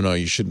said, no,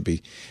 you shouldn't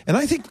be. And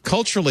I think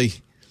culturally,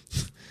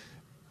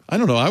 I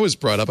don't know, I was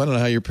brought up, I don't know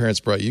how your parents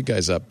brought you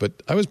guys up, but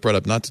I was brought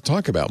up not to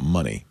talk about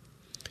money.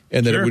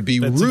 And that it would be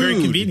rude.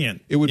 Very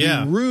convenient. It would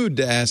be rude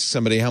to ask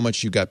somebody how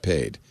much you got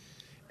paid.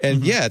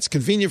 And it's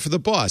convenient for the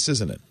boss,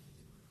 isn't it?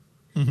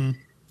 Mm-hmm.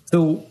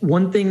 So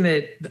one thing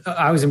that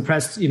I was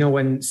impressed,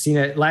 when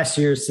CNET last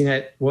year,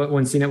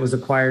 when CNET was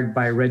acquired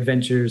by Red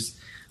Ventures,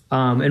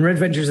 and Red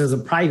Ventures is a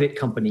private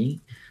company,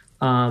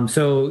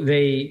 so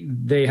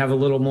they have a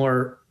little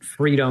more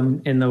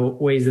freedom in the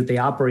ways that they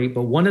operate.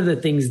 But one of the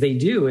things they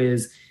do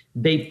is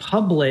they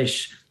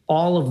publish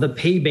all of the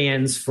pay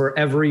bands for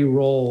every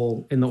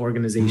role in the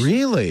organization.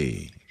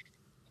 Really?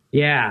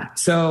 Yeah.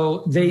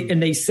 So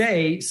they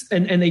say,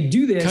 and they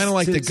do this kind of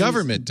like the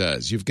government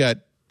does. You've got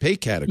pay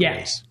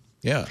categories.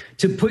 Yeah.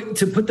 To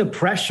put the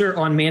pressure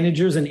on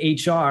managers and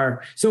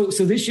HR. So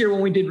this year when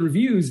we did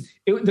reviews,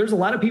 there's a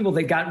lot of people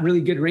that got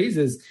really good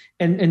raises,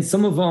 and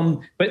some of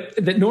them, but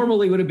that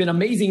normally would have been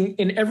amazing.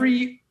 In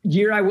every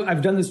year,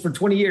 I've done this for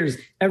 20 years.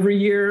 Every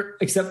year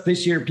except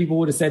this year, people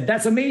would have said,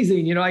 "That's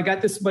amazing. I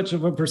got this much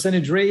of a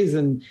percentage raise,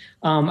 and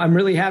I'm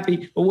really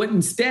happy." But what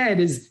instead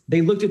is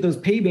they looked at those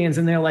pay bands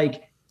and they're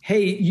like,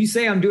 "Hey, you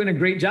say I'm doing a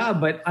great job,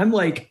 but I'm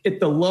like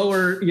at the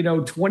lower,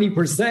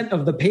 20%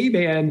 of the pay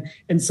band.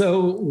 And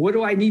so what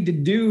do I need to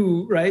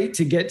do, right,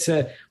 to get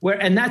to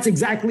where?" And that's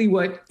exactly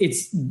what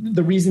it's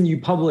the reason you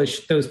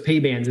publish those pay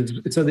bands is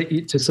so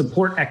that to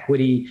support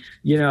equity,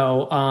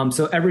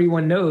 so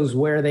everyone knows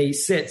where they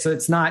sit. So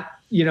it's not,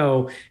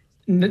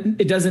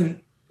 it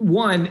doesn't.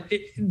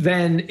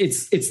 Then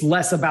it's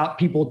less about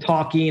people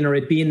talking or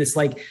it being this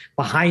like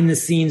behind the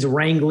scenes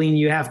wrangling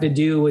you have to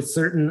do with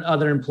certain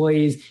other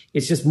employees.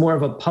 It's just more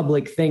of a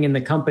public thing in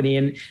the company.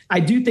 And I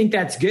do think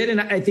that's good. And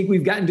I think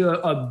we've gotten to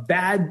a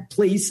bad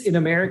place in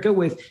America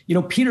with,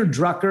 Peter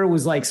Drucker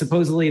was like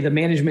supposedly the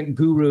management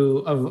guru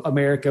of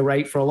America,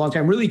 right? For a long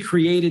time, really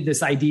created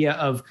this idea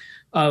of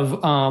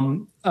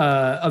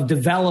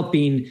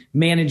developing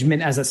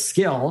management as a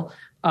skill.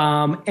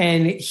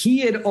 And he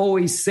had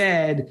always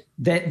said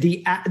that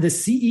the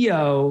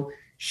CEO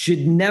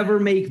should never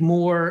make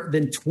more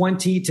than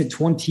 20 to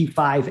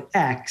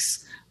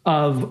 25x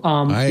of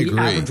the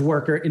average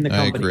worker in the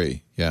company. I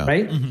agree. Yeah.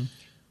 Right. Mm-hmm.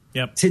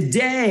 Yep.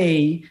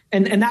 Today,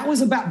 and that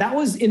was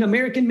in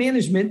American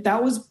management,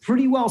 that was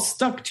pretty well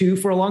stuck to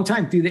for a long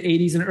time through the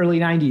 80s and early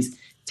 90s.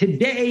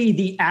 Today,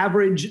 the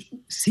average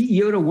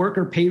CEO to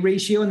worker pay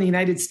ratio in the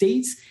United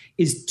States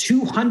is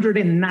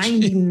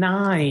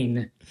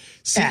 299.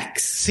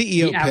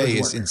 CEO pay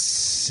is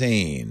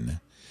insane.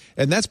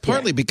 And that's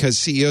partly because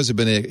CEOs have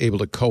been able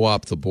to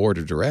co-opt the board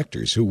of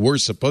directors who were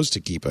supposed to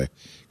keep a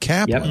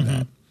cap on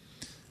that.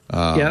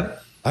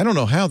 I don't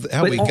know how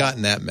we got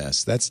in that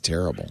mess. That's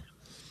terrible.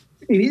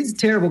 It is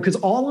terrible because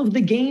all of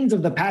the gains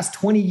of the past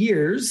 20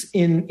 years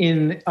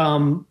in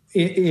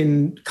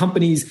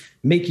companies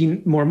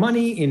making more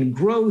money, in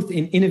growth,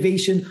 in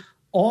innovation,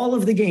 all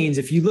of the gains,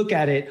 if you look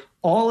at it,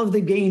 all of the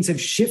gains have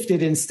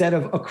shifted instead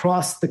of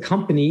across the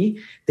company.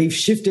 They've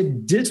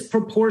shifted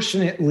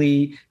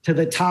disproportionately to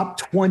the top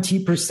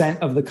 20%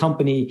 of the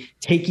company,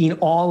 taking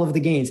all of the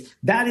gains.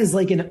 That is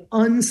like an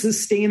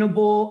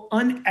unsustainable,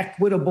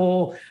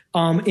 unequitable,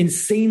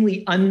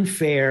 insanely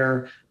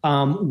unfair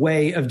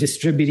way of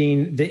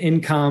distributing the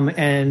income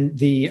and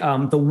the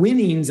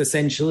winnings,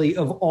 essentially,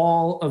 of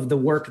all of the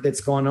work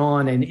that's gone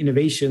on and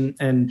innovation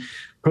and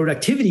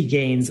productivity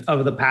gains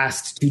of the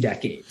past 2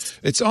 decades.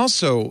 It's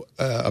also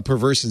a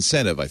perverse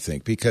incentive, I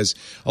think, because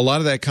a lot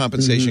of that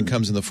compensation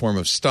comes in the form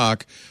of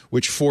stock,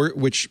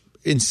 which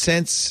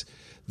incents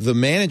the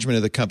management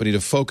of the company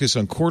to focus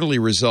on quarterly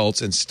results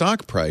and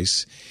stock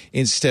price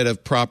instead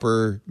of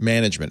proper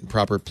management,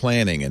 proper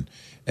planning,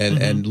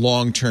 and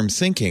long-term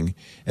thinking.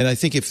 And I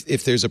think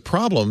if there's a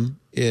problem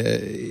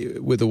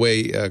with the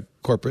way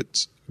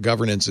corporate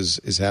governance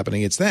is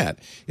happening, it's that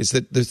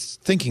the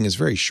thinking is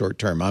very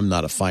short-term. I'm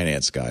not a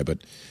finance guy, but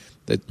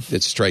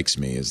that strikes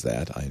me as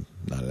that. I'm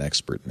not an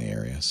expert in the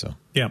area. So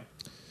yeah,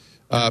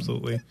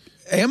 absolutely.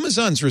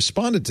 Amazon's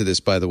responded to this,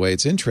 by the way.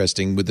 It's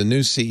interesting with the new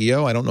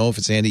CEO. I don't know if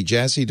it's Andy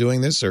Jassy doing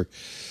this or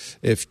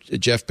if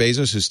Jeff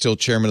Bezos, who's still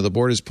chairman of the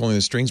board, is pulling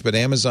the strings. But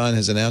Amazon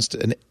has announced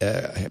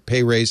a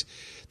pay raise.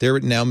 Their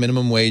now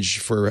minimum wage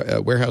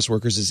for warehouse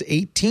workers is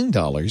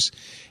 $18.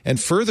 And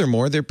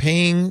furthermore, they're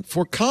paying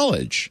for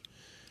college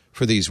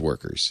for these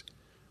workers,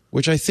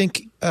 which I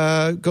think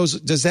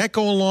does that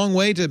go a long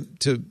way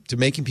to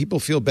making people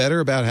feel better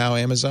about how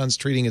Amazon's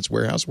treating its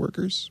warehouse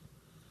workers?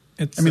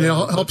 It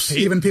helps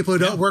even people who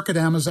don't work at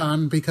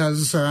Amazon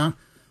because other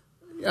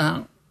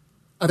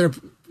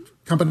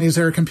companies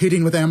that are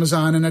competing with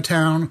Amazon in a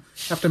town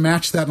have to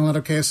match that in a lot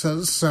of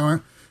cases. So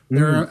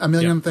there are a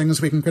million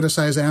things we can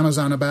criticize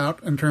Amazon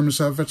about in terms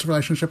of its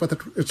relationship with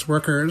its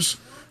workers.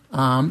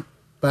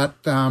 But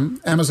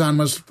Amazon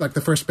was like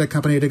the first big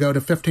company to go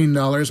to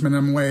 $15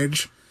 minimum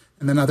wage,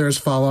 and then others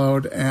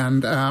followed,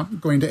 and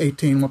going to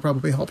 18 will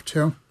probably help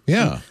too.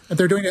 Yeah. And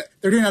they're doing it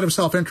out of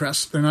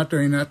self-interest. They're not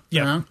doing it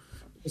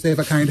because they have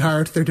a kind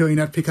heart. They're doing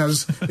it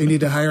because they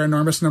need to hire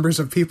enormous numbers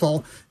of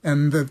people,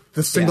 and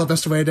the single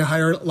best way to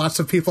hire lots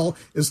of people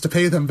is to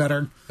pay them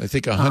better. I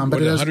think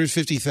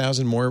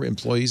 150,000 more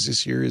employees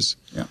this year is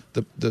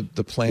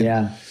the plan.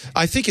 Yeah.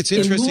 I think it's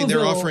interesting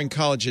they're offering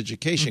college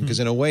education because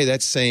in a way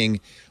that's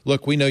saying,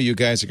 look, we know you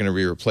guys are going to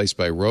be replaced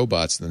by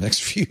robots in the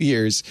next few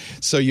years,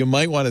 so you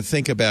might want to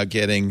think about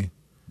getting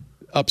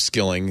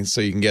upskilling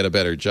so you can get a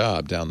better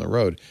job down the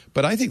road.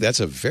 But I think that's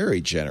a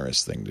very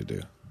generous thing to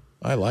do.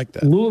 I like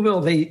that.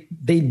 Louisville, they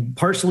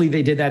partially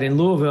did that in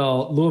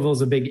Louisville.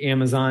 Louisville's a big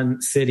Amazon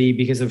city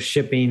because of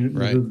shipping,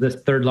 the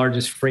third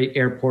largest freight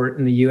airport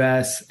in the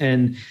U.S.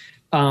 And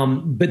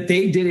but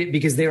they did it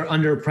because they were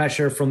under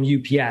pressure from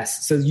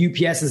UPS. So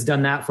UPS has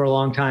done that for a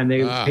long time.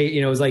 They pay,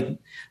 it was like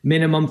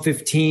minimum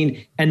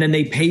 15, and then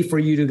they pay for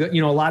you to go.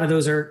 A lot of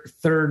those are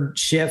third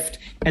shift,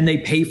 and they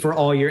pay for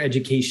all your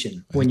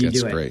education when you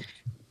do it. Great.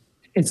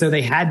 And so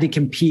they had to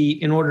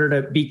compete in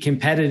order to be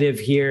competitive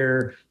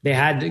here. They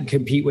had to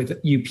compete with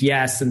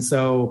UPS. And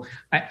so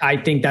I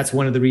think that's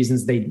one of the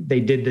reasons they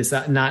did this,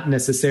 not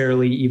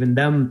necessarily even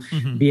them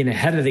being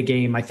ahead of the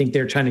game. I think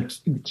they're trying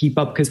to keep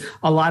up because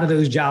a lot of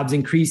those jobs,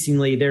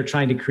 increasingly, they're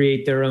trying to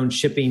create their own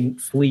shipping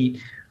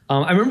fleet.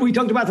 I remember we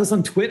talked about this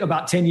on Twitter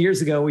about 10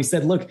 years ago. We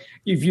said, look,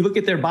 if you look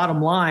at their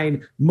bottom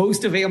line,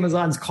 most of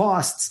Amazon's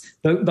costs,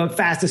 the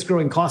fastest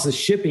growing cost is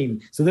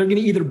shipping. So they're going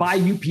to either buy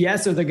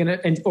UPS or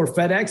or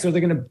FedEx, or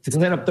they're going to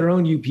set up their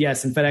own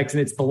UPS and FedEx.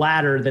 And it's the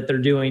latter that they're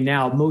doing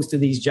now. Most of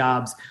these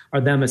jobs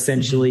are them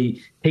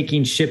essentially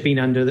taking shipping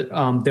under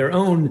their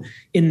own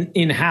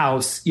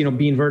in-house,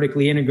 being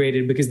vertically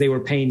integrated because they were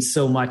paying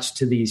so much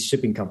to these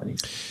shipping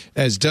companies.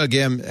 As Doug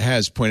M.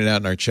 has pointed out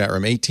in our chat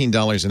room,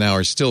 $18 an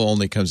hour still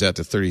only comes out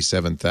to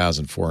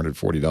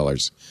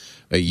 $37,440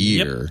 a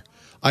year. Yep.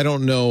 I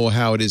don't know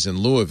how it is in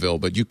Louisville,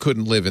 but you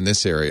couldn't live in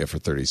this area for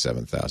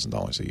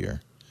 $37,000 a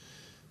year.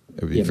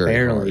 It would be very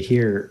barely hard.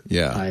 Here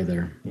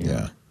either.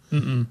 Yeah.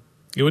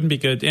 It wouldn't be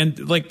good. And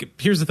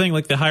here's the thing,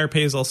 the higher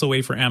pay is also a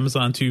way for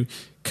Amazon to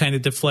kind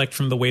of deflect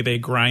from the way they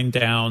grind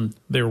down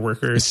their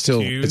workers.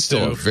 It's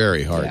still a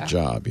very hard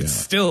job. Yeah. It's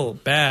still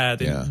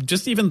bad. Yeah. And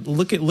just even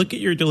look at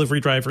your delivery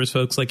drivers,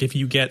 folks. If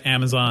you get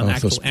actual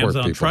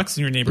Amazon trucks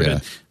in your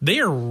neighborhood, they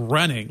are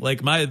running.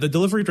 The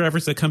delivery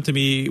drivers that come to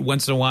me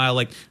once in a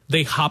while,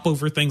 they hop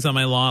over things on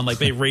my lawn,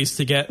 they race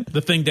to get the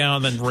thing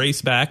down and then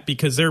race back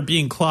because they're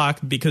being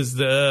clocked because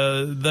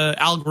the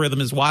algorithm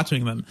is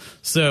watching them.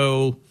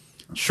 So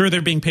sure,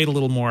 they're being paid a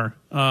little more,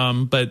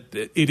 but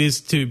it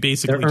is to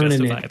basically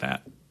justify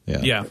that.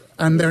 Yeah.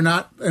 And they're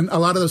not, and a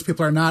lot of those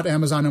people are not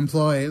Amazon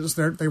employees.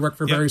 They work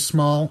for very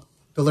small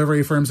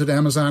delivery firms that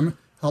Amazon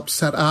helps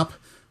set up.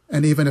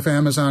 And even if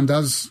Amazon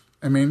does,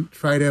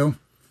 try to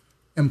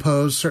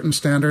impose certain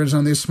standards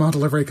on these small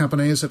delivery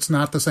companies, it's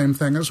not the same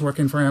thing as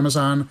working for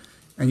Amazon.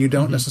 And you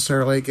don't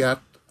necessarily get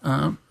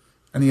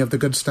any of the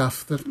good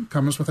stuff that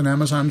comes with an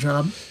Amazon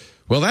job.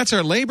 Well, that's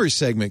our labor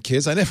segment,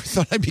 kids. I never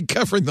thought I'd be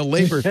covering the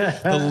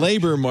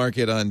labor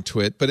market on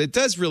Twit, but it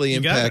does really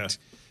impact.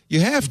 You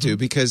have to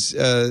because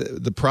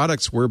the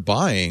products we're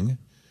buying,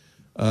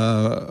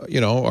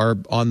 are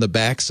on the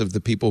backs of the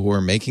people who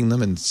are making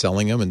them and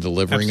selling them and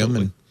delivering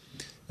them,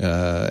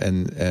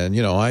 and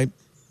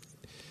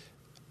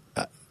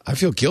I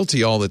feel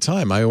guilty all the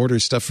time. I order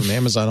stuff from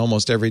Amazon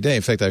almost every day.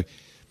 In fact,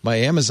 my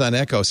Amazon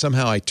Echo,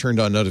 somehow I turned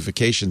on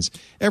notifications.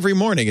 Every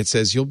morning it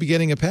says, you'll be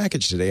getting a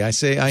package today. I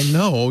say, I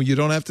know. You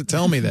don't have to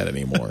tell me that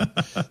anymore.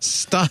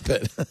 Stop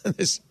it.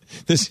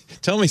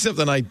 Tell me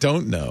something I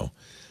don't know.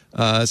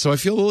 So I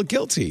feel a little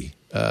guilty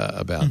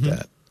about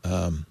that.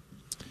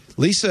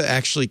 Lisa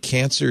actually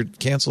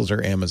canceled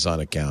her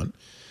Amazon account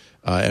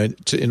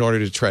in order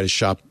to try to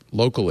shop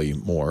locally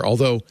more.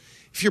 Although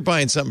if you're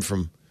buying something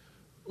from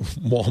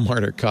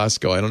Walmart or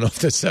Costco, I don't know if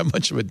there's that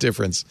much of a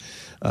difference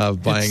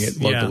of buying it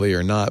locally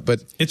or not.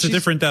 But it's a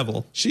different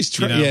devil. She's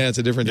trying. Yeah, it's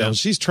a different devil.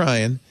 She's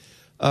trying.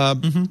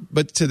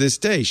 But to this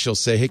day, she'll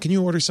say, hey, can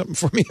you order something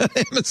for me on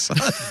Amazon?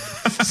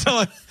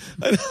 So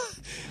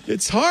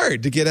it's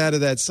hard to get out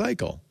of that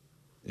cycle.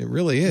 It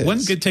really is.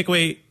 One good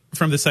takeaway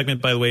from this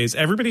segment, by the way, is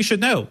everybody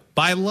should know,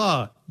 by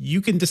law,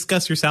 you can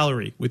discuss your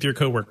salary with your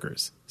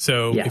coworkers.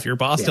 So if your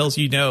boss tells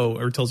you no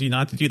or tells you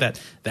not to do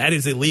that, that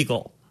is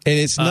illegal. And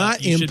it's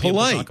not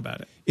impolite. Talk about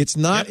it. It's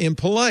not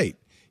impolite,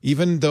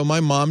 even though my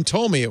mom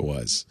told me it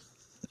was.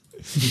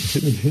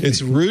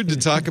 It's rude to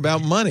talk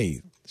about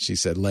money. She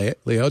said,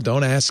 Leo,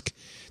 don't ask,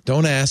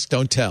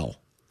 don't tell.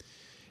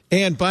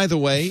 And by the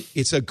way,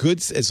 it's a good,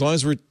 as long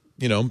as we're,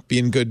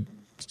 being good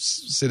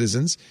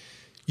citizens,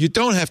 you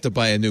don't have to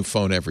buy a new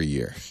phone every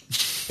year.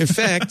 In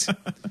fact,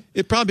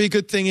 it'd probably be a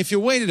good thing if you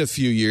waited a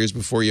few years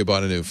before you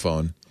bought a new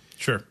phone.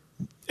 Sure.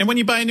 And when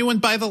you buy a new one,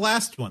 buy the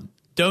last one.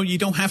 You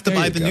don't have to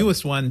buy the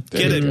newest one.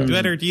 Get a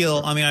better deal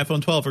on the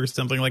iPhone 12 or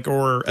something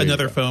or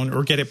another phone,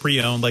 or get it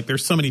pre-owned. Like,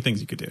 there's so many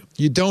things you could do.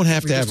 You don't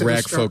have to have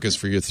rack focus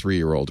for your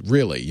 3-year-old.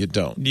 Really, you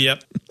don't.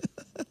 Yep.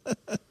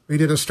 We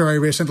did a story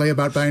recently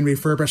about buying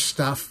refurbished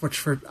stuff, which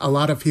for a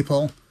lot of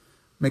people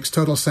makes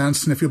total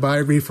sense. And if you buy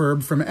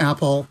refurb from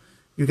Apple,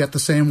 you get the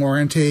same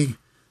warranty.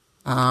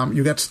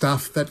 You get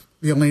stuff that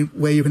the only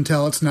way you can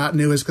tell it's not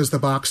new is because the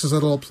box is a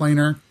little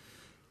plainer.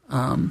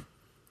 For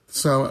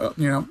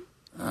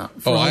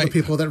all the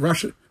people that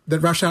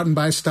rush out and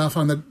buy stuff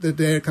on the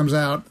day it comes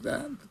out.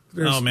 Yeah.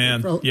 There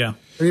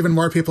are even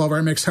more people where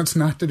it makes sense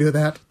not to do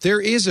that.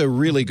 There is a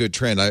really good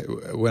trend.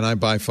 When I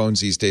buy phones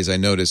these days, I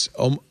notice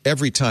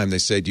every time they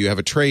say, do you have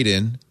a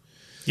trade-in?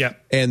 Yeah.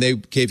 And they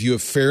gave you a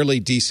fairly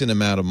decent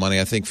amount of money.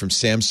 I think from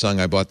Samsung,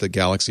 I bought the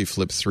Galaxy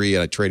Flip 3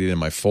 and I traded in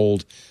my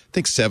Fold. I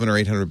think $700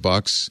 or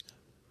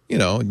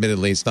 $800.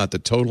 Admittedly, it's not the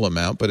total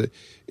amount, but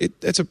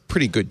it's a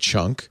pretty good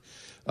chunk.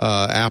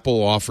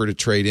 Apple offered a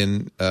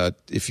trade-in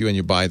if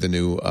you buy the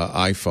new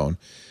iPhone.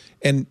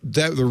 And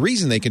the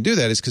reason they can do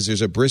that is because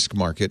there's a brisk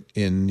market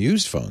in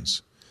used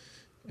phones.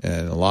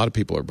 And a lot of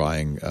people are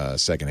buying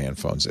secondhand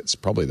phones. It's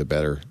probably the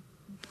better,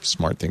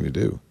 smart thing to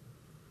do.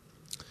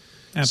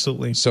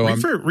 Absolutely. So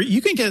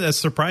you can get a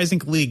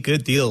surprisingly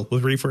good deal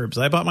with refurbs.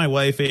 I bought my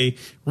wife a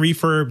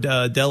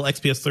refurbed Dell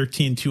XPS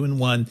 13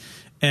 2-in-1,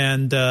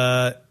 and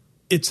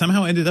it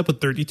somehow ended up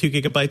with 32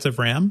 gigabytes of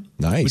RAM.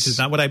 Nice. Which is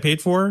not what I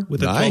paid for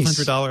with a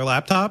 $1,200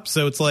 laptop.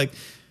 So it's like,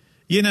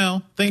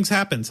 things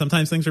happen.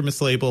 Sometimes things are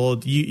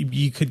mislabeled.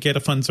 You could get a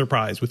fun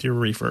surprise with your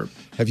refurb.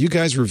 Have you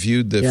guys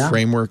reviewed the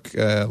Framework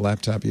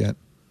laptop yet?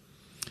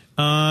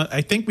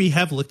 I think we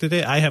have looked at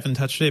it. I haven't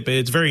touched it, but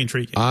it's very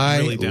intriguing. I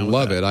really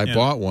love it. I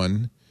bought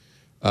one.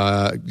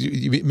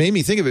 You made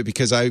me think of it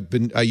because I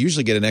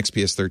usually get an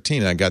XPS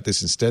 13, and I got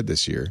this instead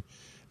this year.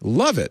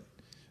 Love it.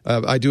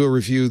 I do a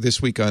review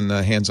this week on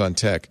Hands on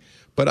Tech,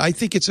 but I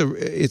think it's not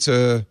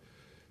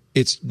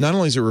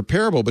only is it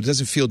repairable, but it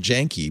doesn't feel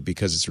janky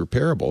because it's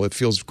repairable. It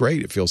feels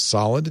great. It feels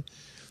solid.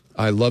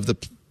 I love the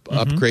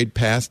upgrade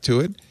path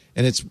to it.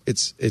 And it's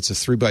a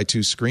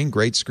 3x2 screen,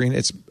 great screen.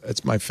 It's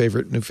my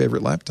new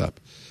favorite laptop.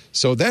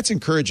 So that's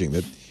encouraging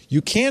that you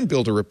can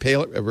build a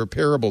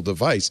repairable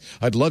device.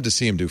 I'd love to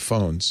see him do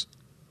phones.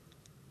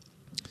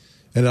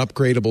 An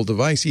upgradable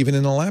device, even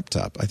in a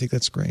laptop. I think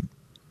that's great.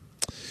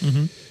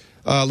 Mm-hmm.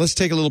 Let's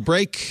take a little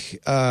break.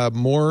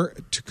 More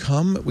to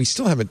come. We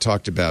still haven't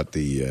talked about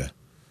the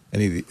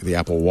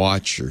Apple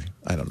Watch, or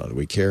I don't know. Do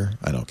we care?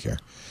 I don't care.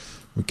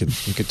 We could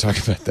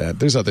talk about that.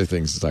 There's other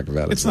things to talk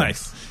about. It's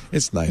nice.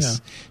 It's nice.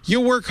 Yeah.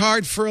 You work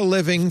hard for a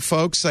living,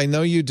 folks. I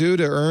know you do,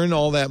 to earn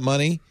all that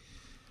money.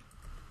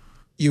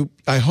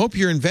 I hope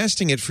you're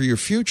investing it for your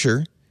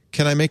future.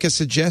 Can I make a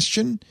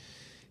suggestion?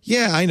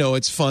 Yeah, I know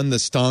it's fun, the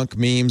stonk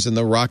memes and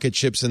the rocket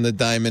ships and the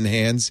diamond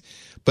hands,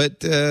 but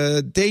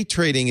day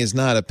trading is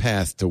not a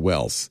path to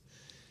wealth.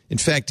 In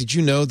fact, did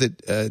you know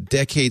that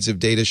decades of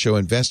data show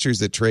investors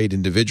that trade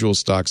individual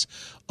stocks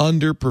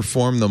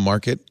underperform the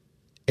market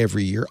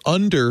every year?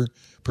 Only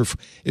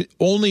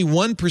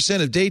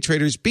 1% of day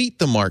traders beat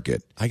the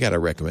market. I got a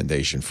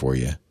recommendation for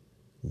you.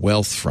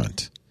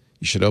 Wealthfront.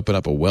 You should open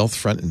up a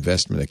Wealthfront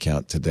investment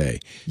account today.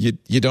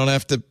 You don't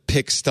have to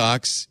pick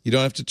stocks. You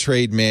don't have to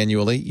trade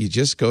manually. You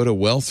just go to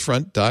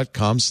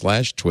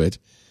wealthfront.com/twit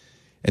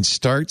and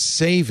start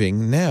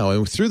saving now.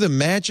 And through the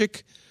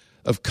magic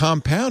of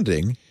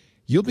compounding,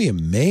 you'll be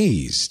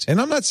amazed.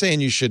 And I'm not saying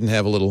you shouldn't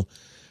have a little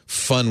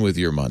fun with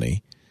your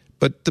money,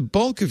 but the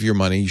bulk of your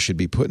money you should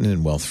be putting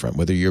in Wealthfront.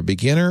 Whether you're a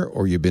beginner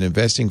or you've been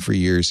investing for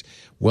years,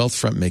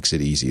 Wealthfront makes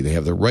it easy. They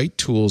have the right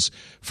tools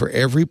for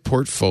every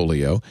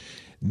portfolio.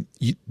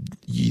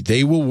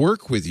 They will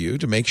work with you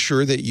to make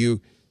sure that you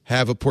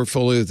have a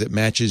portfolio that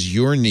matches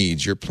your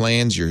needs, your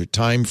plans, your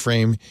time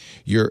frame,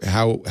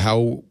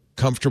 how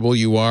comfortable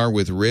you are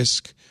with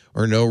risk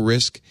or no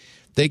risk.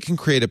 They can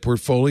create a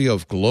portfolio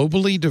of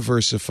globally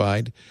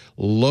diversified,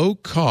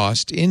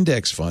 low-cost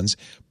index funds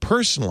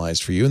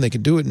personalized for you, and they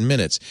can do it in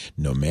minutes.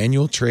 No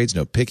manual trades,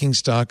 no picking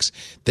stocks.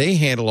 They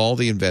handle all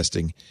the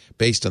investing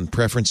based on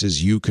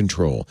preferences you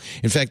control.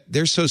 In fact,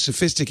 they're so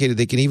sophisticated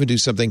they can even do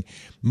something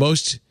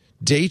most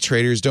day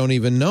traders don't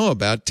even know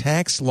about: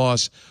 tax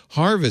loss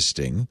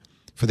harvesting.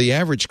 For the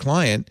average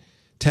client,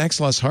 tax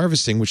loss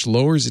harvesting, which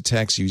lowers the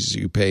tax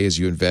you pay as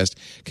you invest,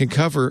 can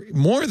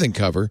more than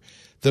cover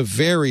the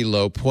very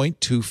low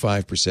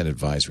 0.25%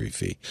 advisory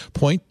fee.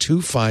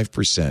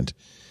 0.25%.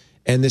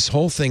 And this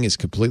whole thing is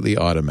completely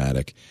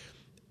automatic.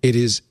 It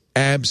is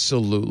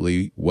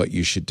absolutely what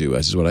you should do.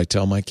 This is what I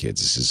tell my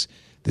kids.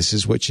 This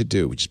is what you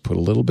do. We just put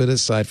a little bit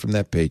aside from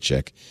that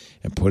paycheck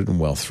and put it in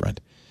Wealthfront.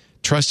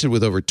 Trusted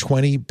with over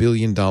 $20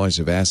 billion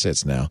of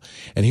assets now.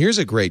 And here's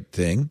a great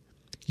thing.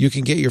 You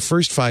can get your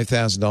first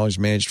 $5,000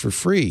 managed for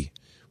free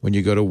when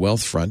you go to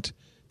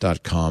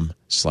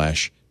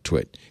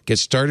wealthfront.com/twit. Get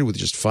started with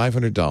just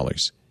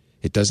 $500.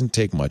 It doesn't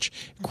take much.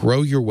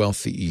 Grow your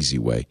wealth the easy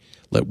way.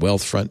 Let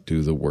Wealthfront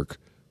do the work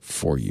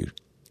for you.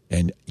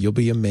 And you'll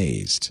be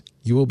amazed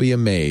You will be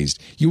amazed.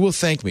 You will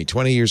thank me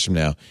 20 years from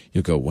now.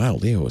 You'll go, wow,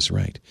 Leo was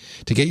right.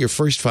 To get your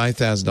first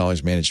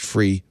 $5,000 managed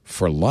free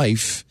for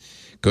life,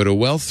 go to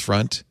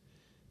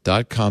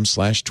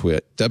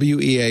wealthfront.com/twit,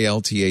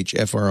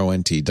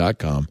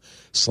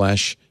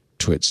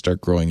 wealthfront.com/twit.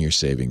 Start growing your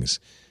savings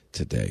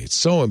today. It's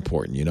so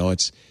important.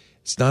 It's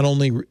not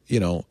only,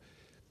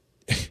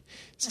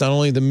 it's not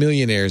only the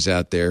millionaires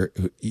out there.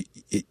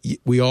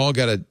 We all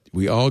got to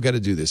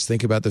do this.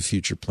 Think about the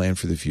future, plan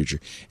for the future.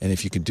 And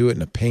if you can do it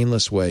in a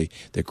painless way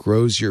that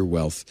grows your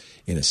wealth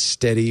in a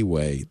steady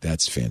way,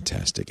 that's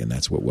fantastic. And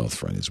that's what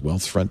Wealthfront is.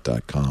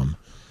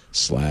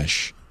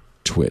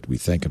 Wealthfront.com/twit. We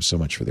thank them so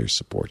much for their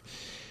support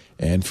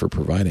and for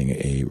providing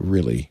a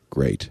really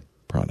great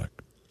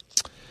product.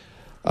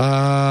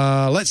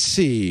 Let's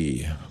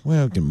see.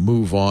 Well, we can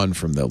move on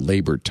from the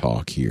labor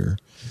talk here.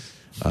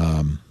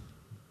 Are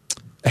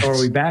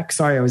we back?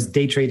 Sorry, I was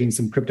day trading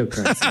some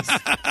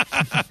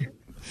cryptocurrencies.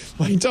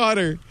 My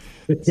daughter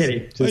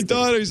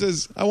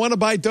says, I want to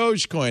buy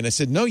Dogecoin. I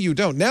said, no, you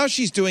don't. Now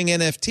she's doing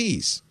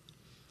NFTs.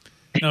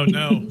 Oh,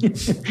 no.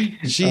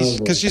 Because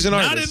she's an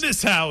artist. Not in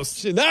this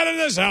house. Not in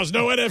this house.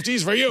 No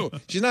NFTs for you.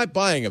 She's not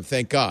buying them,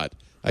 thank God.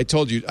 I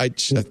told you.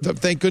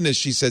 Thank goodness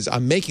she says,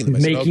 I'm making them. I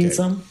said, making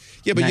some?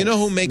 Yeah, but you know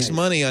who makes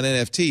money on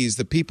NFTs?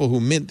 The people who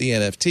mint the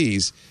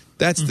NFTs.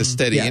 That's the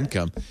steady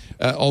income.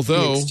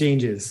 Although the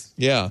exchanges.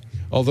 Yeah.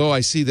 Although I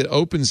see that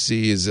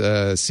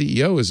OpenSea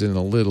CEO is in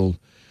a little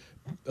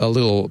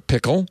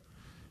pickle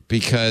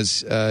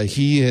because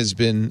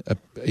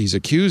he's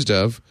accused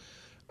of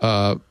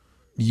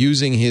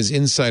using his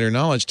insider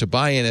knowledge to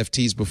buy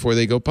NFTs before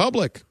they go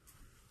public.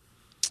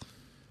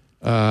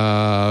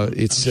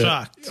 It's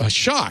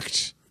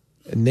shocked.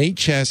 Nate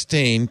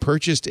Chastain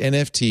purchased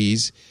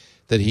NFTs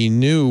that he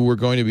knew were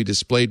going to be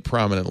displayed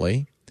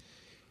prominently.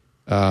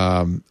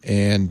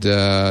 And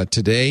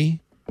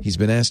today he's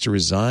been asked to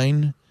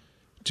resign.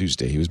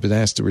 Tuesday, he was been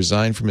asked to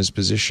resign from his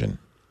position.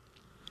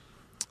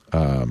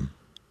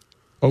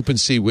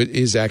 OpenSea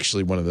is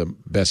actually one of the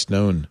best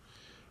known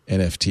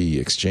NFT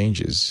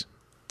exchanges.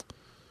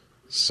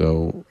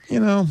 So,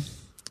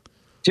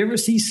 Do you ever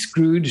see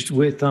Scrooged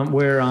with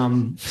where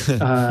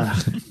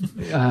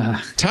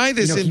tie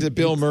this into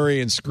Bill Murray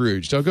and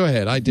Scrooge? Oh, go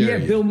ahead. I dare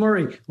you. Yeah, Bill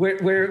Murray,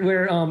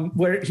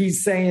 where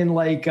he's saying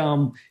like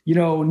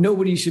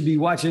nobody should be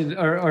watching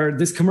or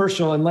this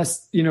commercial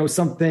unless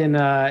something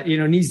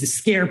needs to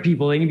scare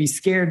people. They can be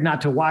scared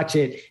not to watch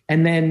it,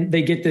 and then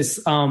they get this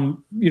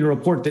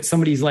report that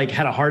somebody's like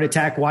had a heart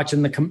attack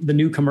watching the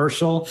new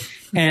commercial,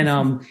 and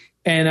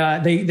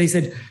they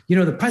said,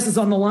 the press is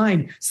on the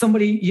line.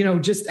 Somebody,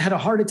 just had a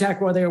heart attack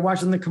while they were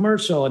watching the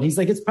commercial. And he's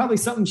like, it's probably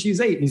something she's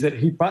ate. And he said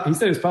it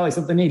was probably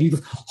something they ate. He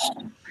goes, oh.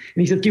 And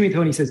he said, give me the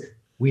phone. He says,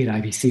 we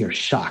at IBC are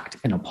shocked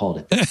and appalled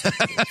at this.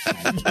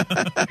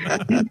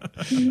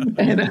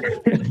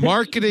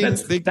 Marketing.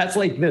 That's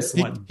like this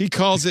one. He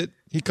calls it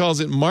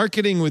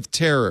marketing with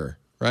terror,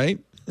 right?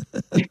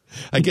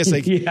 I guess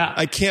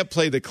I can't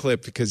play the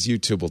clip because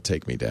YouTube will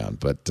take me down.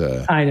 But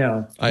I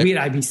know we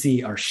at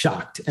IBC are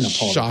shocked and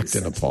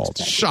appalled.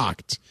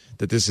 Shocked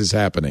that this is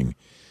happening.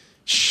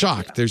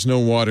 Shocked there's no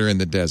water in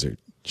the desert.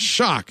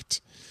 Shocked,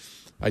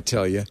 I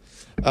tell you.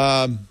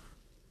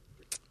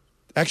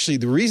 Actually,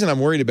 the reason I'm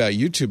worried about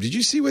YouTube, did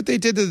you see what they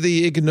did to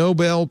the Ig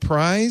Nobel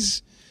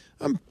Prize?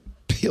 I'm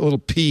a little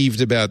peeved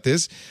about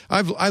this.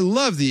 I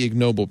love the Ig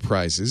Nobel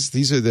Prizes.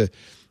 These are the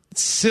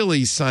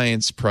silly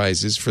science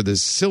prizes for the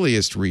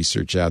silliest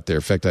research out there.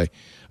 In fact, I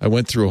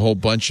went through a whole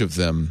bunch of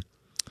them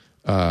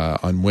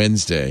on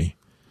Wednesday.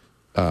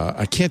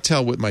 I can't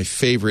tell what my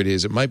favorite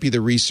is. It might be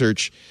the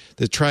research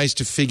that tries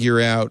to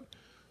figure out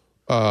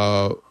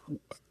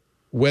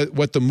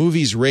what the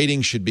movie's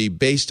rating should be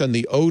based on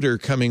the odor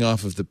coming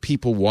off of the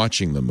people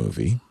watching the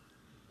movie.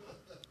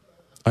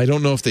 I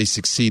don't know if they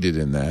succeeded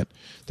in that.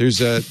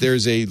 There's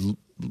a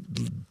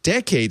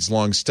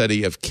decades-long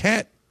study of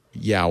cat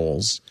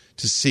yowls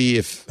to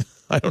see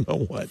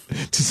to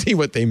see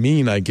what they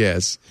mean, I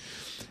guess.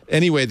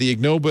 Anyway, the Ig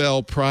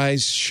Nobel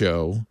Prize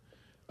show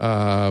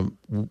happened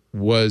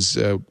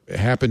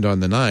on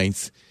the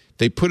 9th.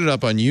 They put it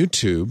up on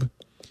YouTube,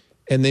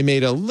 and they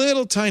made a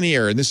little tiny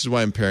error, and this is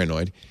why I'm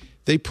paranoid.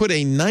 They put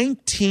a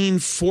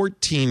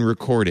 1914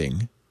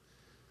 recording,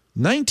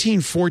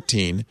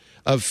 1914,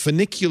 of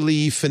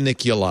Funiculi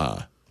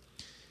Funicula,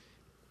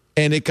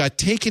 and it got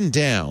taken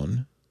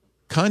down,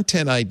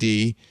 Content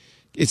ID.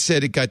 It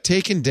said it got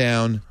taken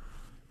down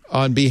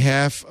on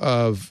behalf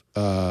of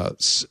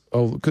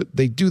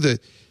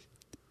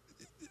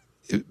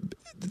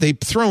they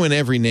throw in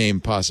every name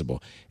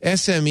possible.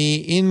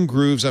 SME In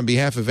Grooves on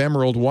behalf of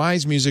Emerald,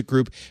 Wise Music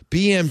Group,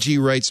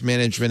 BMG Rights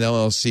Management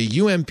LLC,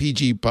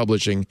 UMPG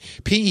Publishing,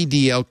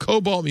 PEDL,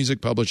 Cobalt Music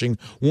Publishing,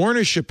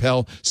 Warner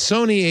Chappell,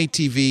 Sony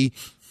ATV,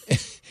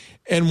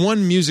 and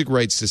One Music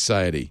Rights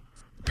Society.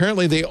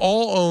 Apparently they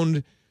all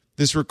owned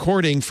this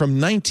recording from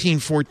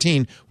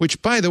 1914,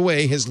 which, by the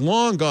way, has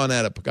long gone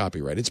out of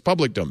copyright. It's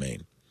public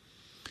domain.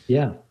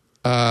 Yeah.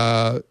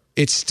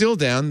 It's still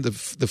down. The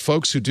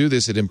folks who do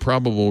this at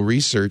Improbable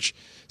Research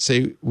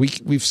say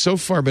we've so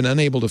far been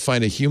unable to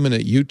find a human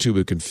at YouTube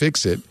who can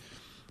fix it.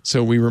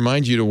 So we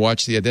remind you to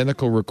watch the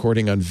identical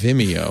recording on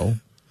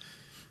Vimeo.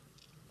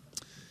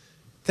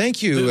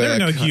 Thank you. There are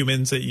no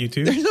humans at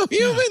YouTube. There are no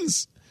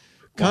humans.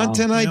 Wow.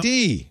 Content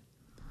ID.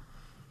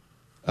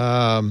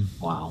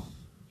 Wow.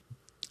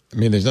 I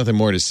mean, there's nothing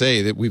more to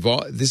say. That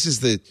this is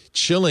the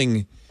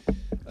chilling.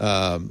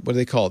 What do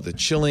they call it? The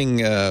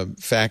chilling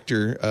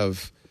factor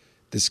of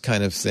this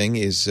kind of thing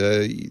is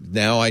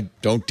now I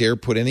don't dare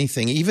put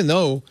anything, even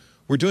though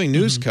we're doing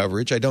news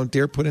coverage. I don't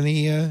dare put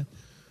any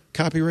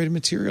copyrighted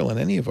material on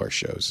any of our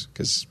shows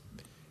because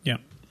you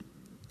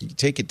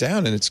take it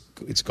down and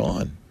it's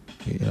gone.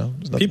 You know,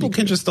 people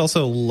can just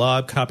also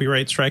lob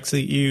copyright strikes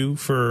at you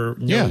for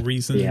no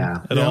reason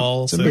at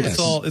all. It's a so mess.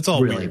 it's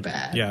all really weird.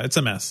 bad. Yeah, it's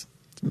a mess.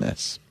 It's a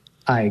mess.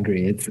 I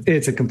agree.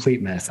 It's a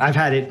complete mess. I've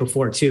had it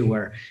before too,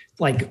 where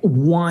like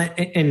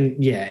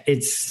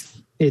it's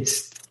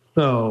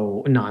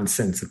so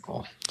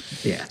nonsensical.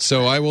 Yeah.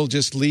 So I will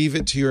just leave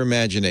it to your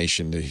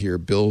imagination to hear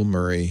Bill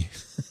Murray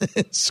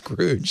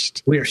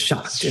Scrooged. We are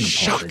shocked and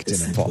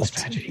appalled.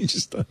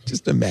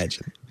 Just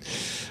imagine.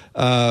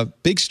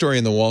 Big story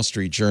in the Wall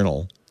Street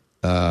Journal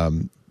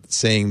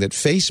saying that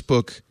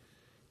Facebook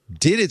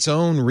did its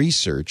own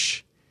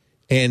research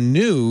and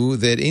knew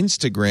that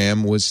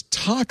Instagram was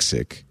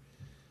toxic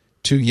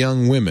to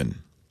young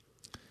women.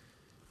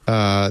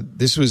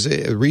 This was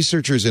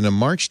researchers in a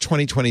March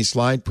 2020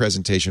 slide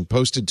presentation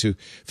posted to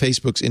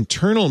Facebook's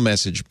internal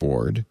message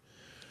board,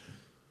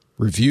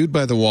 reviewed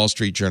by the Wall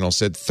Street Journal,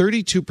 said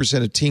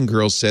 32% of teen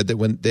girls said that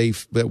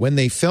when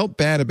they felt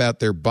bad about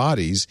their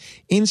bodies,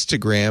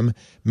 Instagram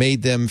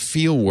made them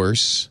feel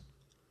worse.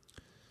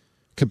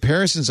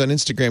 Comparisons on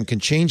Instagram can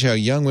change how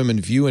young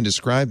women view and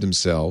describe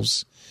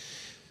themselves.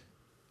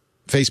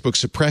 Facebook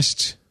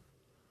suppressed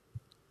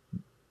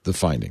the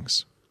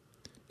findings,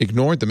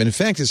 ignored them, and in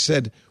fact has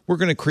said, we're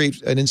going to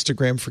create an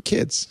Instagram for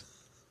kids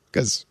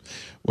because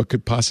what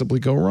could possibly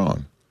go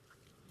wrong?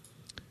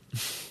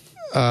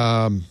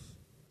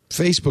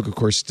 Facebook, of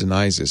course,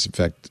 denies this. In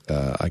fact,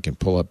 I can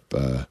pull up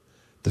the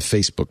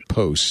Facebook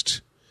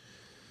post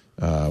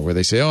where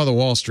they say, the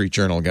Wall Street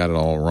Journal got it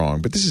all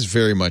wrong. But this is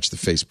very much the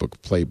Facebook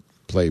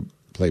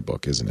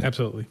playbook, isn't it?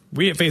 Absolutely.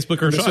 We at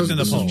Facebook are shocked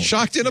and appalled.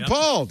 Shocked and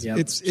appalled. Yep.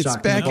 It's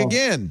back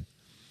again.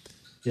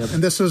 Yep.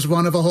 And this was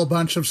one of a whole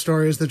bunch of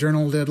stories the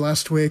Journal did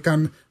last week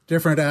on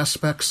different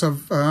aspects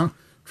of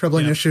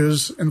troubling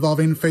issues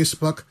involving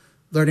Facebook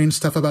learning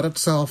stuff about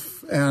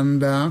itself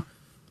and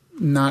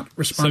not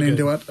responding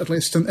to it, at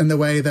least in the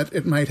way that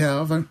it might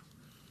have.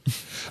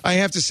 I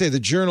have to say, the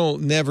Journal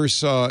never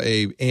saw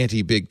a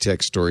anti-big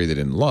tech story they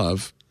didn't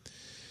love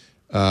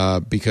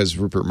because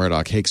Rupert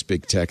Murdoch hates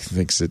big tech,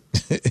 thinks that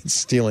it's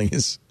stealing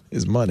his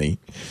money.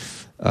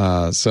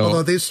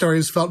 Although these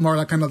stories felt more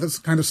like this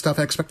kind of stuff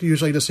I expect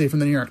usually to see from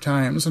the New York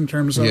Times in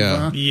terms of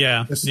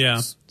this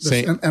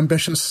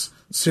ambitious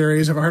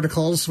series of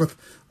articles with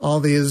all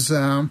these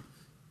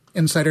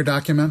insider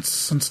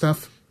documents and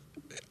stuff.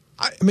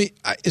 I mean,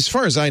 as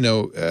far as I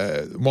know,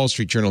 Wall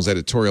Street Journal's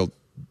editorial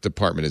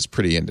department is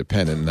pretty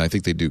independent, and I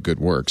think they do good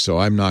work. So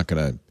I'm not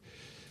going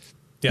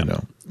to, I'm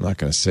not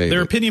going to say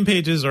their opinion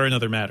pages are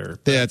another matter.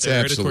 That's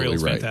absolutely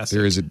right. Fantastic.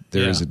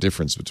 There is a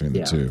difference between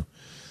the two.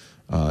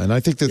 And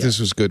I think that this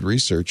was good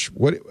research.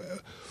 What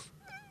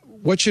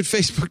should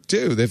Facebook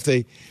do if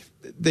they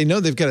know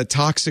they've got a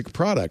toxic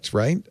product,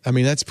 right? I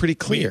mean, that's pretty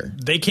clear.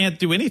 They can't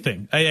do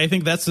anything. I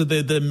think that's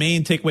the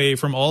main takeaway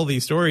from all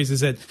these stories is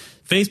that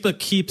Facebook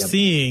keeps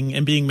seeing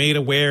and being made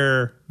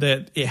aware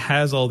that it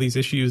has all these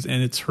issues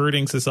and it's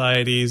hurting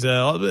societies.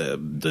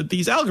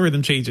 These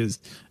algorithm changes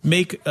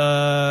make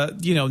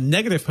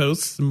negative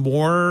posts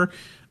more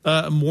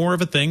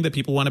of a thing that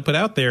people want to put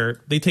out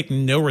there. They take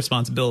no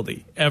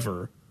responsibility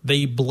ever.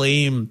 They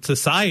blame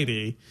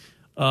society.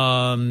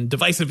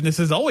 Divisiveness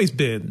has always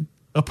been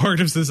a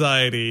part of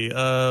society.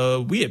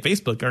 We at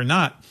Facebook are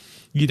not,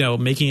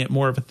 making it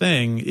more of a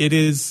thing.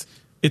 It's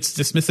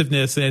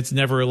dismissiveness, and it's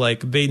never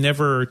they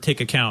never take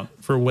account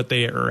for what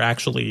they are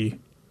actually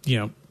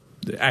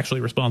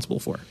responsible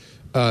for.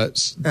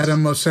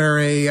 Adam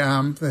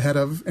Mosseri, the head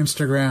of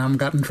Instagram,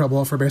 got in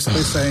trouble for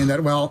basically saying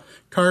that,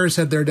 cars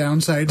had their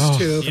downsides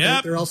too.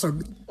 But there are also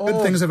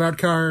good things about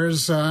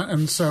cars,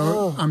 and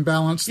so on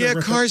balance. Yeah,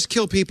 cars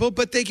kill people,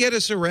 but they get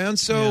us around,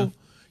 so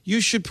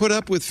you should put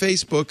up with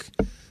Facebook.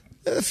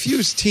 A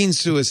few teen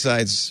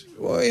suicides,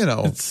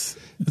 It's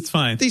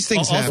fine. These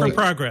things happen. All for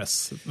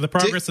progress. The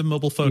progress of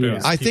mobile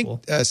photos. I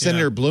think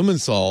Senator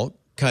Blumenthal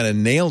kind of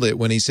nailed it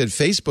when he said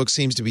Facebook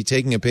seems to be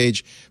taking a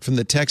page from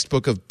the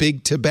textbook of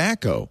big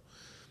tobacco,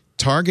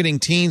 targeting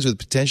teens with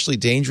potentially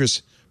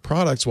dangerous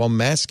products while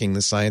masking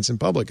the science in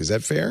public. Is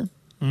that fair?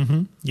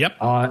 Mm-hmm. Yep.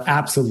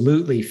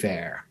 Absolutely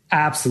fair.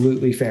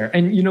 Absolutely fair.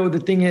 And, the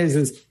thing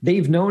is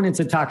they've known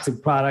it's a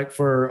toxic product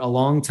for a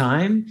long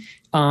time.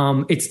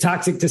 It's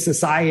toxic to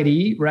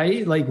society,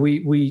 right? Like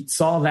we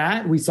saw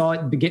that. We saw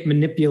it get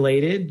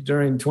manipulated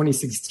during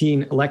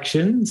 2016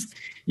 elections.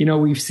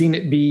 we've seen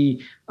it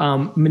be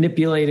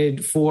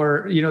manipulated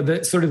for,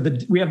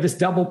 we have this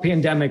double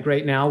pandemic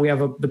right now. We have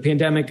the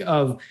pandemic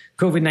of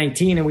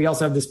COVID-19, and we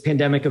also have this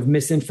pandemic of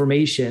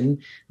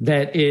misinformation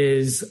that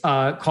is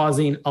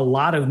causing a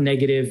lot of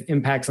negative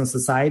impacts on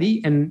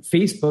society. And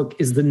Facebook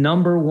is the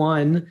number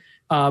one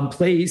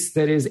place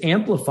that is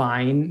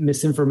amplifying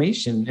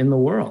misinformation in the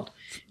world.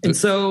 And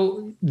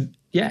so,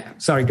 yeah,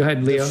 sorry, go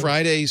ahead, Leo. The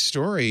Friday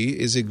story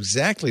is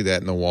exactly that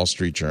in the Wall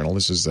Street Journal.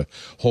 This is the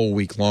whole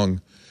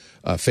week-long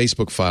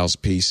Facebook Files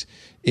piece.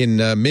 In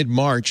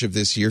mid-March of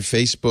this year,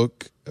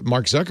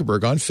 Mark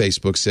Zuckerberg on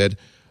Facebook said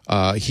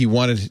he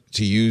wanted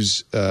to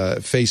use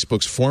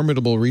Facebook's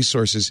formidable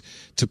resources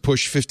to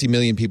push 50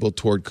 million people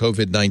toward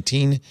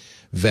COVID-19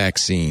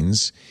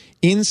 vaccines.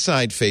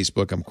 Inside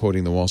Facebook, I'm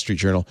quoting the Wall Street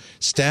Journal,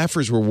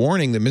 staffers were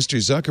warning that Mr.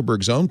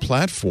 Zuckerberg's own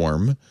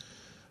platform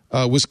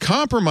was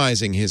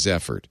compromising his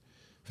effort.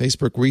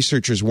 Facebook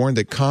researchers warned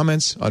that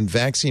comments on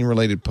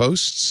vaccine-related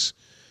posts,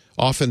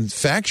 often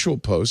factual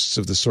posts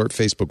of the sort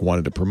Facebook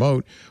wanted to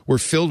promote, were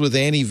filled with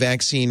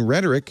anti-vaccine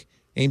rhetoric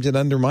aimed at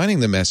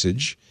undermining the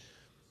message,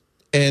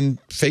 and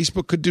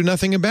Facebook could do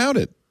nothing about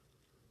it.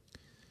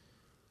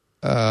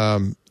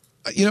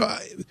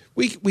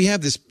 We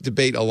have this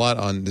debate a lot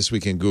on This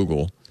Week in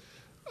Google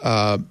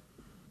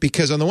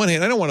because on the one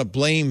hand, I don't want to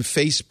blame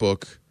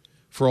Facebook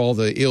for all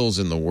the ills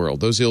in the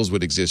world. Those ills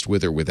would exist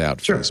with or without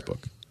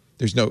Facebook.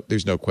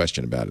 There's no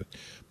question about it.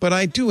 But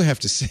I do have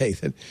to say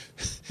that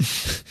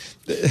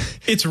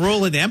its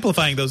role in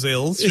amplifying those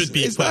ills should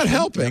be. It's not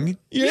helping.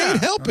 You're not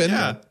helping.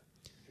 Yeah.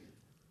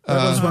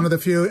 That was one of the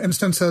few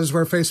instances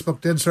where Facebook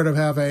did sort of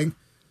have a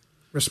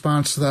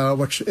response, though,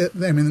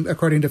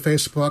 according to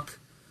Facebook,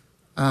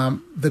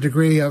 the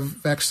degree of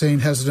vaccine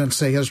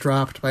hesitancy has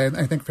dropped by,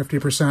 I think,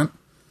 50%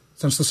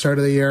 since the start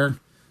of the year.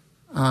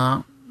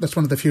 That's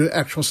one of the few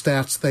actual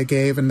stats they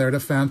gave in their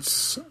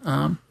defense.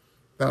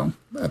 Though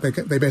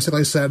they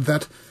basically said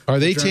that. Are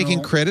they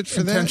taking credit for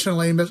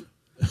intentionally that?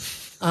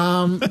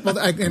 Well,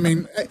 I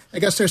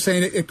guess they're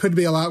saying it could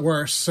be a lot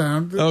worse.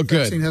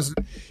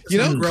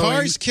 Good.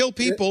 Cars kill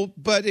people,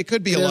 but it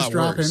could be a lot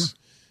worse.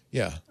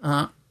 Yeah.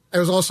 I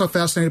was also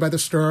fascinated by the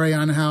story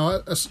on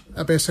how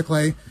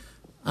basically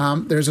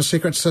there's a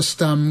secret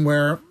system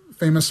where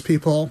famous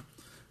people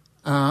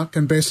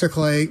can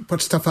basically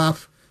put stuff up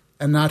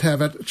and not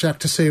have it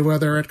checked to see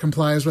whether it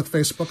complies with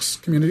Facebook's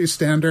community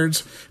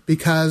standards,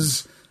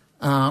 because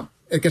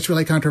it gets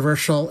really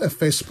controversial if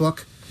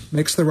Facebook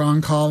makes the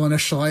wrong call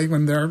initially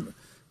when they're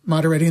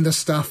moderating this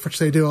stuff, which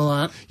they do a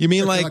lot. You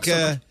mean like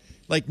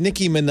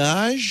Nicki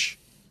Minaj?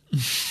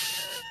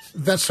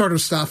 That sort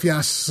of stuff,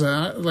 yes.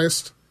 At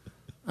least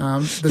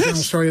the general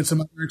story had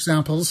some other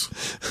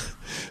examples.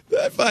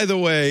 That, by the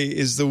way,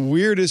 is the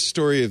weirdest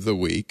story of the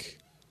week.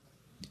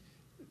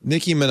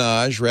 Nicki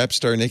Minaj, rap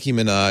star Nicki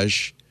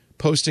Minaj,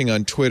 posting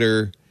on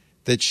Twitter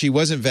that she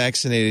wasn't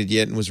vaccinated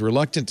yet and was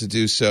reluctant to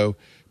do so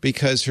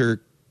because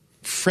her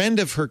friend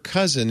of her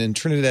cousin in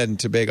Trinidad and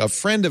Tobago, a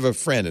friend of a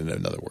friend,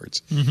 in other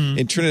words,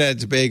 in Trinidad and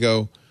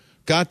Tobago,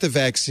 got the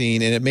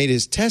vaccine and it made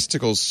his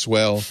testicles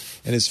swell,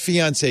 and his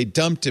fiance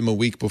dumped him a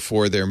week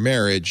before their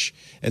marriage,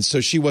 and so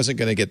she wasn't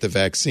going to get the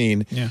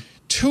vaccine. Yeah.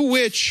 To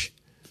which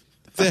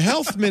the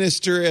health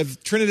minister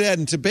of Trinidad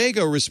and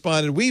Tobago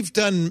responded, "We've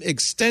done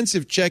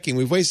extensive checking.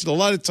 We've wasted a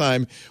lot of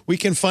time. We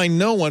can find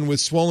no one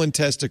with swollen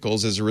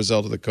testicles as a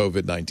result of the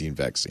COVID-19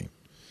 vaccine."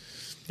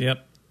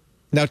 Yep.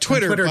 Now,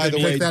 Twitter by the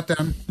way, that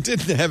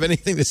didn't have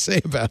anything to say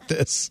about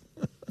this.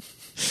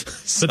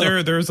 So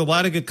there's a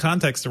lot of good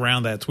context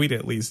around that tweet,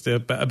 at least,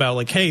 about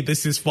like, hey,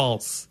 this is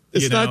false.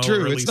 It's not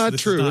true. It's not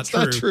true. It's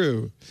not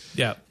true.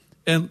 Yeah.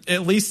 And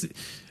at least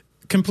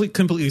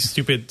completely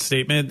stupid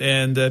statement.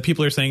 And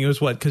people are saying it was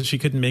because she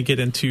couldn't make it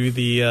into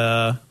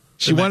the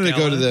she wanted Met to go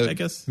Gala, to the I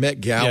guess.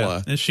 Met Gala.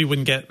 Yeah. And she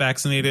wouldn't get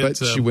vaccinated. But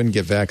she wouldn't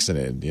get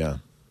vaccinated, yeah.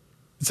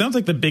 It sounds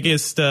like the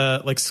biggest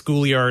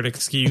schoolyard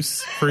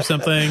excuse for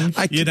something,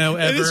 ever.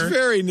 It is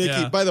very Nicki.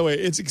 Yeah. By the way,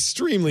 it's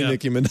extremely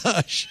Nicki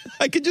Minaj.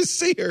 I could just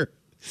see her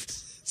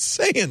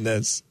saying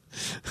this.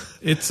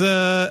 It's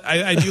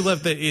I do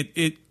love that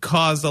it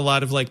caused a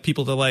lot of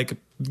people to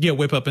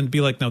whip up and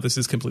be like, no, this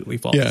is completely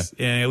false. Yeah.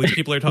 And at least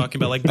people are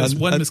talking about this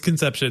one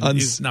misconception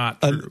is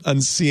not true. On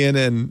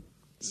CNN,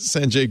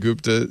 Sanjay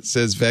Gupta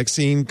says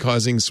vaccine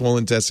causing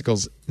swollen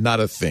testicles,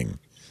 not a thing.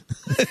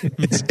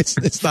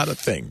 it's not a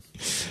thing.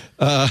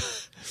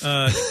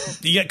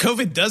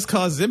 COVID does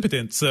cause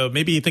impotence, so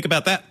maybe think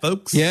about that,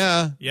 folks.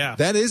 Yeah,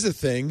 that is a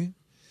thing.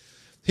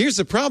 Here's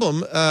the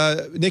problem: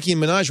 Nicki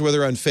Minaj,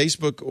 whether on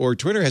Facebook or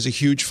Twitter, has a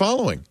huge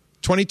following.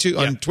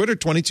 On Twitter,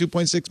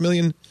 22.6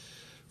 million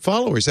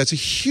followers. That's a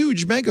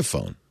huge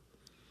megaphone.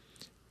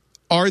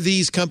 Are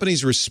these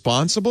companies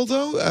responsible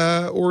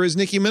though, or is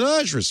Nicki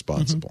Minaj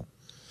responsible?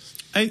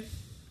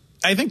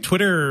 I think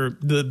Twitter,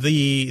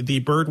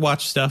 the birdwatch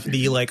stuff,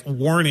 the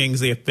warnings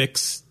they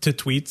affix to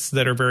tweets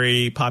that are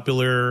very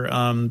popular,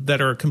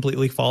 that are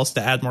completely false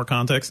to add more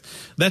context,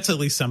 that's at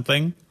least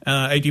something.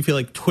 I do feel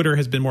like Twitter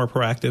has been more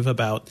proactive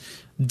about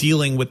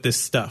dealing with this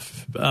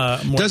stuff.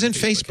 Doesn't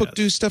Facebook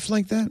do stuff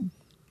like that?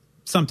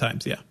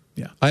 Sometimes, yeah.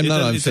 Yeah. I'm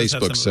not on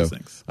Facebook, so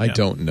I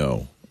don't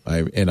know.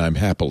 I'm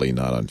happily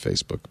not on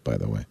Facebook, by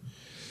the way.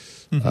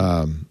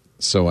 Mm-hmm.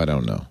 So I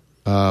don't know.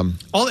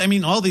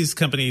 All these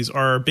companies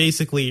are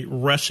basically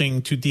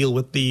rushing to deal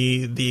with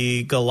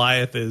the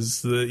Goliath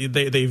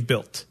they've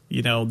built.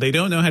 You know, they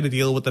don't know how to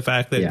deal with the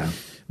fact that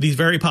these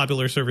very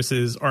popular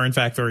services are in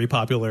fact very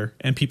popular,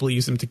 and people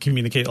use them to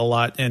communicate a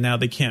lot. And now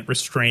they can't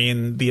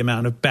restrain the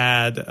amount of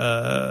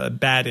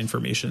bad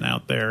information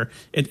out there,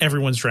 and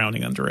everyone's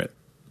drowning under it.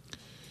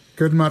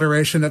 Good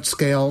moderation at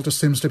scale just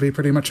seems to be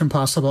pretty much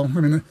impossible.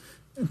 I mean,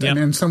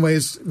 in some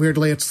ways,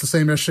 weirdly, it's the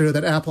same issue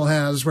that Apple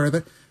has, where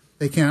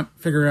they can't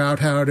figure out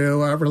how to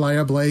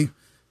reliably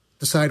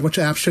decide which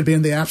apps should be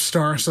in the App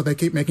Store, so they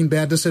keep making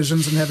bad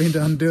decisions and having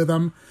to undo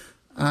them.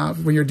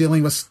 When you're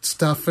dealing with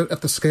stuff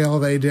at the scale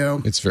they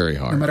do, it's very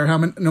hard.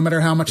 No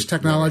matter how much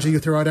technology you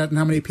throw at it and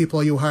how many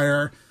people you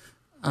hire,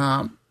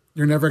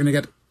 you're never going to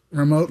get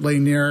remotely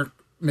near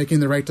making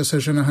the right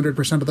decision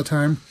 100% of the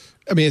time.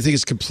 I mean, I think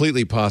it's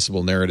completely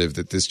possible narrative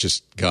that this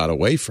just got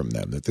away from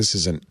them, that this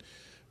isn't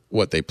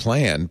what they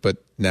planned, but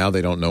now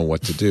they don't know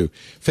what to do.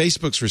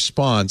 Facebook's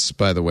response,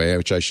 by the way,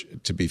 which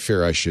to be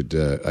fair, I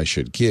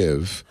should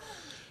give.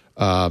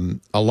 A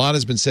lot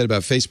has been said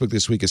about Facebook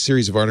this week. A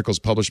series of articles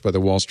published by the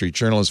Wall Street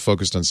Journal has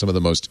focused on some of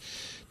the most.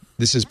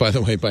 This is, by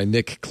the way, by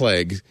Nick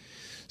Clegg.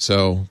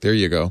 So there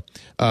you go.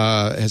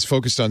 Has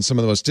focused on some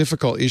of the most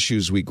difficult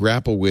issues we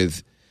grapple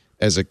with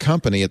as a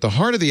company. At the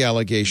heart of the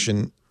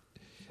allegation.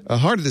 The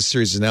heart of this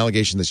series is an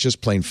allegation that's just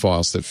plain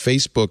false, that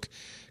Facebook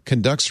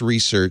conducts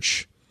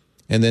research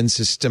and then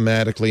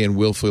systematically and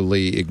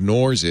willfully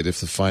ignores it if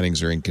the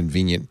findings are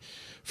inconvenient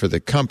for the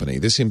company.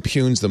 This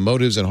impugns the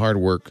motives and hard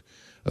work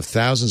of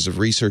thousands of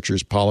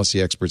researchers,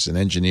 policy experts, and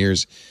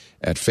engineers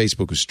at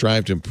Facebook who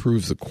strive to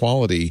improve the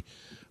quality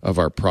of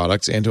our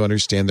products and to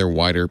understand their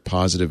wider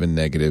positive and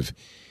negative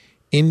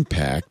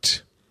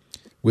impact.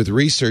 With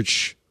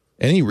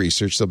any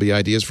research, there'll be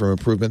ideas for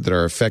improvement that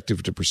are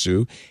effective to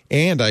pursue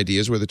and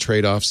ideas where the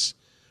trade-offs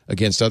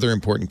against other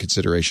important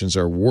considerations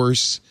are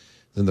worse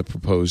than the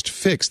proposed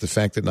fix. The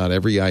fact that not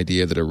every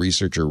idea that a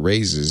researcher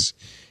raises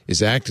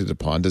is acted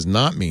upon does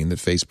not mean that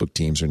Facebook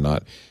teams are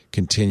not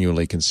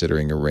continually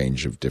considering a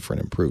range of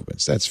different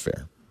improvements. That's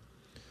fair.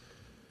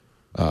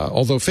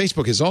 Although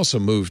Facebook has also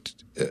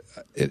moved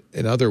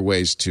in other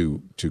ways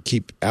to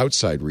keep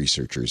outside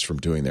researchers from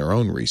doing their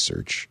own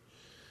research.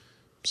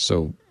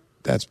 So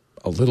that's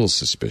a little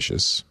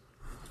suspicious.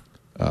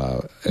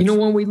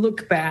 When we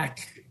look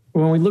back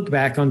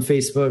on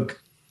Facebook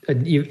a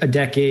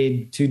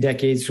decade, 2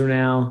 decades from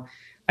now,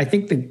 I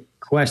think the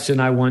question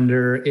I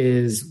wonder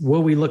is,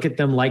 will we look at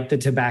them like the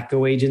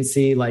tobacco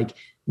agency, like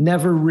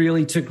never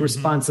really took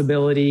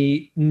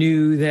responsibility,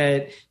 knew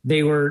that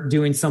they were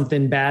doing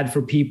something bad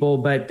for people,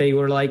 but they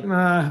were like,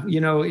 our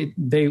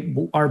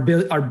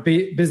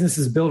business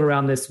is built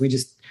around this.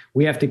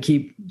 We have to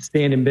keep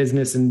staying in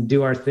business and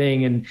do our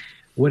thing, and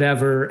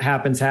whatever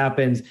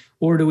happens.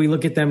 Or do we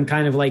look at them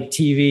kind of like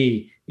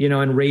TV,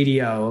 and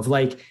radio, of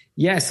like,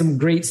 yeah, some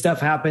great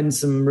stuff happened,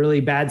 some really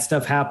bad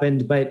stuff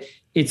happened, but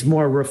it's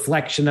more a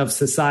reflection of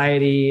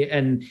society,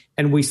 and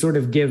we sort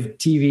of give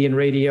TV and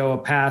radio a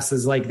pass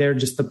as like they're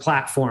just the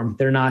platform.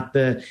 They're not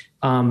the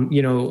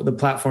the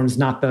platform's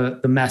not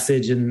the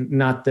message and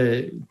not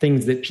the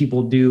things that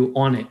people do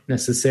on it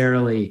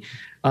necessarily.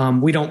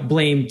 We don't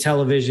blame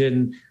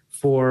television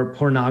for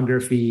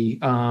pornography.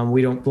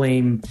 We don't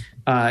blame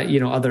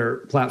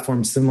other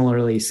platforms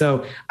similarly.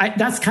 So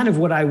that's kind of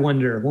what I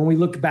wonder. When we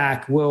look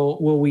back,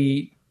 will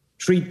we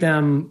treat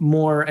them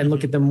more and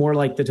look at them more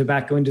like the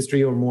tobacco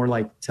industry or more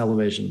like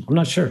television? I'm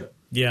not sure.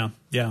 Yeah.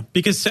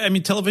 Because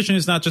television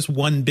is not just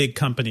one big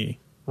company,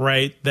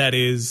 right? That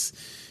is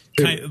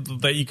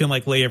that you can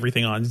like lay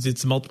everything on.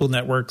 It's multiple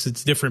networks.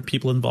 It's different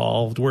people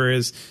involved.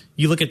 Whereas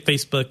you look at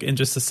Facebook and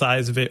just the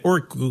size of it,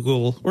 or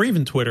Google, or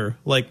even Twitter,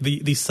 like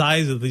the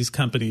size of these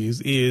companies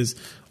is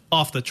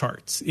off the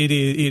charts. It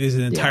is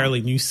an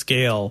entirely new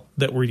scale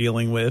that we're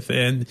dealing with.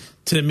 And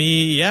to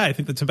me, I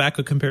think the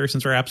tobacco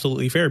comparisons are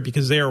absolutely fair,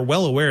 because they are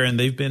well aware, and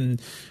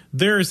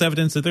there's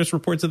evidence that there's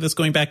reports of this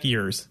going back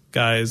years,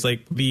 guys.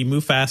 Like the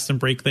move fast and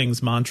break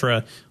things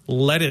mantra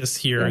led us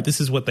here. Yeah. This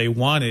is what they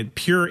wanted.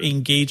 Pure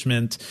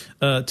engagement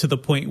to the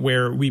point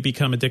where we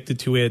become addicted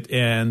to it,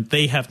 and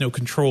they have no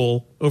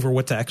control over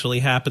what's actually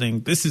happening.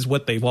 This is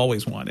what they've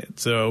always wanted.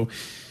 So,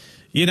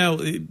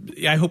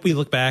 I hope we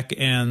look back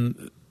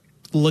and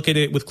look at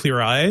it with clear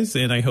eyes,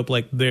 and I hope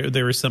like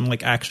there is some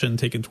like action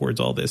taken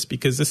towards all this,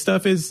 because this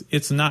stuff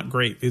it's not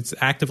great. It's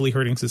actively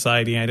hurting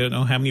society. I don't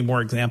know how many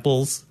more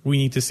examples we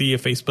need to see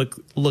of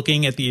Facebook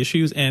looking at the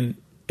issues and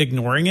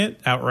ignoring it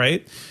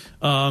outright.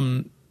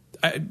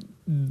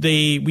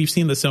 We've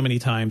seen this so many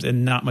times,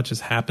 and not much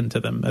has happened to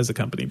them as a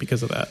company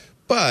because of that.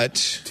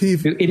 But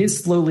it is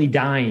slowly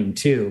dying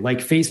too. Like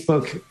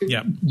Facebook,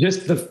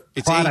 just the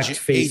product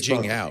Facebook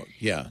aging out.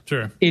 Yeah,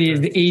 sure. It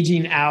is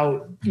aging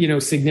out,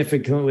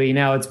 significantly.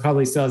 Now it's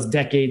probably still has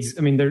decades.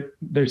 I mean,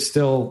 they're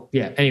still,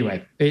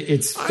 Anyway,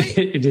 it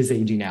is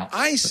aging out.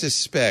 I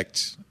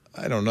suspect,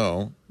 I don't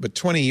know, but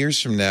 20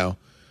 years from now,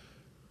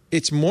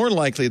 it's more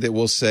likely that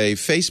we'll say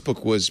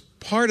Facebook was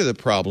part of the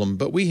problem,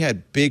 but we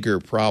had bigger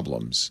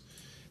problems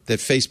that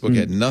Facebook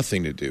had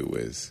nothing to do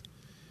with.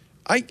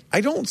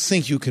 I don't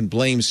think you can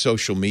blame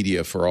social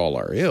media for all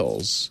our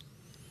ills.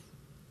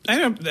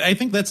 I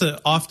think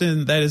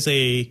that is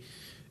a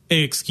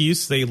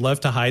excuse they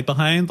love to hide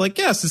behind. Like,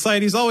 yeah,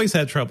 society's always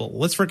had trouble.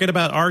 Let's forget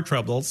about our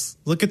troubles.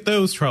 Look at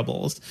those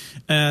troubles.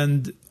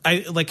 And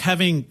I like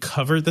having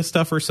covered this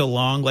stuff for so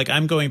long. Like,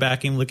 I'm going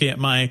back and looking at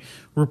my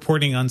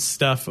reporting on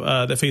stuff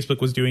that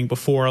Facebook was doing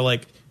before,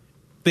 like,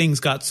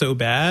 things got so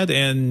bad.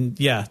 And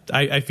yeah,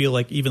 I feel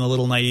like even a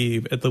little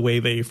naive at the way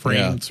they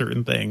framed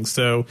certain things.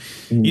 So,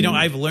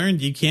 I've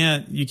learned you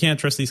can't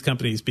trust these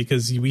companies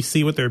because we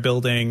see what they're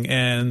building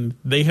and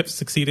they have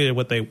succeeded at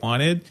what they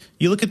wanted.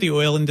 You look at the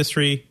oil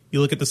industry,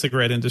 you look at the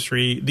cigarette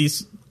industry,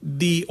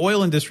 the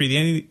oil industry,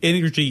 the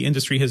energy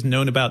industry has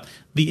known about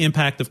the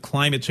impact of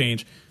climate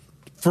change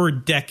for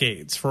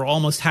decades, for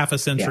almost half a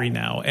century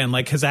now, and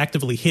like has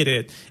actively hit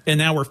it. And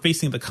now we're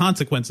facing the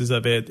consequences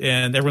of it.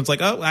 And everyone's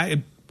like,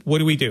 what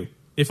do we do?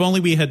 If only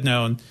we had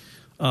known.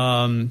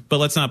 But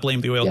let's not blame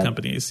the oil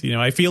companies.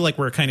 I feel like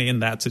we're kind of in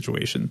that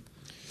situation.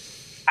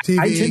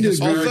 I tend to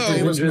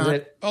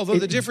agree. Although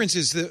the difference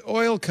is the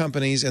oil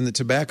companies and the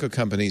tobacco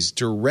companies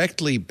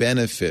directly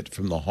benefit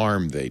from the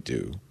harm they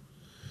do.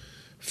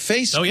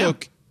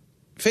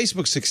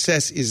 Facebook's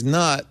success is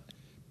not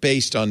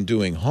based on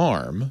doing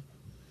harm.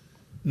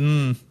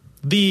 This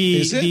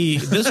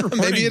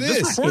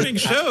reporting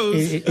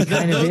shows it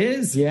kind of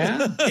is,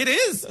 yeah. It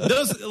is.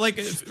 Those, like,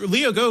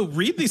 Leo, go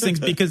read these things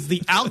because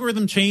the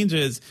algorithm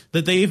changes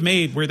that they've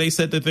made where they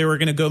said that they were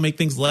going to go make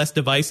things less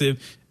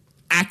divisive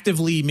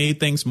actively made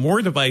things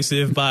more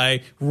divisive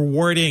by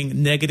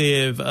rewarding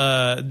negative,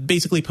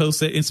 basically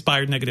posts that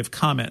inspired negative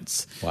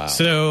comments. Wow.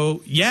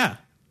 So, yeah.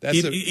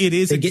 It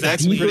is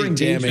exactly pretty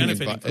damning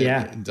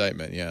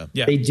indictment. Yeah,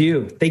 they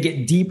do. They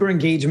get deeper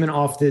engagement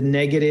off the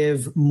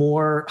negative,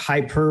 more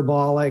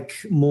hyperbolic,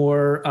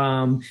 more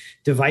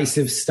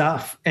divisive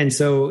stuff, and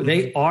so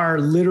they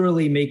are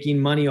literally making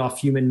money off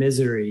human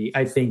misery.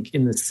 I think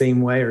in the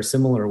same way or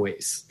similar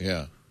ways.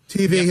 Yeah,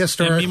 TV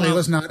historically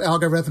was not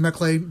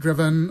algorithmically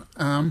driven.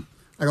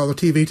 Although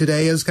TV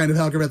today is kind of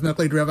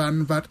algorithmically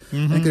driven, but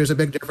I think there's a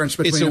big difference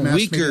between a mass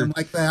medium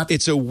like that.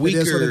 It's a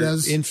weaker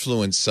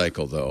influence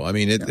cycle, though. I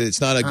mean,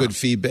 it's not a good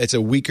feedback. It's a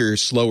weaker,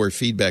 slower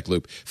feedback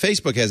loop.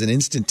 Facebook has an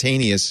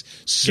instantaneous,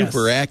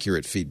 super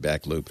accurate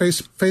feedback loop.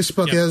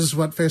 Facebook is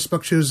what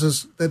Facebook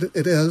chooses that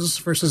it is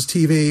versus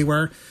TV,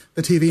 where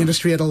the TV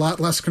industry had a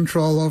lot less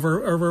control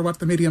over what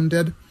the medium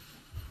did.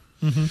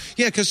 Mm-hmm.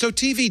 Yeah, because so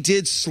TV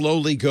did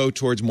slowly go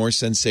towards more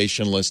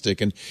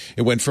sensationalistic, and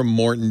it went from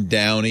Morton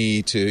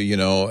Downey to,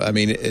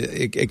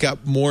 it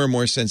got more and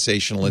more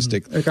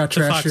sensationalistic. Mm-hmm. It got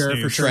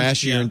trashier, for sure.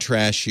 Trashier and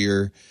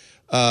trashier,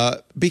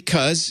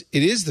 because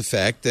it is the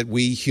fact that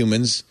we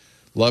humans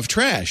love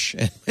trash,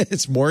 and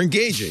it's more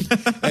engaging.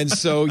 And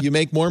so you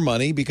make more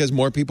money because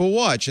more people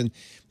watch. And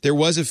there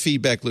was a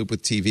feedback loop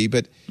with TV,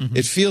 but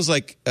it feels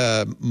like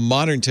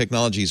modern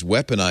technologies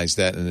weaponize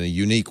that in a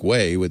unique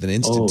way with an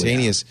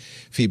instantaneous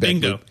feedback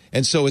loop.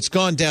 And so it's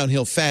gone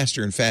downhill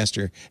faster and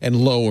faster and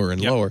lower and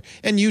lower.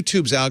 And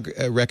YouTube's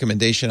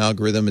recommendation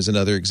algorithm is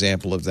another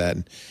example of that.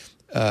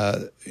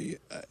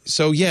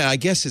 So, I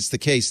guess it's the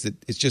case that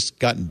it's just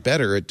gotten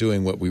better at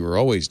doing what we were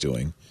always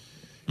doing.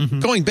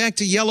 Going back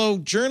to yellow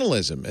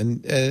journalism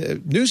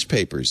and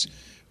newspapers,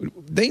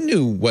 they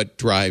knew what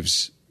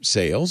drives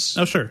sales.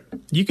 Oh, sure.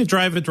 You could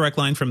drive a direct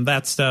line from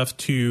that stuff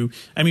to,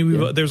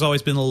 there's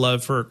always been a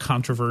love for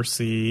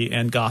controversy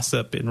and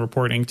gossip in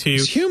reporting too.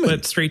 It's human.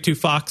 But straight to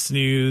Fox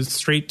News,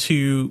 straight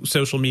to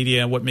social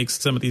media, what makes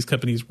some of these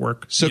companies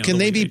work. So can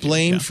they be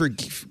blamed for...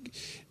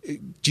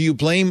 Do you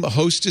blame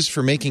Hostess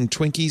for making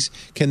Twinkies?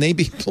 Can they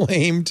be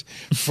blamed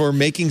for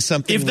making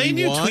something if they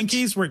knew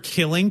Twinkies were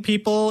killing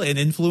people and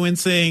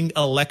influencing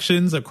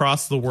elections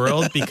across the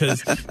world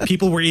because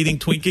people were eating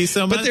Twinkies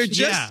so much? But they're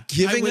just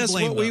giving us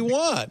what we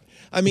want.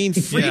 I mean,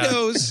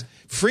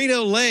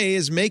 Frito-Lay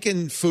is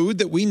making food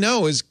that we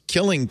know is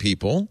killing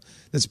people.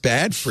 That's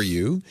bad for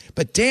you,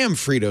 but damn,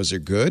 Fritos are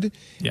good,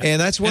 and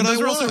that's what I want.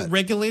 Those are also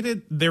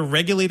regulated. They're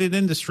regulated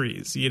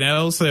industries,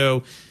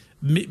 so...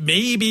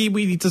 Maybe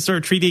we need to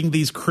start treating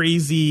these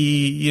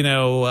crazy,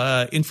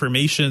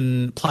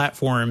 information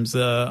platforms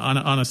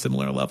on a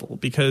similar level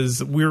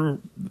because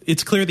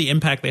it's clear the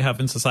impact they have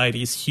in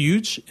society is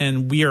huge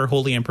and we are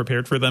wholly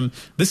unprepared for them.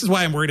 This is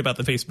why I'm worried about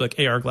the Facebook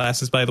AR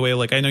glasses, by the way.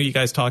 Like, I know you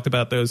guys talked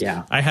about those.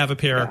 Yeah. I have a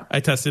pair. Yeah. I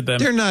tested them.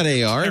 They're not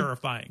AR.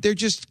 Terrifying. They're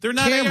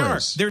not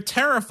cameras. AR. They're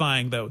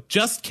terrifying, though.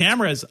 Just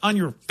cameras on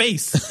your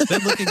face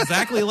that look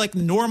exactly like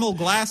normal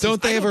glasses.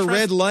 Don't they have a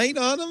red light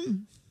on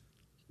them?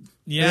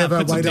 Yeah,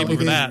 put some tape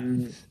over that.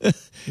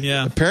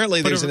 Yeah.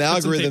 Apparently, there's an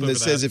algorithm that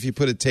says if you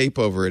put a tape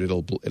over it,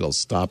 it'll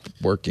stop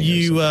working.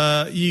 You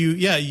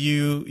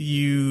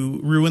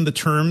ruin the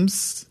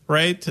terms,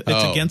 right?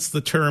 It's against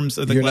the terms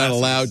of the You're glasses. not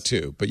allowed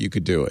to, but you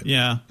could do it.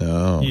 Yeah.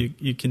 Oh.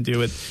 You can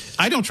do it.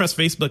 I don't trust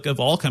Facebook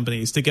of all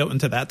companies to go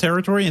into that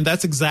territory, and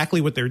that's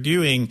exactly what they're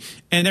doing.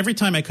 And every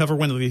time I cover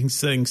one of these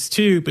things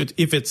too, but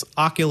if it's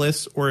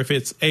Oculus or if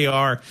it's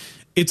AR,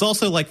 it's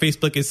also like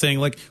Facebook is saying,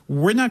 like,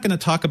 we're not going to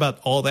talk about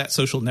all that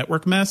social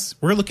network mess.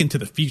 We're looking to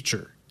the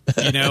future.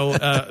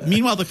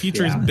 Meanwhile, the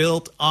future is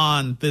built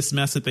on this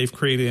mess that they've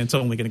created, and it's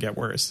only going to get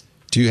worse.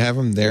 Do you have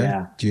them there?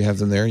 Yeah. Do you have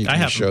them there? You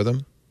can show them.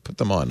 them. Put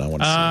them on. I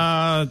want to see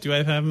them. Do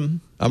I have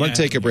them? I'm going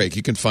to take a break.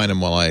 You can find them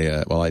while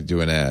I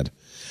do an ad.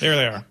 There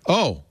they are.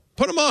 Oh,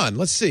 put them on.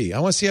 Let's see. I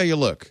want to see how you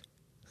look.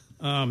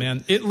 Oh,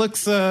 man. It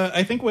looks,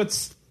 I think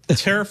what's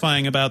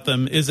terrifying about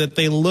them is that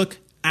they look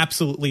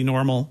absolutely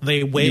normal.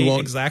 They weigh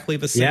exactly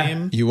the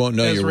same. You won't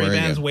know you're wearing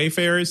Ray-Bans them.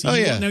 Wayfarers. You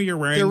won't know you're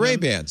wearing They're them.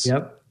 Ray-Bans.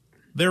 Yep.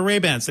 They're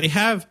Ray-Bans. They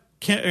have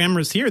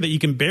cameras here that you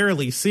can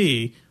barely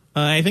see.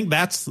 I think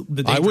that's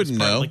the dangerous I wouldn't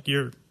part. know.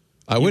 Like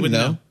I wouldn't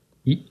know.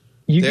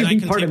 You can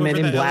be part of Men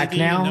in over that Black LED,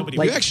 now.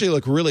 You actually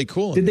look really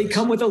cool. Did they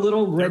come with a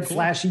little red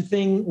flashy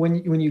thing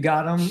when you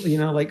got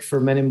them? Like for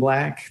Men in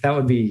Black, that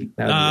would be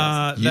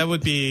awesome. that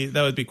would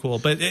be cool.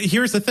 But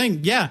here's the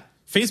thing. Yeah,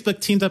 Facebook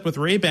teamed up with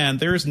Ray-Ban.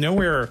 There's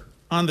nowhere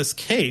on this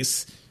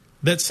case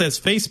that says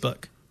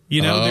Facebook.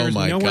 There's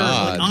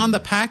nowhere on the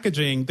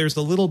packaging. There's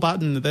a little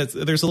button there's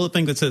a little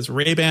thing that says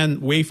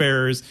Ray-Ban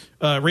Wayfarers,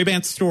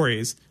 Ray-Ban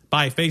Stories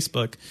by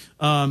Facebook,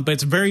 but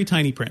it's very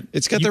tiny print.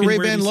 It's got the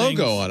Ray-Ban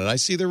logo on it. I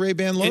see the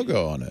Ray-Ban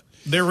logo on it.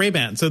 They're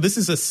Ray-Ban. So this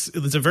is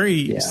it's a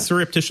very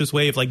surreptitious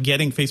way of like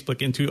getting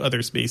Facebook into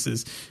other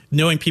spaces,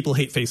 knowing people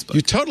hate Facebook.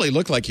 You totally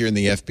look like you're in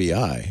the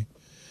FBI.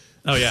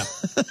 Oh, yeah.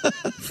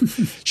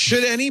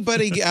 Should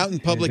anybody out in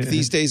public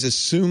these days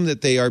assume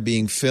that they are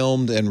being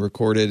filmed and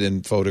recorded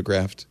and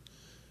photographed?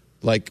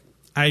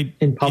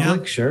 In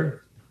public,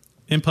 sure.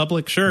 In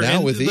public, sure. Now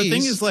and with the these,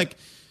 thing is, like,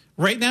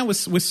 right now with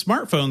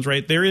smartphones,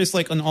 right, there is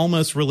like an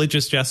almost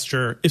religious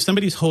gesture. If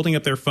somebody's holding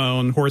up their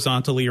phone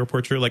horizontally or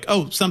portrait, like,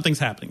 oh, something's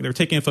happening. They're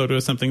taking a photo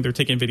of something. They're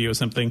taking a video of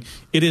something.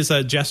 It is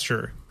a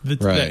gesture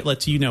that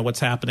lets you know what's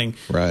happening.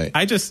 Right.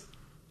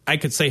 I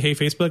could say, hey,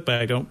 Facebook,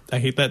 but I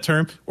hate that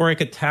term. Or I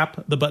could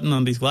tap the button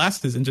on these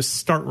glasses and just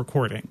start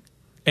recording.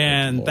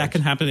 And that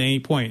can happen at any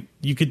point.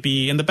 You could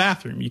be in the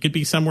bathroom. You could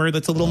be somewhere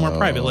that's a little more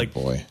private. Like,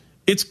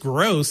 it's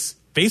gross.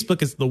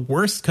 Facebook is the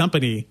worst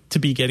company to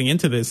be getting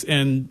into this.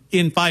 And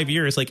in 5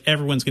 years, like,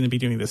 everyone's going to be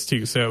doing this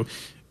too. So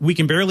we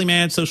can barely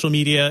manage social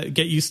media,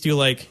 get used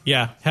to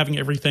having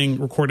everything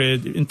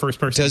recorded in first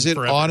person. Does it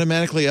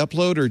automatically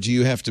upload, or do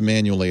you have to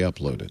manually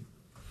upload it?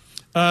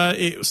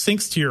 It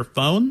syncs to your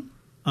phone.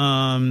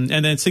 And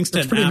then it syncs to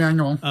an app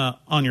manual.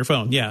 On your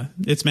phone. Yeah,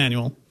 it's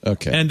manual.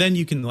 Okay. And then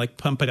you can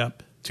pump it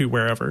up to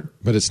wherever.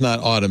 But it's not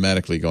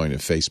automatically going to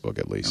Facebook,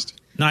 at least.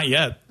 Not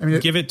yet.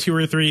 Give it 2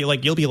 or 3.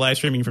 Like, you'll be live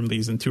streaming from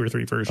these in 2 or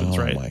 3 versions,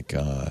 right? Oh my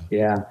god.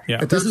 Yeah.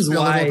 This is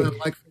why.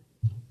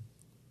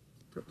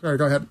 Sorry,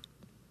 go ahead.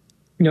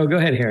 No, go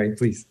ahead, Harry,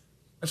 please.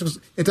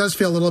 It does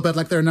feel a little bit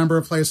like there are a number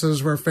of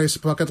places where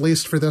Facebook, at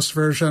least for this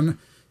version,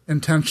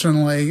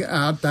 intentionally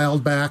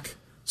dialed back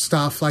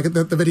stuff. Like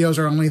the videos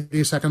are only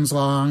 30 seconds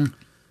long.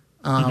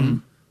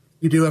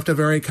 You do have to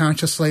very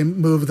consciously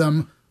move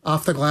them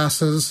off the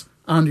glasses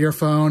onto your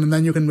phone, and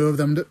then you can move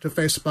them to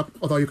Facebook,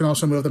 although you can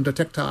also move them to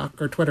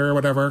TikTok or Twitter or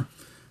whatever.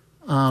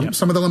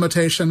 Some of the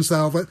limitations,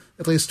 though,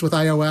 at least with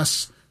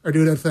iOS, are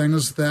due to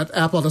things that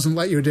Apple doesn't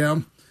let you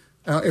do.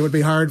 It would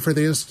be hard for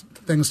these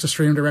things to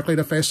stream directly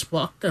to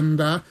Facebook, and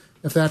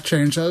if that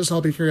changes,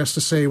 I'll be curious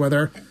to see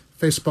whether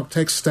Facebook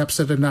takes steps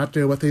it did not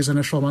do with these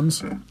initial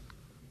ones.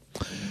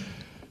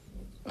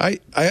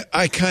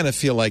 I kind of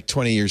feel like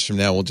 20 years from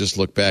now, we'll just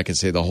look back and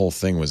say the whole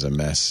thing was a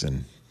mess.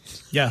 And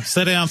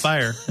set it on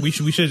fire. We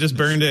should have just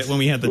burned it when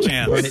we had the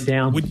chance. Burn it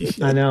down.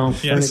 I know.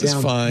 Yeah, this is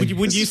fine.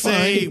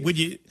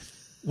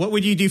 What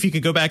would you do if you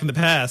could go back in the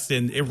past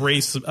and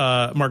erase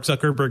Mark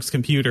Zuckerberg's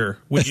computer?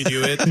 Would you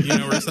do it?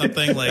 Or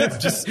something like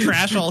just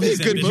trash all his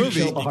good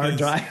images? movie. A hard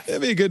drive.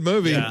 That'd be a good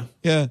movie.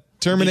 Yeah.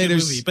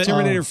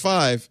 Terminator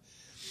 5.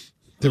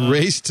 The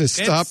race to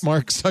stop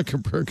Mark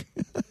Zuckerberg.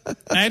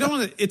 I don't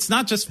want to. It's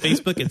not just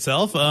Facebook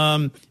itself.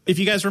 If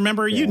you guys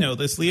remember, you know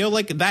this, Leo.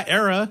 Like that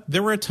era,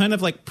 there were a ton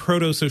of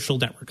proto-social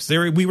networks.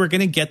 We were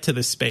going to get to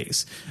this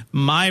space.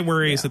 My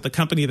worry is that the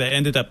company that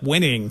ended up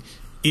winning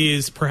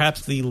is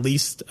perhaps the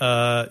least,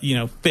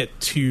 fit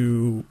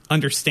to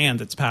understand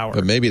its power.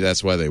 But maybe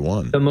that's why they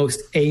won. The most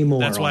amoral.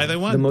 That's why they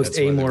won. The most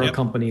amoral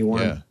company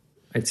won. Yeah.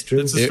 It's true.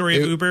 That's the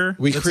story of Uber.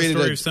 We That's created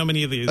the story of so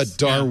many of these. A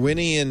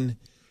Darwinian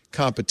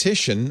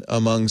competition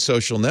among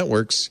social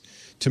networks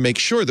to make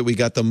sure that we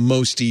got the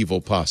most evil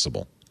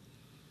possible.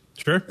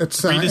 Sure.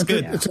 Greed is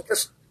good.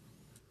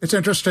 It's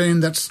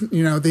interesting that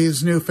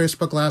these new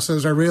Facebook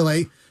glasses are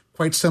really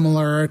quite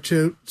similar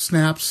to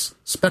Snap's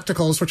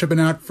Spectacles, which have been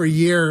out for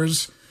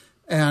years,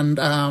 and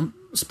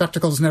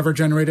Spectacles never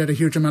generated a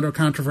huge amount of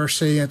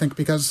controversy, I think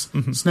because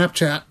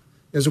Snapchat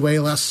is way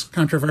less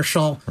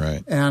controversial.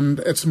 Right. And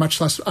it's much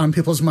less on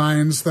people's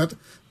minds that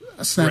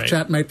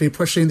Snapchat might be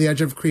pushing the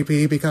edge of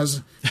creepy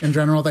because, in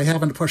general, they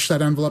haven't pushed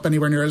that envelope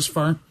anywhere near as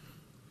far.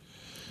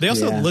 They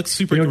also look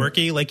super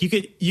dorky. Like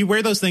you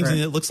wear those things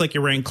and it looks like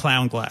you're wearing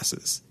clown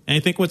glasses. And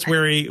I think what's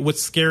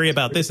scary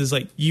about this is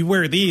like you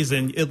wear these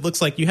and it looks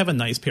like you have a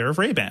nice pair of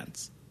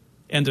Ray-Bans.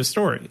 End of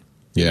story.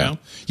 Yeah. You know?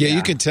 Yeah,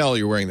 you can tell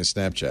you're wearing the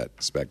Snapchat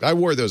spec. I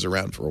wore those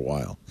around for a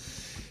while.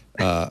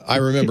 I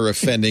remember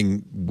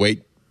offending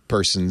weight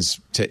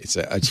persons.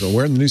 So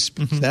wearing the new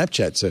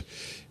Snapchat. So,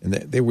 and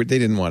they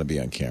didn't want to be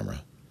on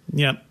camera.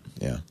 Yep.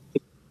 Yeah.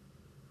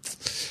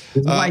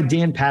 This is why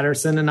Dan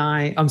Patterson and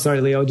I'm sorry,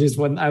 Leo,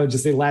 I would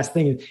just say last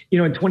thing is, in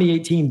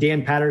 2018,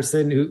 Dan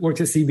Patterson, who works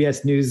at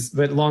CBS News,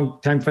 but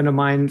longtime friend of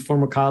mine,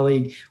 former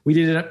colleague, we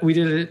did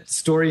a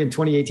story in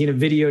 2018, a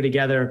video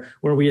together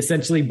where we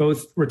essentially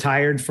both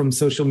retired from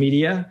social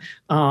media.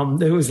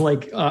 It was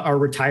like our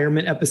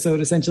retirement episode,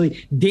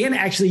 essentially. Dan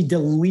actually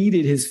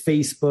deleted his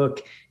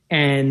Facebook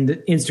and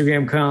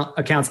Instagram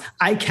accounts.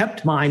 I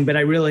kept mine, but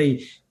I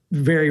really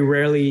very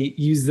rarely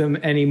use them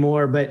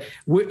anymore, but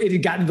it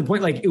had gotten to the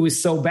point like it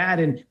was so bad.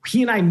 And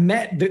he and I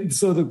met.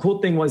 So the cool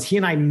thing was he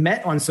and I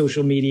met on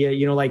social media,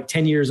 like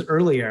 10 years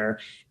earlier.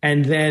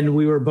 And then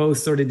we were both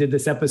sort of did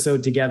this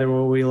episode together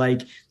where we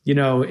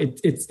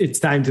it's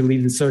time to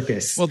leave the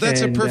circus. Well,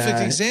 that's a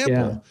perfect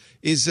example.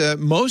 Is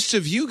most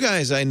of you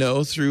guys I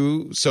know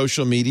through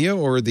social media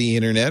or the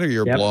internet or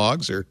your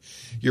blogs or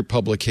your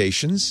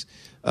publications.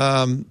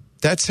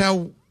 That's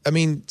how,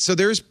 so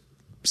there's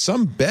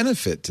some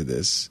benefit to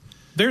this.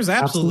 There's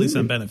absolutely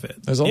some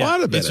benefit. There's a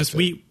lot of benefit. It's just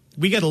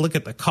we got to look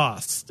at the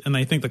cost, and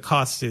I think the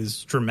cost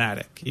is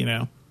dramatic,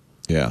 Yeah.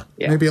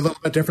 Maybe a little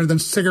bit different than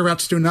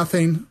cigarettes do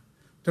nothing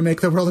to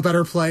make the world a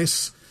better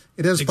place.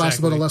 It is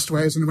possible to list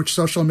ways in which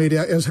social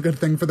media is a good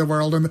thing for the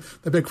world, and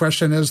the big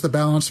question is the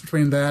balance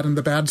between that and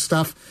the bad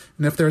stuff,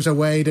 and if there's a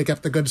way to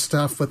get the good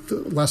stuff with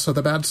less of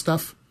the bad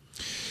stuff.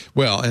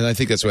 Well, and I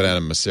think that's what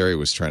Adam Mosseri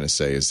was trying to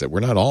say, is that we're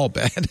not all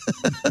bad.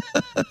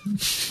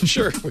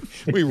 Sure,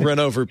 we run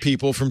over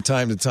people from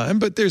time to time,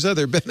 but there's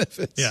other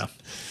benefits. Yeah.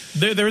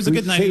 There was a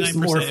good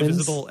 99%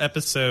 Invisible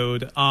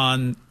episode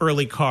on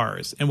early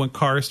cars and when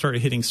cars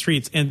started hitting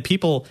streets, and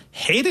people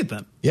hated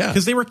them. Yeah.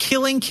 Because they were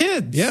killing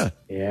kids. Yeah.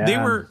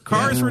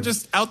 Cars were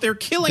just out there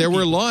killing There people.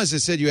 were laws that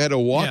said you had to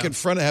walk in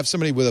front, have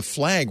somebody with a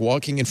flag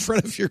walking in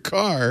front of your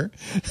car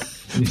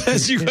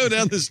as you go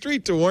down the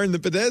street to warn the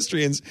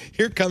pedestrians,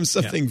 here comes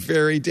something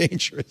very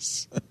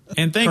dangerous.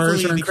 And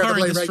thankfully, the car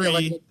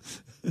industry...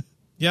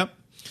 Yep.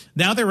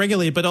 Now they're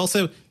regulated, but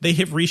also they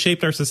have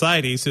reshaped our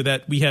society so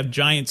that we have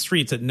giant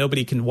streets that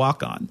nobody can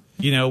walk on.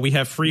 We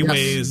have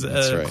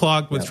freeways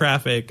clogged with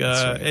traffic.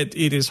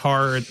 It is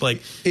hard.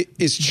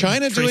 Is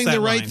China doing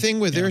the right thing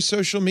with their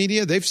social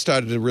media? They've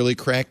started to really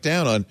crack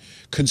down on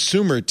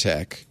consumer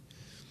tech.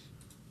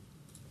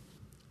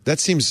 That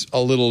seems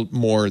a little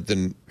more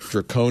than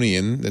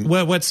draconian.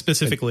 Well, what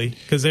specifically?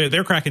 Because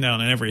they're cracking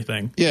down on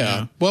everything.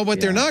 Yeah. Well,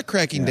 what they're not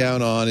cracking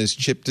down on is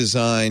chip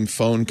design,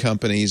 phone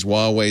companies.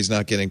 Huawei's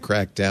not getting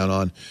cracked down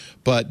on,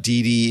 but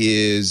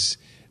Didi is,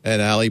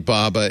 and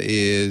Alibaba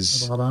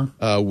is,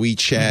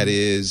 WeChat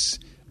is.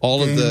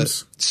 All of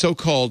the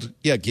so-called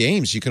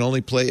games you can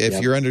only play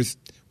if you're under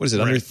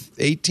under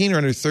 18 or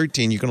under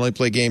 13. You can only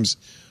play games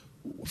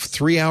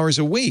 3 hours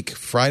a week,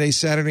 Friday,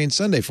 Saturday, and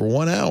Sunday for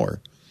 1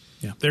 hour.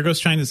 Yeah, there goes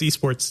China's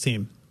esports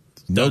team.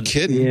 No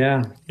kidding.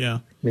 Yeah.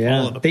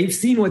 They've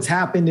seen what's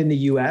happened in the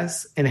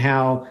U.S. and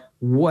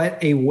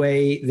what a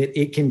way that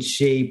it can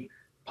shape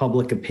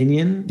public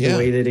opinion, the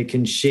way that it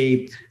can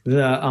shape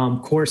the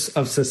course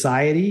of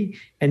society.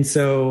 And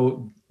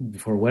so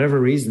for whatever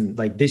reason,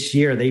 this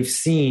year they've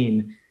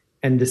seen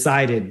and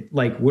decided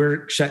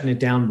we're shutting it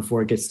down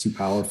before it gets too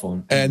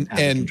powerful and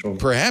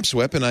perhaps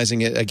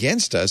weaponizing it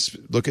against us.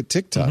 Look at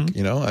TikTok,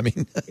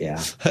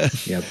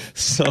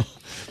 So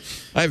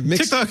I have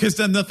mixed. TikTok has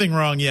done nothing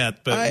wrong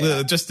yet,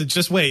 but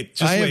just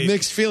wait. I have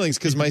mixed feelings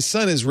because my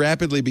son is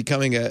rapidly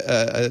becoming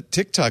a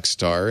TikTok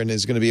star and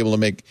is going to be able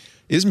to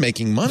is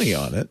making money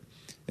on it,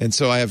 and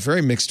so I have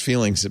very mixed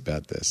feelings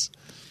about this.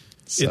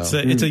 So.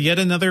 It's a yet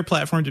another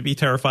platform to be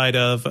terrified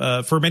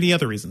of for many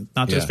other reasons,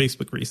 not just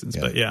Facebook reasons,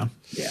 but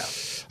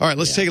All right,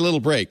 let's take a little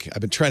break.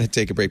 I've been trying to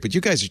take a break, but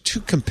you guys are too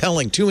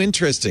compelling, too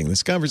interesting.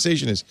 This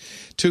conversation is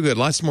too good.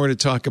 Lots more to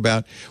talk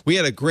about. We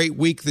had a great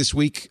week this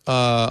week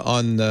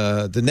on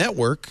the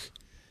network.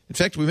 In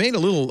fact, we made a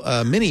little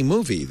mini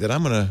movie that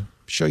I'm going to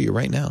show you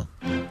right now.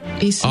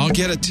 I'll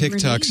get a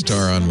TikTok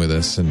star on with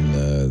us,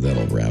 and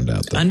that'll round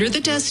out the... Under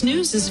the Desk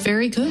News is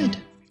very good.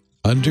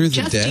 Under the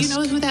Jeff, Desk? do you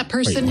know who that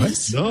person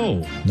is?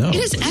 No. It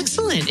is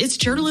excellent. It's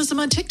journalism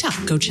on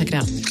TikTok. Go check it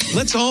out.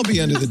 Let's all be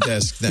under the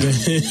desk now.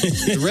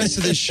 The rest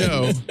of this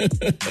show.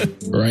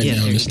 Right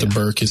now, Mr.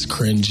 Burke is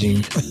cringing.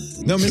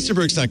 No, Mr.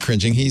 Burke's not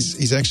cringing.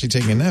 He's actually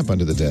taking a nap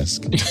under the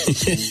desk.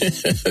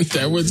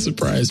 That wouldn't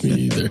surprise me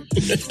either.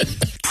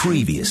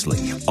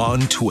 Previously on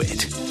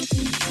Twit.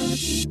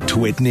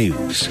 Twit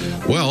News.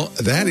 Well,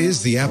 that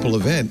is the Apple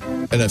event,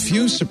 and a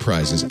few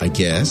surprises, I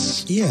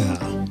guess.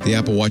 Yeah. The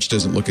Apple Watch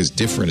doesn't look as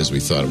different as we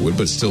thought it would,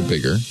 but it's still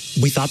bigger.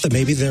 We thought that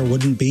maybe there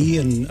wouldn't be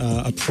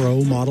a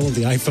Pro model of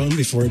the iPhone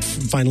before it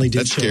finally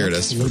did. That scared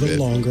us a little bit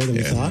longer than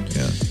we thought.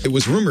 Yeah. It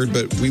was rumored,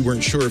 but we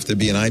weren't sure if there'd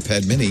be an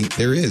iPad mini.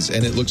 There is,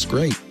 and it looks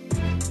great.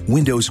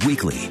 Windows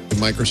Weekly.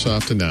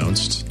 Microsoft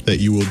announced that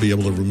you will be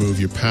able to remove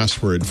your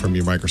password from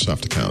your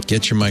Microsoft account.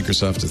 Get your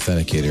Microsoft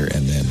Authenticator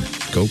and then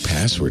go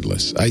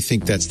passwordless. I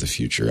think that's the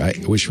future. I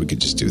wish we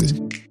could just do this.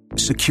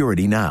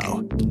 Security Now.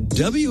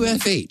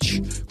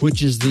 WFH,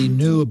 which is the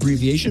new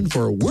abbreviation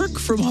for work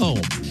from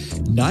home.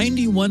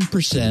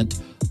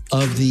 91%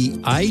 of the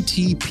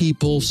IT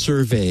people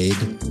surveyed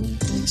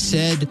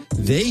said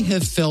they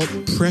have felt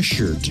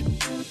pressured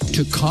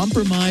to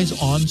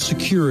compromise on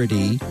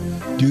security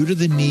due to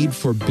the need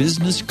for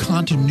business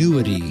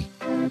continuity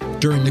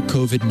during the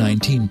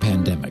COVID-19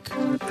 pandemic.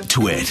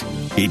 Twit.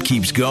 It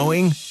keeps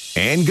going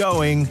and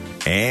going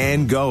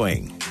and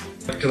going.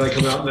 Can I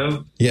come out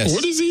now? Yes.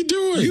 What is he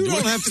doing? You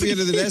don't have to be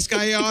under the desk.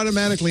 I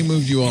automatically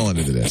moved you all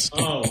under the desk.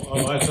 Oh,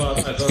 I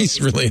thought he's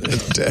really under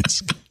the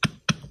desk.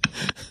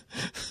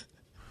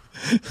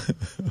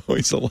 Oh,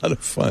 it's a lot of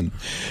fun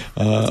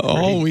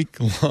all week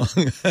long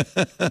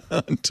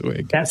on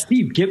Twig. That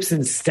Steve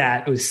Gibson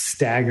stat was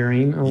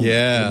staggering. Oh,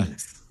 yeah.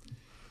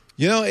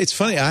 You know, it's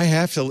funny. I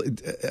have to.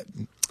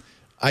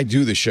 I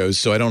do the shows,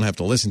 so I don't have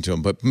to listen to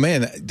them. But,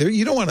 man,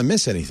 you don't want to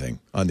miss anything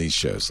on these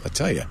shows. I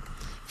tell you.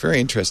 Very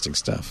interesting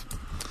stuff.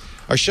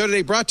 Our show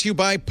today brought to you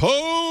by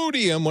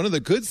Podium. One of the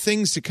good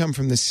things to come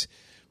from this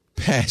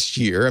past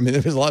year. I mean,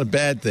 there was a lot of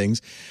bad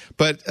things.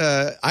 But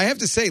I have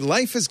to say,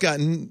 life has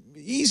gotten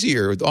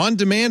easier with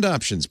on-demand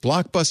options.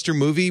 Blockbuster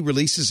movie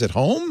releases at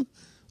home.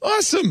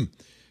 Awesome.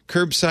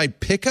 Curbside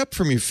pickup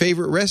from your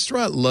favorite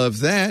restaurant. Love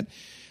that.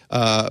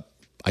 I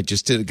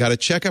just got a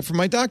checkup from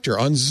my doctor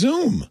on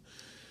Zoom.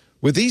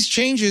 With these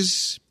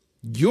changes,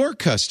 your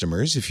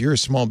customers, if you're a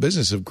small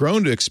business, have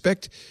grown to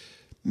expect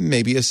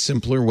maybe a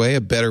simpler way,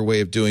 a better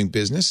way of doing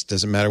business.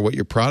 Doesn't matter what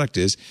your product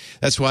is.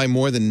 That's why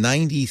more than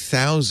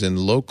 90,000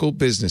 local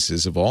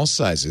businesses of all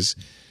sizes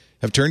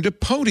have turned to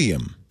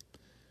Podium.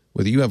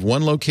 Whether you have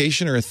one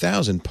location or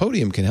 1,000,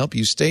 Podium can help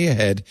you stay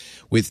ahead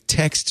with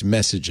text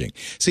messaging.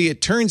 See,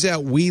 it turns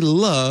out we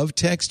love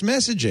text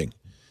messaging.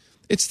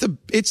 It's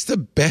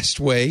the best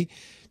way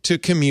to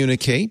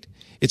communicate.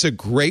 It's a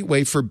great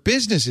way for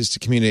businesses to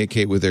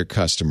communicate with their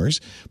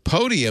customers.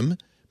 Podium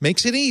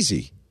makes it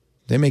easy.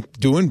 They make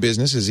doing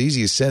business as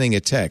easy as sending a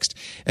text.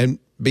 And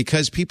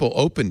because people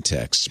open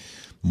texts,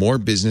 more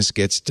business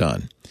gets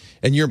done.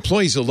 And your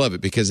employees will love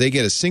it because they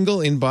get a single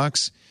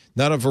inbox,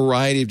 not a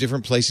variety of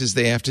different places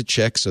they have to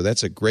check. So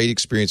that's a great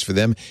experience for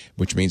them,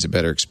 which means a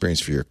better experience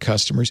for your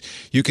customers.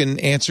 You can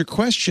answer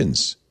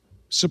questions,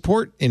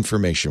 support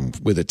information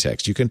with a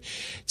text. You can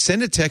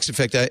send a text. In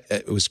fact,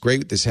 it was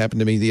great. This happened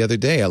to me the other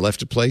day. I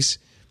left a place,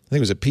 I think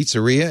it was a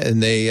pizzeria,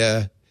 and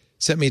they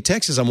sent me a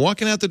text as I'm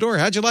walking out the door.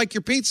 How'd you like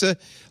your pizza?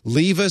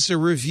 Leave us a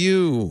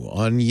review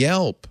on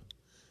Yelp.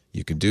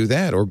 You can do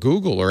that, or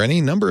Google, or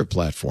any number of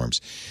platforms.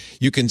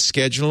 You can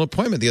schedule an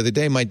appointment. The other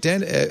day,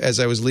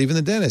 as I was leaving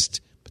the dentist,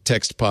 a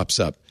text pops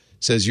up.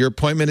 Says your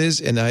appointment is,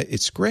 and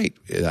it's great.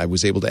 I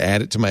was able to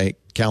add it to my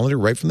calendar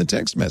right from the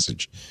text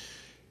message.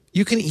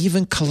 You can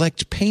even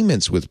collect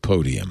payments with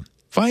Podium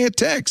via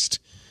text.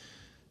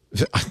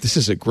 This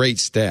is a great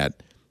stat.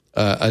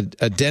 A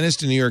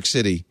dentist in New York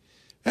City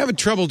having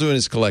trouble doing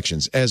his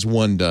collections, as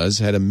one does,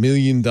 had $1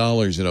 million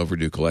in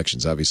overdue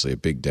collections, obviously a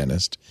big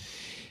dentist.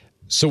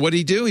 So what did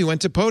he do? He went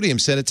to Podium,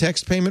 sent a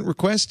text payment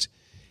request.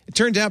 It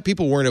turned out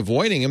people weren't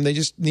avoiding him. They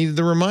just needed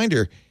the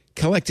reminder.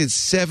 Collected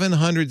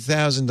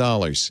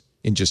 $700,000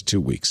 in just 2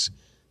 weeks.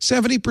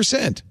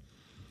 70%.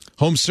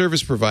 Home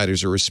service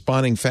providers are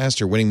responding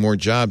faster, winning more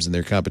jobs than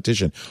their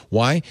competition.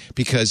 Why?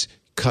 Because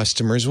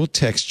customers will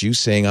text you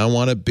saying, I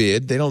want a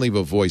bid. They don't leave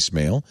a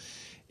voicemail.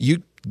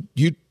 You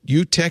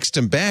text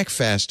them back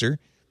faster,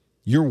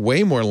 you're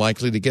way more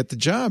likely to get the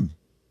job.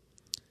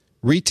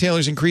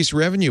 Retailers increase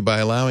revenue by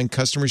allowing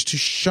customers to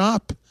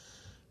shop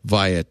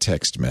via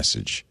text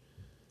message.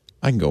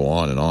 I can go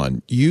on and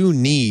on. You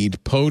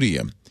need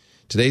Podium.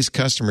 Today's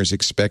customers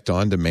expect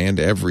on-demand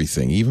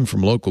everything, even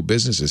from local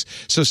businesses.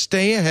 So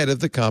stay ahead of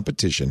the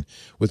competition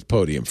with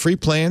Podium. Free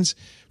plans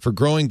for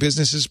growing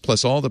businesses,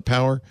 plus all the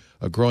power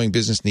a growing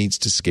business needs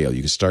to scale.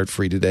 You can start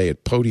free today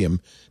at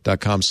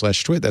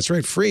podium.com/twit. That's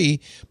right, free,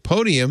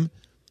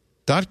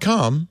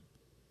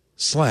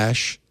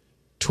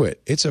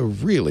 podium.com/twit. It's a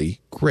really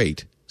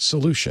great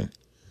solution.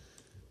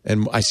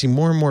 And I see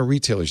more and more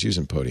retailers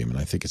using Podium, and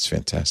I think it's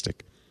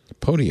fantastic.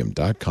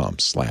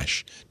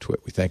 Podium.com/twit.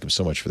 We thank them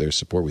so much for their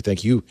support. We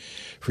thank you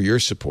for your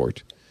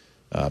support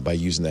by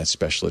using that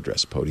special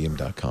address,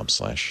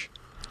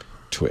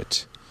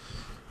 podium.com/twit.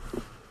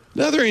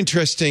 Another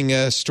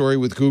interesting story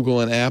with Google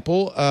and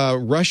Apple.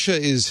 Russia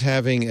is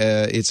having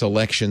its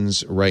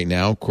elections right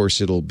now. Of course,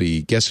 it'll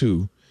be, guess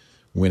who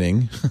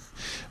winning.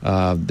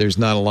 There's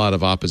not a lot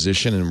of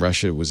opposition, and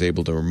Russia was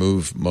able to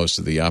remove most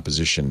of the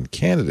opposition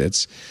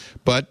candidates.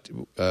 But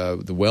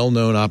the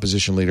well-known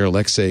opposition leader,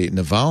 Alexei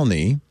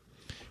Navalny,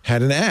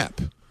 had an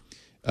app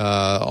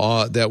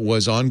that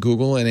was on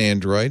Google and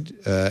Android,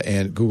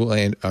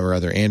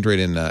 Android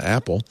and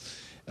Apple,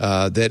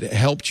 that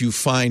helped you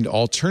find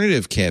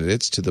alternative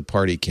candidates to the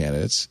party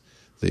candidates,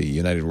 the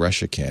United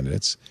Russia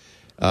candidates.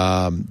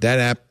 That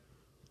app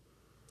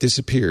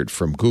disappeared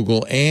from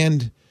Google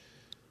and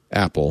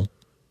Apple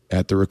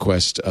at the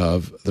request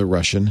of the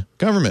Russian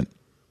government.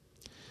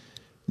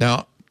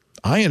 Now,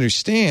 I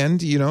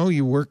understand,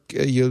 you work,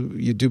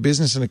 you do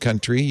business in a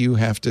country, you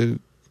have to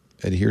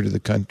adhere to the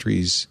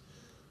country's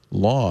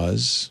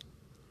laws.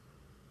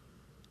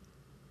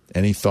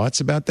 Any thoughts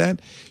about that?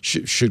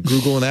 Should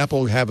Google and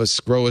Apple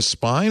grow a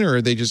spine, or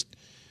are they just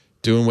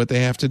doing what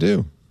they have to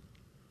do?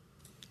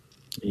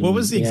 What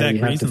was the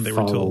exact reason they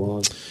were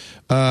told?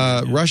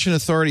 Russian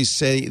authorities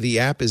say the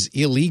app is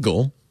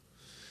illegal.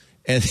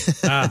 And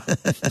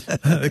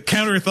the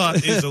counter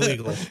thought is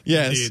illegal.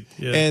 Yes.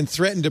 Yeah. And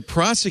threatened to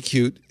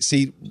prosecute.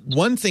 See,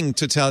 one thing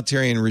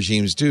totalitarian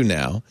regimes do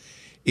now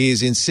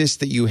is insist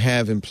that you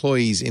have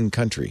employees in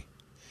country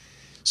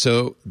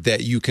so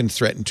that you can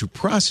threaten to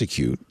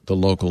prosecute the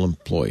local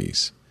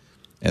employees.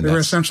 And they were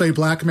essentially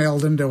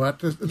blackmailed into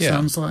it, it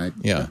sounds like.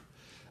 Yeah.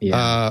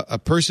 A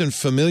person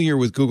familiar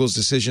with Google's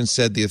decision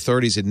said the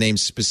authorities had named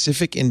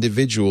specific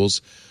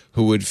individuals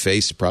who would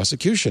face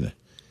prosecution.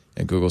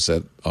 And Google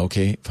said,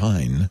 okay,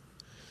 fine.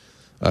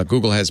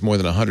 Google has more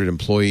than 100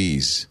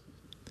 employees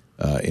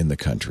in the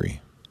country.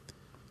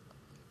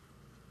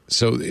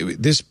 So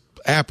this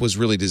app was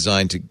really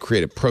designed to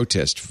create a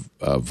protest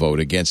vote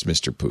against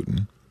Mr.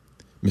 Putin.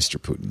 Mr.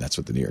 Putin, that's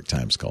what the New York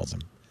Times calls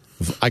him.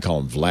 I call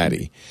him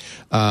Vladdy.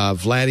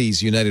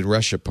 Vladdy's United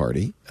Russia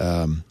Party.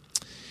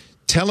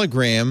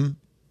 Telegram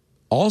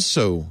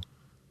also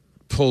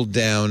pulled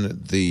down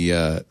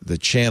the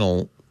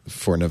channel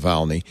for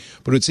Navalny,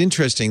 but it's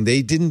interesting,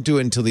 they didn't do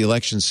it until the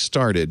election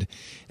started,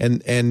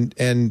 and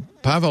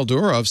Pavel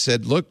Durov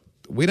said, look,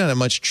 we don't have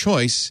much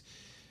choice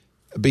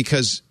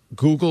because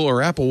Google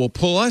or Apple will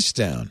pull us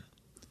down,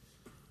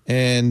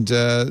 and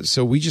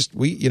so we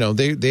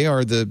they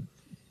are the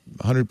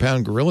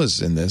 100-pound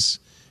gorillas in this,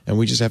 and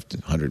we just have to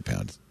 100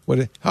 pounds.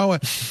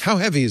 How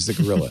heavy is the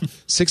gorilla?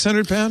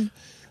 600 pound?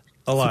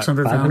 A lot.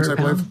 600 pounds, I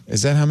believe.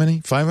 Is that how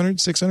many? 500?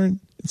 600?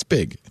 It's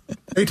big.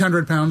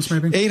 800 pounds,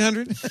 maybe.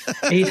 800?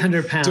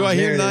 800 pounds. Do I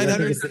hear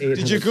 900?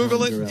 Did you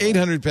Google it?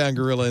 800-pound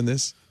gorilla in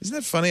this. Isn't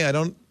that funny? I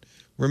don't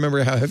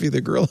remember how heavy the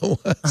gorilla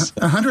was.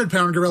 A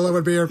 100-pound gorilla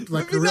would be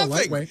like a real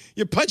lightweight.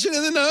 You punch it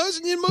in the nose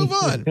and you move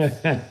on.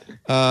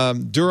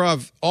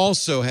 Durov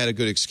also had a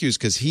good excuse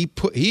because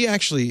he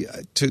actually,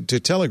 to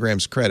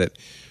Telegram's credit,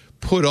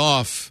 put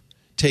off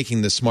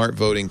taking the smart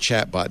voting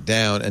chatbot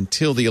down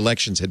until the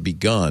elections had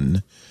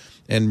begun.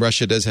 And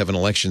Russia does have an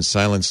election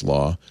silence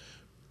law,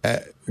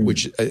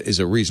 which is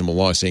a reasonable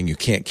law saying you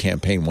can't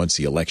campaign once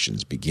the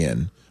elections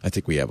begin. I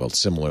think we have a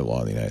similar law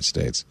in the United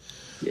States.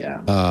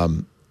 Yeah.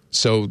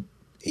 So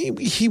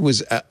he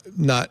was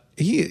not.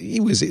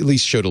 He was at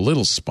least showed a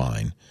little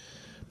spine,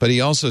 but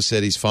he also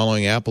said he's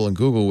following Apple and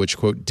Google, which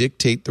quote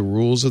dictate the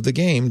rules of the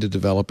game to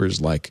developers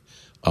like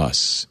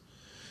us.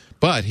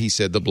 But he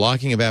said the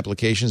blocking of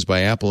applications by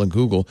Apple and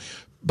Google.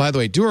 By the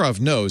way, Durov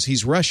knows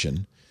he's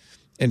Russian.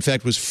 In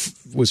fact, was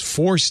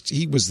forced.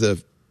 He was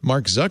the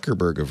Mark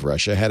Zuckerberg of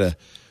Russia. Had a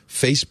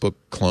Facebook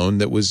clone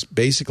that was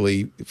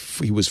basically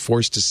he was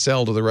forced to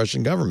sell to the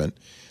Russian government.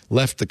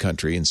 Left the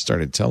country and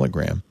started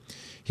Telegram.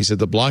 He said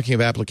the blocking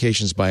of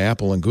applications by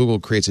Apple and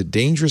Google creates a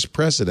dangerous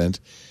precedent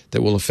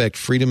that will affect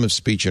freedom of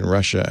speech in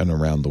Russia and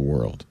around the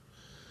world.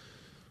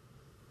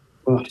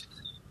 Oh,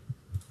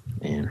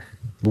 man.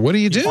 What do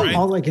you do?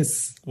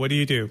 What do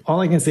you do?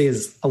 All I can say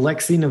is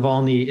Alexei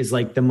Navalny is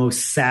like the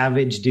most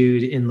savage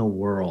dude in the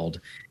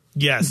world.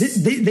 Yes.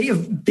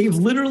 They've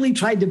literally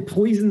tried to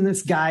poison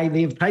this guy.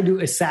 They've tried to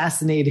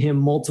assassinate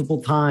him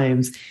multiple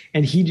times,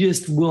 and he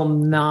just will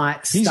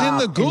not stop. He's in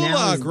the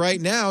gulag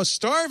right now,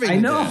 starving.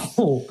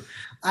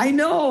 I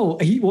know.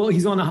 He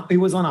was on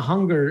a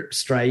hunger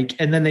strike,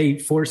 and then they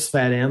force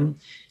fed him.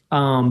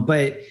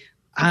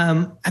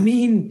 I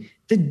mean,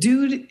 the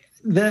dude,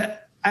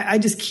 I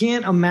just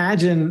can't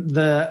imagine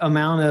the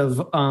amount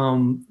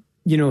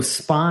of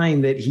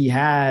spine that he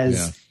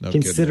has,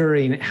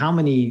 considering how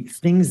many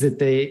things that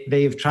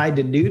they've tried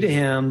to do to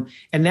him.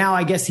 And now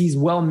I guess he's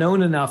well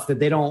known enough that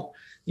they don't,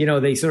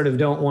 they sort of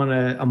don't want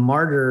a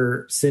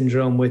martyr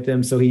syndrome with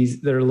him. So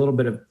they're a little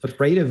bit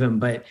afraid of him.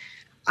 But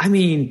I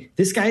mean,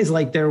 this guy's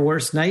like their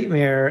worst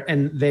nightmare,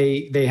 and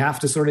they have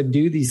to sort of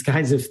do these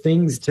kinds of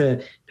things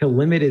to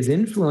limit his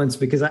influence,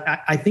 because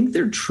I think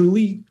they're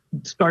truly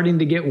starting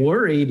to get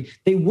worried.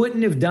 They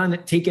wouldn't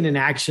have taken an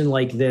action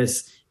like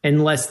this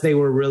unless they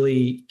were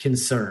really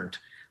concerned,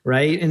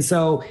 right? And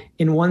so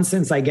in one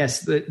sense, I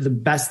guess the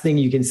best thing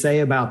you can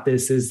say about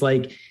this is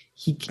like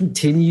he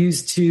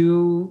continues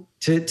to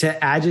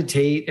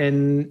agitate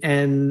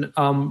and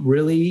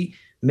really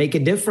make a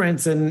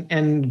difference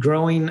and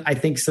growing, I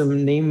think,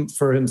 some name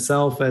for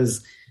himself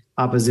as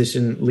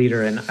opposition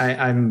leader, and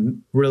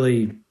I'm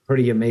really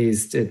pretty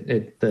amazed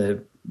at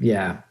the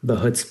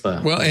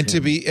chutzpah. Well, and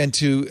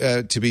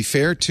to be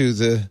fair to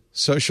the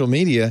social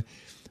media,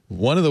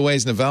 one of the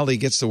ways Navalny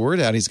gets the word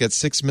out, he's got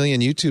 6 million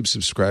YouTube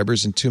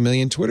subscribers and 2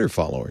 million Twitter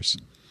followers.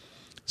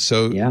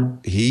 So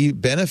he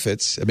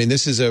benefits. I mean,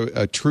 this is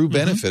a true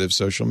benefit of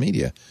social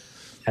media.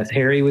 As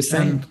Harry was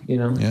saying,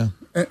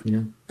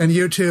 And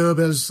YouTube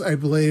is, I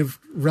believe,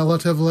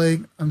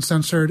 relatively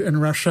uncensored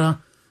in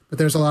Russia. But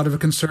there's a lot of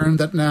concern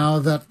that now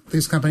that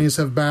these companies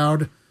have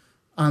bowed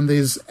on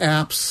these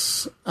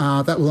apps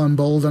that will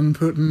embolden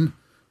Putin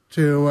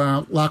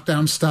to lock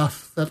down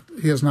stuff that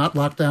he has not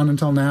locked down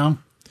until now.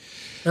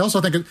 I also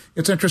think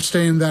it's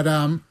interesting that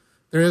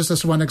there is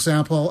this one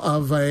example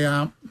of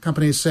a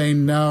company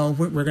saying, no,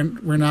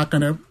 we're not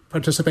going to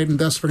participate in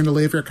this. We're going to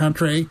leave your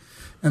country.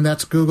 And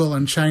that's Google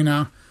in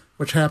China,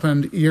 which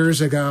happened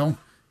years ago.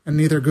 And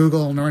neither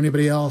Google nor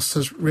anybody else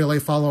has really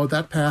followed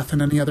that path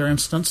in any other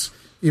instance,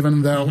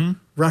 even though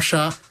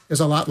Russia is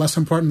a lot less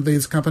important to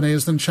these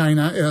companies than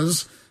China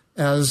is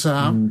as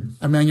a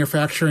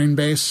manufacturing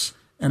base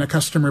and a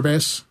customer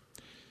base.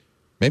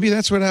 Maybe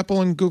that's what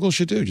Apple and Google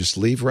should do, just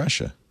leave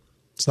Russia.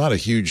 It's not a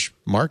huge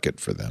market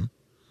for them.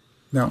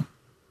 No.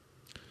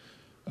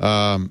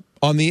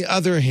 On the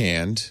other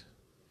hand,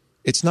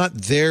 it's not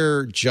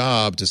their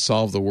job to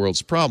solve the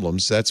world's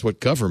problems. That's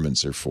what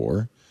governments are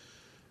for.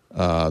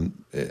 I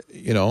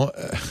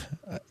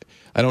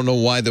don't know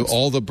why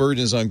all the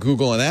burden is on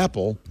Google and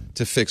Apple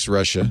to fix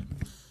Russia.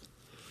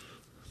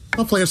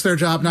 Hopefully it's their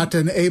job not to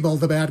enable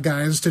the bad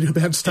guys to do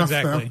bad stuff,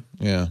 exactly.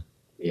 though. Yeah.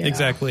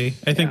 Exactly.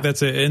 I think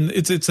that's it. And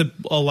it's a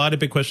lot of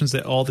big questions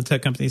that all the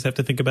tech companies have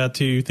to think about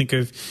to think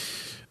of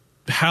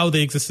how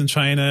they exist in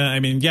China. I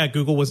mean,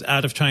 Google was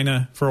out of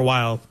China for a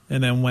while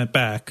and then went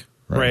back.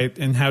 Right.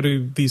 And how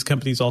do these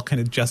companies all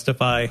kind of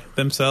justify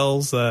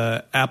themselves?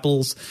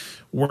 Apple's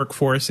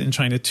workforce in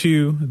China,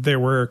 too. There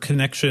were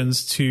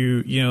connections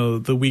to,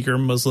 the Uyghur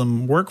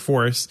Muslim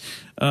workforce,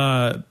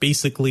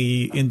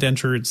 basically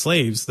indentured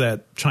slaves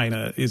that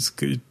China is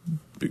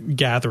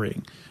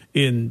gathering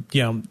in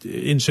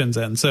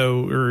Shenzhen,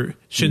 or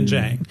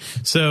Xinjiang.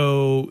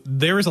 So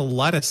there is a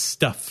lot of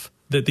stuff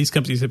that these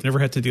companies have never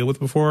had to deal with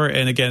before.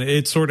 And again,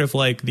 it's sort of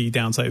like the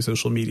downside of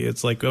social media.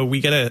 It's like, we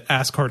got to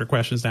ask harder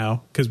questions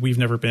now because we've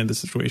never been in this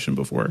situation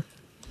before.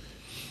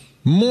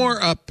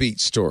 More upbeat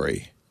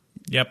story.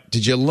 Yep.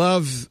 Did you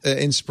love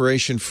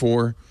Inspiration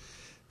 4?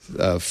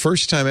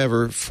 First time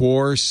ever,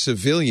 4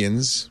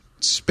 civilians,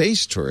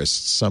 space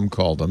tourists, some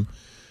called them,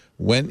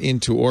 went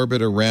into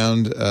orbit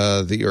around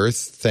the Earth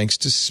thanks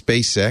to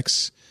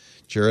SpaceX.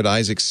 Jared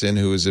Isaacson,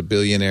 who is a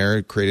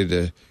billionaire, created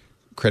a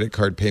credit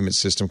card payment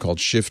system called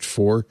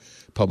Shift4,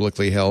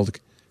 publicly held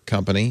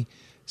company,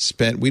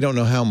 spent, we don't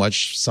know how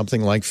much,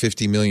 something like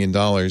 $50 million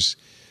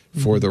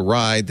for the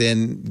ride,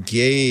 then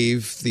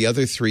gave the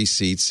other 3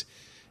 seats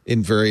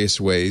in various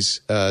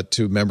ways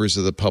to members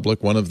of the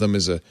public. One of them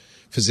is a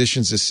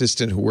physician's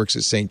assistant who works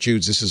at St.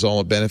 Jude's. This is all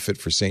a benefit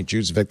for St.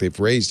 Jude's. In fact, they've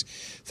raised,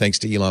 thanks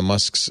to Elon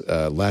Musk's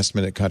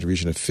last-minute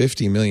contribution of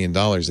 $50 million,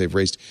 they've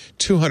raised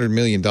 $200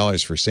 million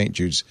for St.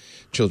 Jude's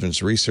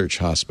Children's Research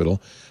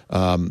Hospital.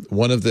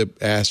 One of the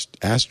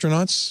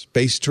astronauts,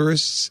 space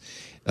tourists,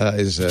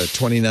 is a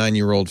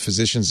 29-year-old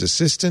physician's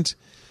assistant.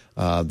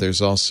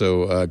 There's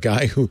also a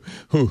guy who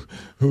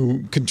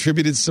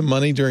contributed some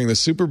money during the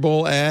Super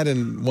Bowl ad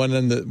and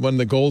won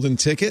the golden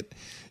ticket.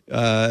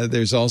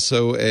 There's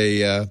also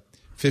a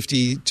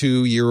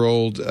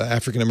 52-year-old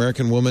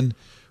African-American woman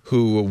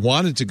who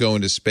wanted to go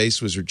into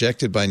space, was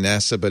rejected by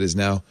NASA, but is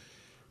now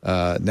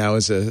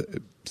is a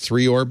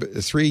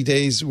 3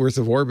 days worth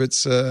of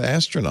orbits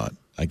astronaut.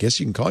 I guess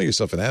you can call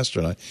yourself an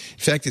astronaut. In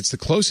fact, it's the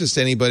closest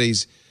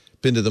anybody's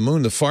been to the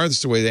moon, the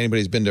farthest away that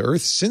anybody's been to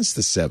Earth since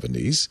the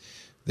 70s.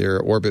 Their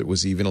orbit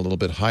was even a little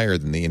bit higher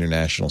than the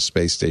International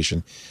Space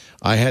Station.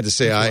 I had to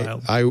say,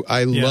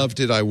 I loved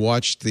it. I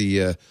watched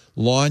the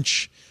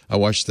launch. I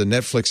watched the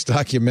Netflix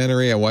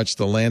documentary. I watched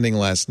the landing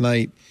last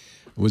night.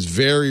 I was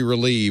very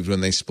relieved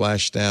when they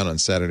splashed down on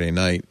Saturday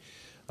night.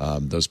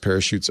 Those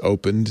parachutes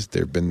opened.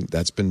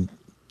 That's been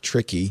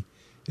tricky.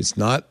 It is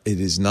not,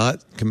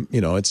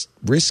 it's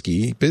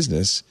risky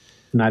business.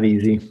 Not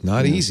easy.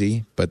 Not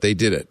easy, but they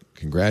did it.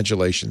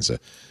 Congratulations.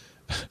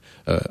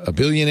 A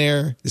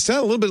billionaire. It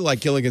sounded a little bit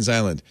like Gilligan's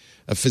Island.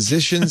 A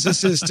physician's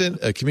assistant,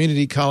 a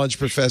community college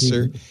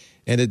professor,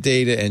 and a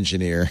data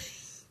engineer.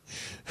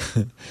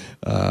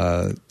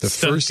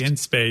 Stuck in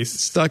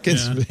space.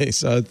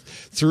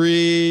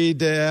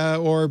 3-day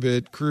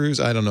orbit cruise.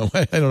 I don't know.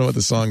 I don't know what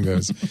the song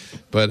goes,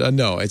 but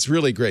no, it's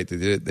really great. They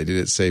did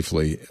it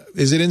safely.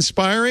 Is it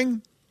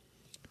inspiring?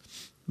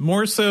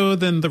 More so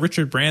than the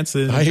Richard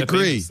Branson. I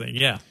agree. Thing.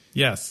 Yeah.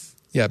 Yes.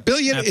 Yeah,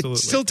 it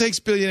still takes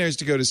billionaires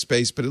to go to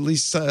space, but at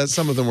least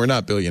some of them were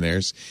not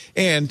billionaires.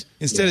 And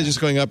instead of just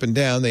going up and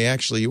down, they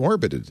actually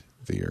orbited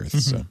the Earth.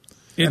 So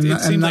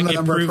it seemed like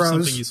it proved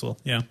something useful.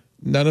 Yeah.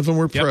 None of them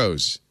were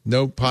pros.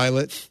 No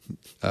pilot.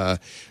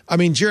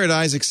 Jared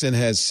Isaacson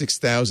has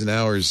 6,000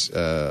 hours,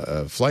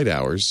 flight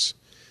hours.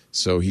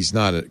 So he's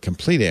not a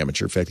complete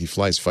amateur. In fact, he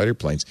flies fighter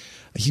planes.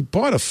 He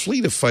bought a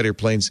fleet of fighter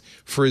planes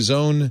for his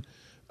own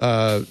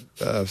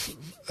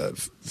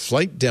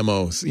flight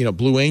demo,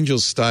 Blue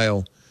Angels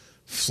style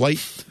flight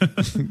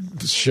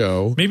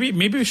show. Maybe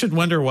we should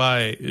wonder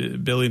why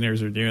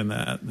billionaires are doing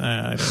that.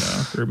 I don't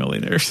know, or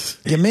millionaires.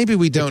 Yeah, maybe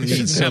we don't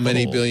need so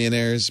many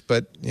billionaires,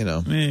 but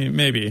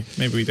maybe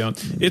we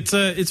don't.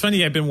 It's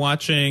funny. I've been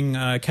watching,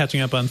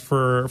 catching up on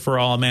For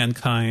All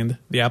Mankind,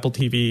 the Apple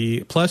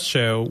TV Plus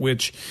show,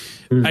 which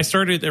I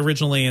started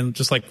originally and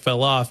just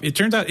fell off. It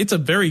turns out it's a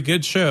very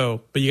good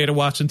show, but you got to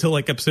watch until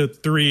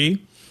episode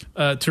 3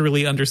 to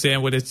really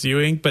understand what it's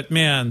doing. But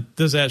man,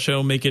 does that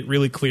show make it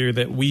really clear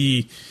that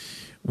we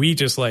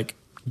just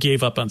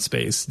gave up on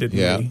space, didn't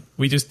we?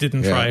 We just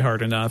didn't try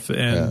hard enough,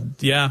 and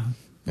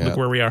look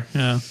where we are.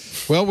 Yeah.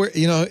 Well,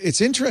 it's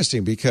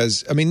interesting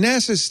because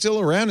NASA is still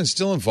around and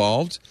still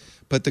involved,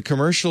 but the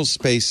commercial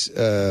space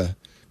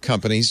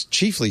companies,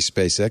 chiefly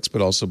SpaceX,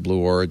 but also Blue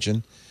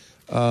Origin,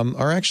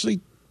 are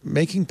actually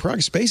making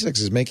progress. SpaceX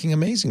is making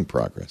amazing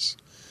progress.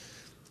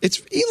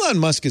 Elon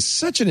Musk is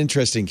such an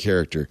interesting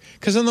character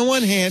because on the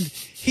one hand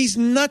he's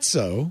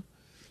nutso,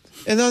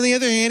 and on the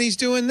other hand he's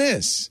doing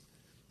this.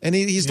 And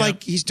he's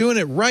doing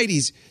it right.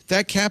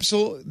 That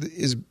capsule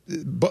is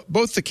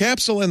both the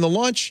capsule and the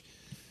launch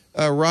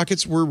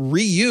rockets were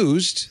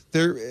reused.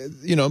 They're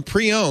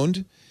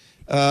pre-owned,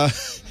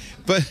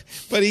 but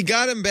he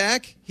got them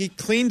back. He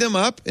cleaned them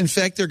up. In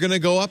fact, they're going to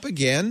go up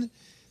again.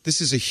 This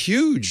is a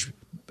huge.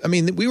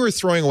 We were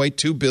throwing away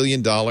 $2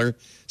 billion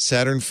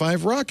Saturn V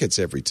rockets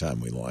every time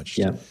we launched.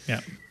 Yeah.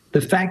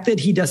 The fact that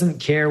he doesn't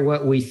care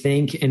what we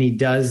think and he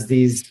does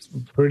these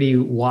pretty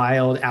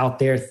wild out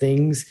there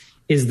things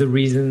is the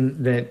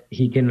reason that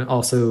he can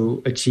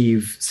also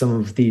achieve some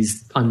of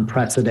these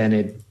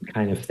unprecedented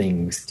kind of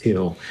things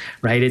too,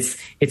 right? It's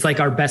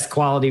like our best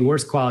quality,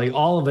 worst quality.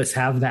 All of us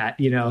have that,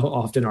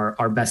 often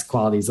our best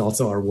quality is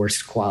also our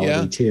worst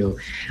quality too.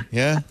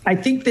 Yeah. I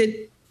think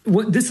that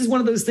this is one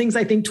of those things,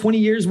 I think 20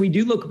 years we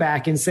do look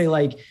back and say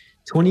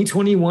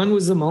 2021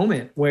 was a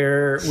moment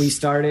where we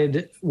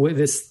started with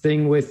this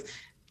thing with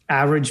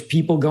average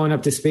people going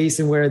up to space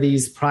and where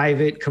these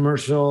private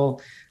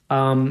commercial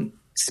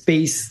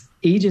space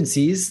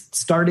agencies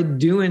started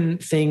doing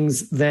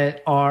things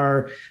that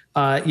are,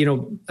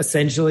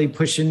 essentially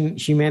pushing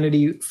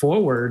humanity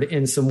forward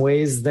in some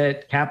ways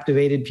that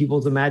captivated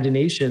people's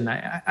imagination.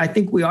 I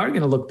think we are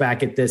going to look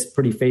back at this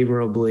pretty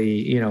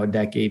favorably, a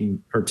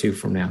decade or two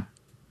from now.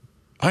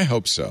 I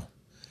hope so.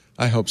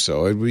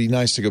 It would be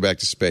nice to go back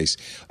to space.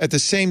 At the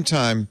same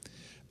time,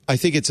 I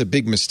think it's a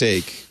big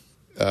mistake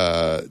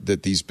that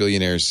these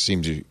billionaires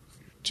seem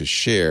to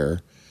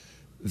share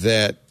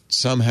that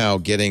somehow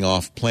getting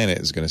off planet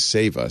is going to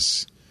save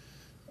us.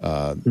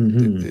 We're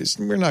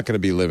not going to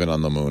be living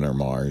on the moon or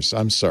Mars.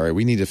 I'm sorry.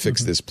 We need to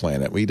fix this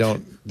planet. We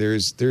don't.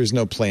 There's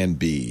no plan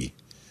B.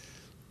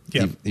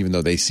 Yeah. Even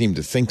though they seem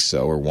to think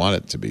so or want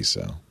it to be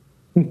so.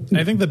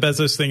 I think the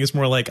Bezos thing is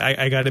more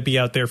I got to be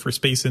out there for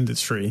space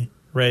industry,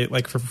 right?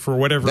 For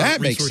whatever that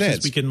resources makes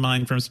sense. We can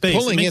mine from space.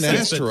 Pulling in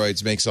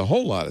asteroids makes a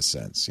whole lot of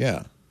sense.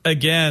 Yeah.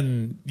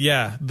 Again,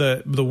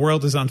 the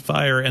world is on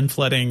fire and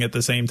flooding at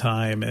the same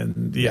time,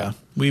 and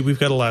we've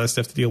got a lot of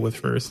stuff to deal with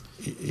first.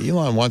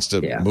 Elon wants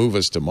to move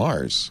us to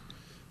Mars.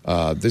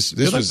 This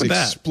was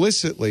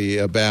explicitly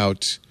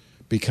about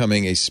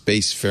becoming a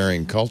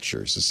spacefaring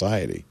culture,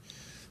 society,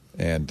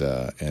 and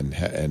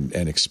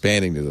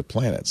expanding to the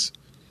planets.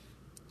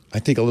 I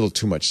think a little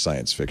too much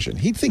science fiction.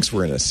 He thinks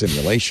we're in a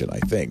simulation. I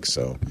think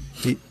so.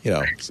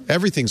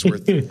 Everything's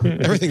worth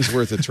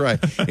a try,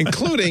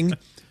 including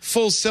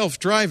full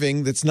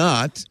self-driving that's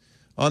not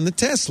on the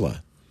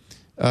Tesla.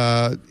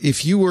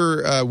 If you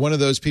were one of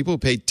those people who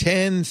paid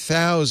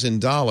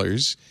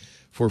 $10,000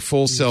 for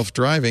full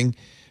self-driving,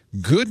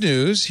 good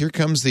news. Here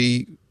comes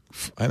and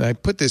I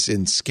put this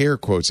in scare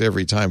quotes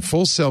every time,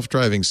 full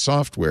self-driving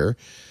software,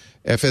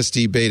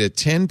 FSD Beta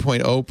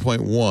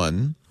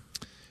 10.0.1.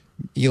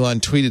 Elon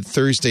tweeted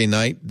Thursday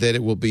night that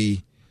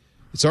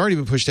it's already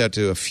been pushed out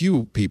to a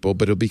few people,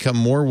 but it'll become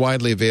more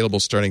widely available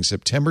starting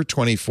September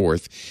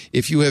 24th.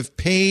 If you have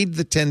paid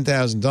the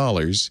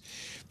 $10,000,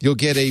 you'll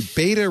get a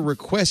beta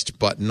request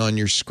button on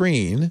your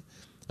screen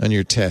on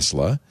your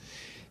Tesla.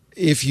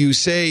 If you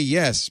say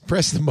yes,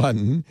 press the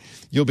button,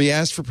 you'll be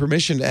asked for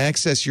permission to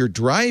access your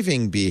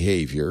driving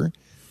behavior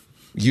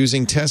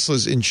using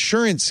Tesla's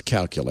insurance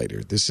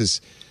calculator. This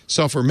is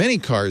software many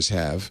cars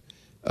have.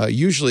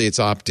 Usually it's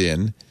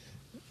opt-in.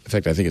 In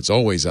fact, I think it's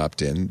always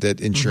opt-in that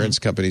insurance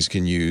companies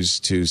can use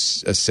to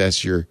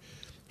assess your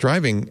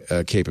driving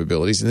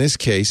capabilities. In this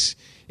case,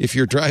 if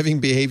your driving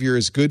behavior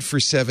is good for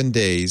 7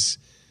 days,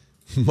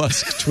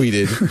 Musk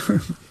tweeted,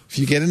 if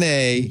you get an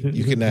A,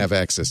 you can have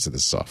access to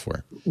this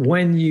software.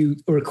 When you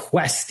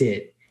request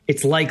it,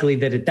 it's likely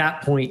that at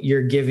that point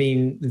you're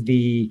giving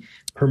the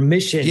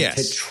permission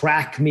to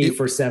track me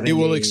for 7 days. It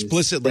will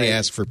explicitly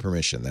ask for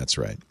permission. That's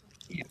right.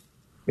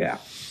 Yeah.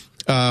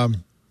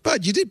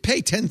 But you did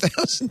pay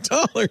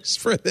 $10,000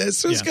 for this.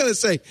 So it's going to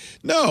say,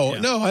 no,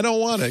 I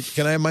don't want it.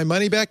 Can I have my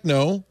money back?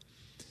 No.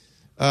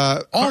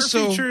 Also,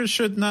 car features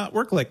should not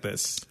work like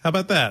this. How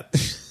about that?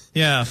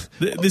 Yeah,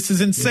 this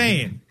is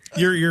insane.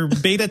 You're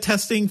beta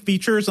testing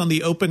features on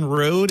the open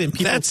road, and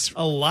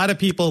a lot of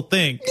people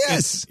think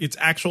it's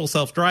actual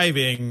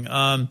self-driving.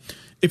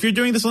 If you're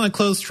doing this on a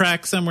closed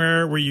track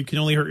somewhere where you can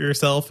only hurt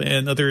yourself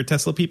and other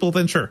Tesla people,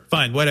 then sure,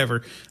 fine,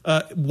 whatever.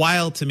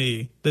 Wild to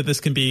me that this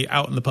can be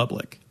out in the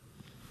public.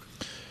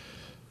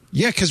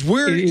 Yeah, because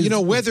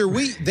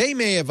they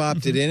may have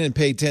opted in and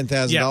paid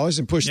 $10,000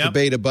 and pushed the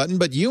beta button,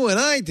 but you and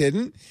I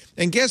didn't.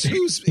 And guess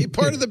who's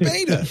part of the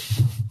beta?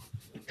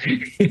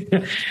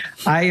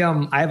 I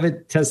have a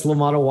Tesla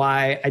Model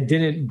Y. I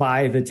didn't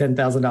buy the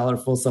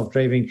 $10,000 full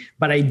self-driving,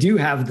 but I do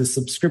have the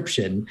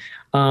subscription,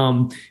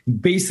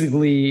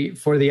 basically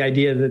for the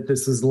idea that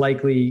this was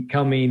likely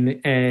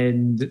coming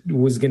and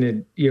was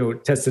going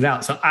to, test it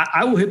out. So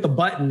I will hit the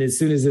button as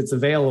soon as it's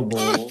available,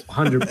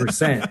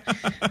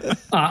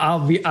 100%.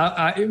 I'll be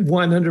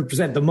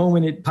 100%. The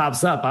moment it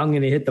pops up, I'm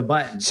going to hit the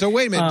button. So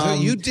wait a minute. So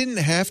you didn't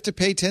have to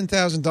pay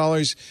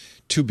 $10,000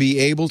 to be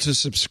able to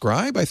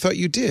subscribe? I thought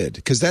you did,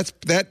 because that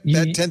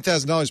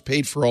 $10,000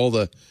 paid for all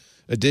the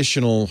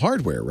additional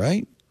hardware,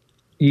 right?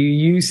 You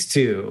used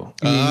to.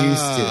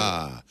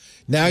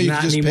 Now you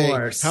can just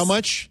anymore. Pay how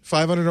much?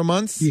 $500 a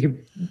month? You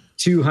can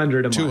 $200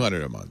 a month.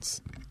 $200 a month.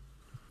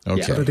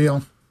 Okay, what a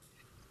deal.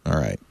 All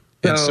right.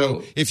 And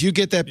so if you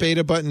get that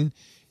beta button,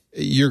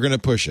 you're going to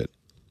push it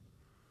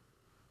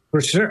for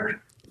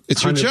sure.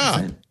 It's 100%. Your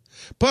job,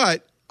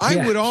 but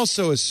I would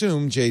also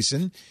assume,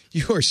 Jason,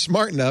 you are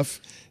smart enough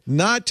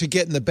not to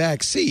get in the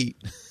back seat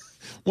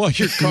while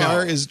your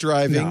car is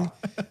driving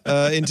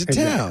into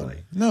town.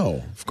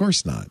 No, of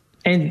course not.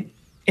 And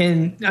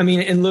I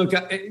mean, and look,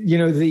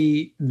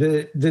 the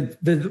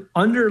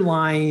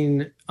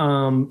underlying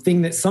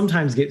thing that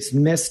sometimes gets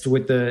missed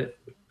with the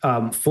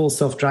full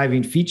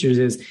self-driving features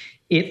is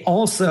it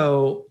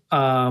also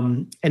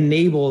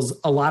enables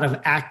a lot of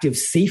active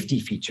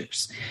safety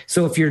features.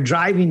 So if you're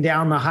driving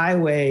down the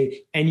highway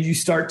and you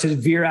start to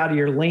veer out of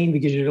your lane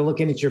because you're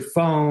looking at your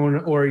phone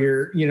or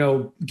you're,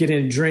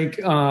 getting a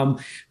drink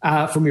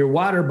from your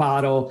water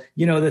bottle,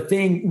 the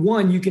thing,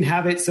 one, you can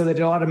have it so that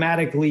it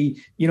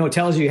automatically,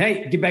 tells you,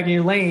 hey, get back in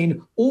your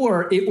lane,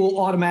 or it will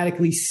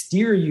automatically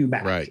steer you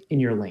back in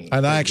your lane.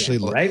 And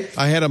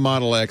I had a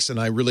Model X and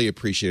I really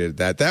appreciated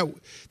that.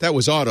 That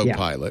was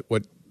autopilot,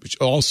 which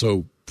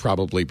also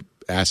probably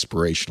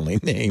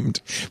aspirationally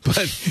named, but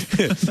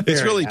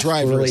it's really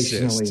driver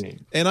assist.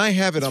 And I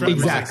have it on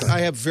my I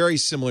have very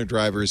similar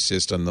driver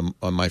assist on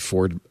my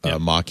Ford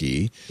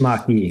Mach-E.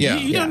 Yeah.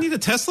 You don't need a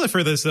Tesla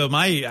for this though.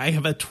 I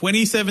have a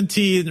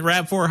 2017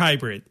 RAV4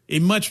 hybrid, a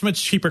much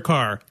cheaper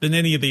car than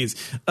any of these.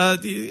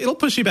 It'll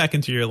push you back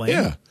into your lane.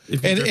 Yeah.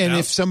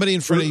 If somebody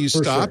in front of you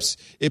stops,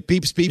 it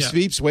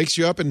beeps, wakes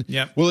you up, and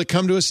will it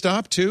come to a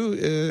stop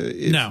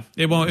too? No,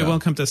 it won't. It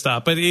won't come to a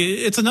stop. But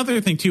it's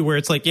another thing too, where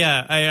it's like,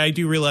 I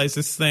do realize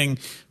this thing,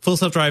 full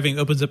self-driving,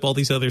 opens up all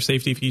these other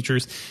safety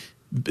features.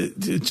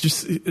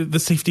 Just the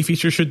safety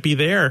feature should be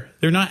there.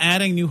 They're not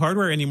adding new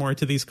hardware anymore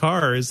to these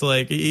cars.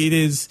 Like it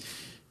is.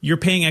 You're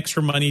paying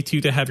extra money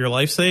to have your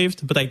life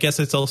saved, but I guess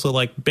it's also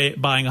like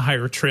buying a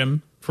higher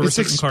trim for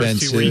certain cars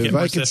too, where you get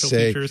more special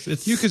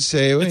features. You could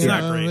say, it's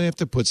not great. They have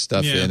to put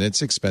stuff in.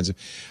 It's expensive.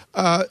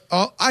 I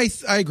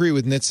agree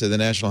with NHTSA, the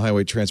National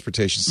Highway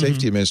Transportation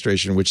Safety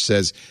Administration, which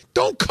says,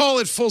 don't call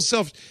it full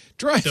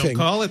self-driving. Don't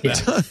call it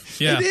that.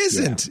 It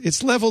isn't. Yeah.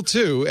 It's level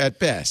 2 at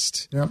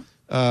best. Yeah.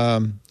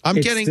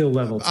 Still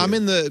level 2. I'm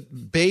in the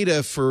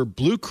beta for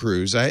Blue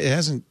Cruise. It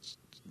hasn't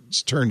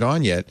turned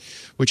on yet,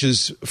 which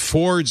is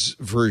Ford's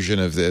version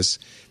of this.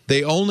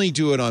 They only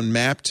do it on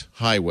mapped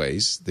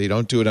highways. They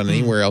don't do it on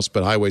anywhere else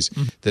but highways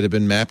that have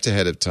been mapped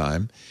ahead of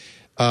time.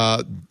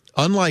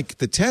 Unlike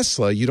the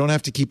Tesla, you don't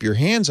have to keep your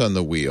hands on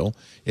the wheel.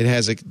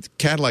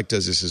 Cadillac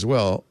does this as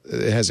well.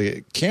 It has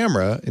a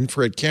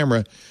infrared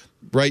camera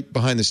right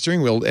behind the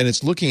steering wheel, and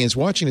it's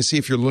watching to see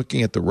if you're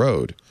looking at the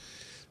road.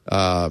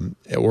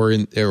 Or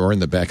in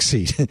the back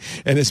seat,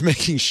 and it's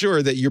making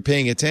sure that you're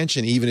paying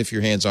attention even if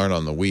your hands aren't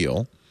on the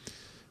wheel.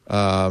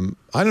 I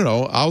don't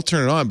know. I'll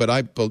turn it on, but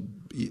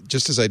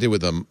just as I did with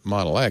the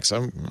Model X,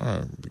 I'm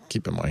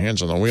keeping my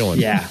hands on the wheel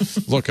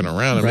and looking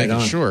around and making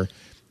sure.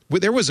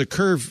 There was a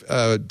curve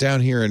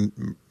down here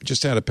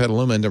just out of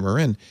Petaluma into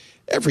Marin.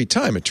 Every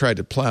time it tried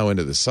to plow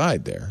into the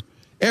side there.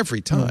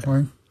 Every time.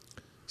 Okay.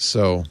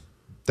 So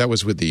that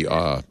was with the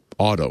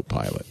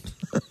autopilot.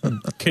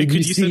 Could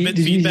you submit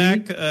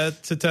feedback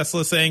to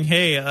Tesla saying,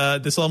 hey,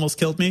 this almost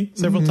killed me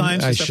several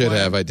times? I should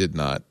have. I did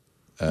not.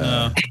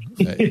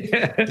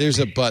 There's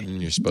a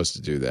button you're supposed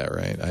to do that,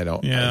 right? I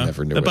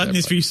never knew. The button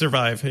is for you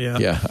survive.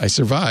 Yeah, I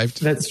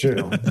survived. That's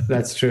true.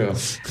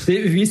 Have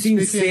you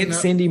seen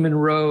Sandy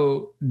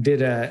Monroe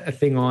did a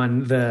thing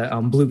on the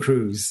Blue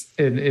Cruise?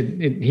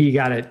 He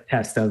got a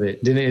test of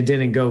it. It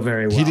didn't go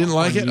very well. He didn't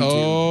like it.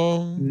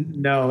 YouTube.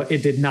 No,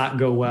 it did not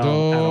go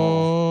well at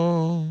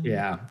all.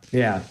 Yeah.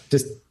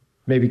 Just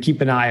maybe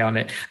keep an eye on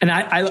it. And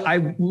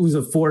I was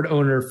a Ford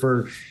owner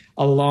for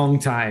a long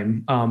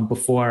time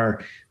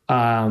before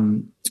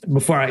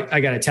before I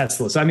got a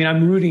Tesla. So, I mean,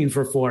 I'm rooting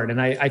for Ford,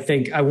 and I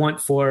think I want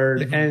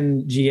Ford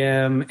and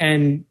GM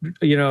and,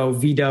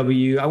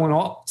 VW. I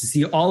want to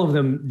see all of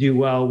them do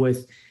well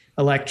with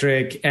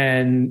electric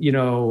and,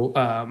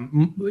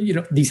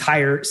 these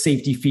higher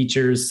safety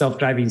features,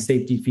 self-driving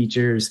safety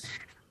features.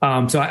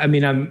 So, I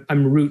mean,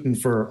 I'm rooting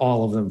for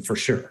all of them for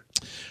sure.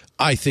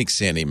 I think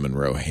Sandy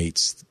Munro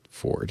hates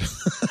Ford.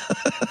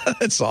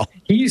 That's all.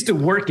 He used to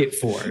work at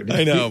Ford.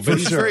 I know, but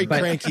he's very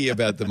cranky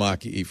about the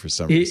Mach-E for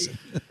some reason.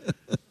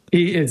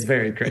 He is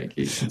very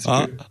cranky.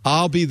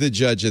 I'll be the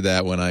judge of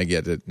that when I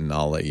get it, and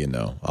I'll let you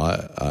know.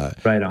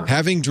 Right on.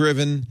 Having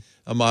driven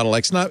a Model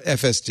X, not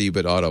FSD,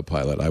 but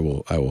autopilot, I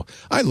will.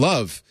 I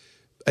love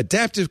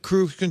adaptive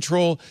cruise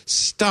control,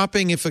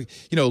 stopping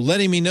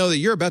letting me know that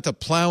you're about to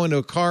plow into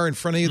a car in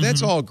front of you.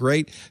 That's all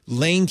great.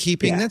 Lane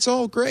keeping, that's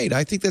all great.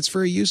 I think that's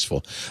very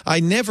useful. I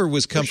never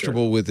was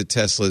comfortable with the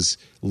Tesla's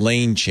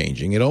lane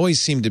changing. It always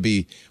seemed to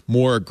be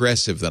more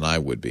aggressive than I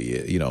would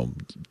be,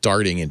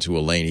 darting into a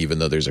lane, even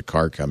though there's a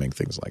car coming,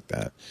 things like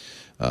that.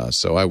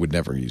 So I would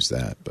never use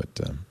that, but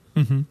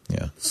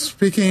yeah.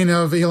 Speaking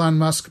of Elon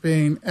Musk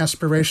being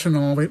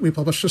aspirational, we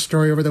published a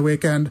story over the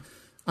weekend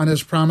on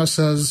his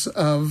promises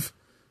of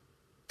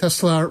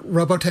Tesla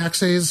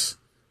robotaxis,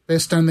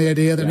 based on the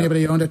idea that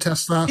anybody owned a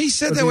Tesla. He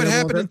said that would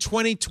happen in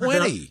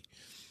 2020.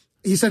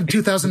 He said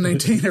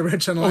 2019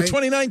 originally. Oh,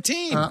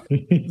 2019.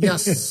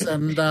 Yes,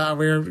 and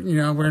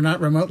we're not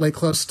remotely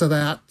close to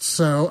that.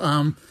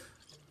 So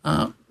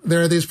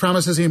there are these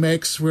promises he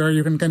makes where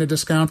you can kind of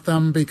discount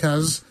them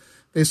because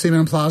they seem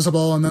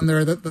implausible, and then there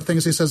are the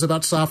things he says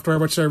about software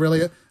which are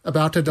really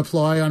about to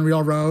deploy on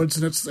real roads,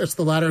 and it's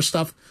the latter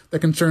stuff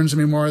that concerns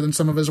me more than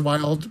some of his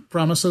wild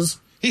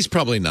promises. He's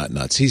probably not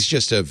nuts. He's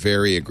just a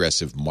very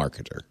aggressive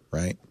marketer,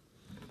 right?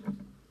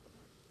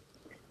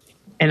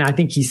 And I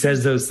think he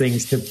says those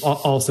things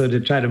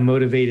to try to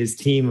motivate his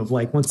team of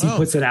once he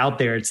puts it out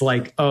there, it's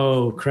like,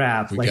 oh,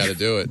 crap. We got to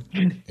do it.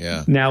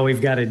 Yeah. Now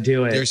we've got to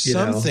do it. There's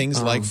some things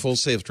like full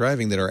safe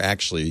driving that are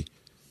actually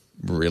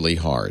really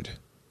hard.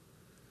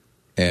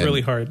 And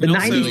really hard. The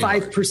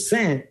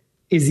 95%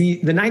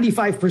 the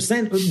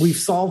 95% we've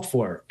solved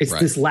for. It's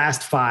this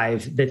last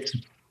 5 that's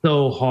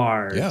so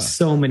hard. Yeah.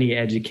 So many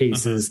edge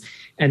cases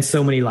and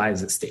so many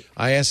lives at stake.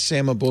 I asked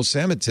Sam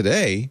Abul-Samad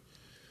today,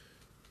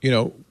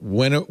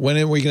 when are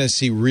we going to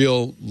see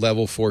real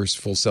level 4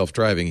 full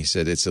self-driving? He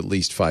said it's at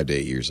least 5 to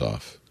 8 years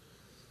off.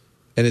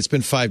 And it's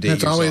been 5 to 8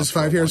 years off. It's always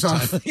 5 years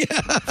off.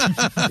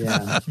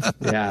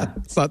 Yeah.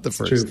 It's not the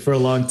first. True, for a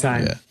long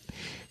time. Yeah.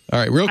 All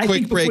right, real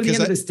quick break. Before the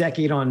end of this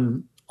decade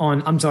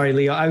I'm sorry,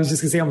 Leo. I was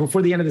just going to say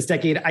before the end of this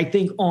decade, I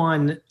think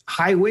on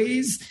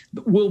highways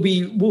we'll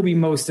be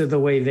most of the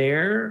way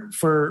there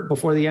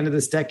before the end of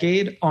this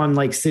decade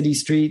on city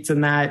streets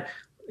and that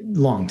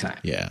long time.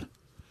 Yeah.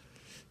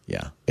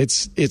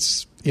 It's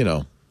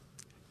a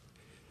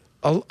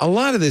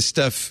lot of this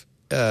stuff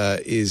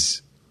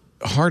is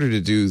harder to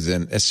do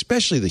than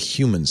especially the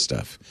human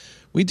stuff.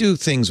 We do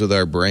things with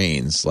our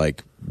brains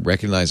like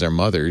recognize our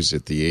mothers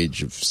at the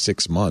age of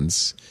 6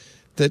 months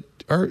that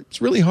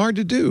it's really hard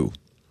to do.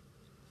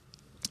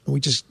 We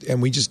just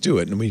do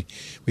it, and we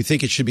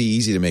think it should be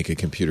easy to make a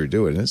computer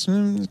do it.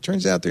 And it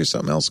turns out there's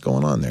something else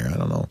going on there. I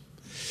don't know.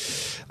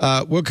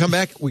 We'll come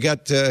back. We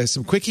got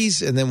some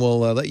quickies, and then we'll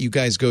let you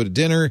guys go to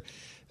dinner.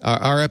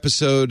 Our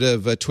episode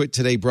of Twit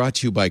Today brought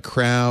to you by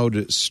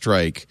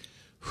CrowdStrike.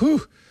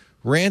 The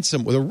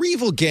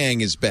Revel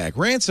gang is back.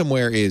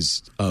 Ransomware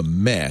is a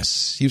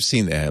mess. You've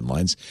seen the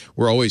headlines.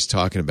 We're always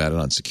talking about it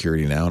on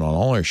Security Now and on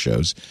all our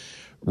shows.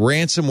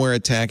 Ransomware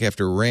attack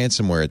after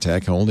ransomware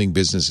attack, holding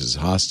businesses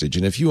hostage.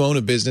 And if you own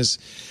a business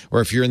or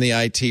if you're in the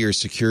IT or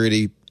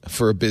security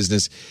for a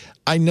business,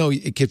 I know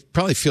it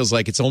probably feels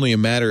like it's only a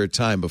matter of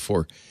time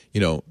before,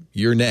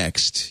 you're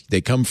next. They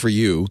come for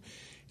you,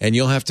 and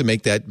you'll have to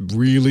make that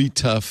really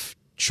tough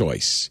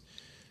choice.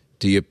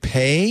 Do you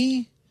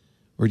pay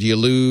or do you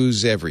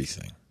lose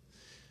everything?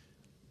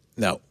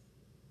 Now,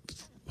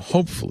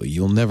 hopefully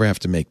you'll never have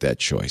to make that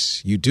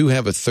choice. You do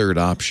have a third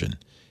option.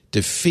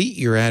 Defeat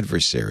your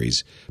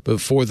adversaries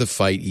before the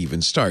fight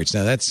even starts.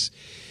 Now, that's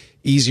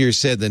easier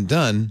said than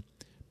done,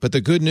 but the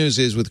good news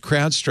is with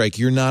CrowdStrike,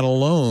 you're not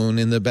alone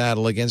in the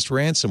battle against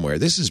ransomware.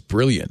 This is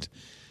brilliant.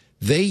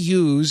 They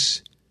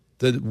use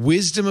the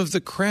wisdom of the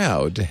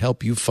crowd to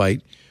help you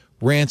fight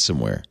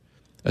ransomware.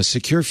 A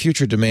secure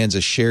future demands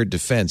a shared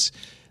defense.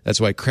 That's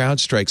why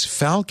CrowdStrike's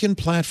Falcon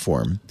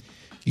platform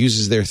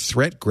uses their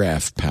threat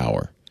graph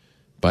power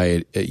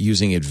by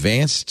using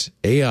advanced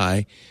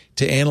AI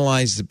to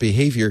analyze the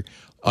behavior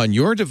on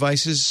your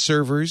devices,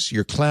 servers,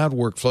 your cloud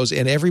workflows,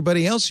 and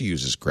everybody else who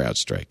uses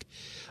CrowdStrike.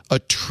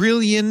 1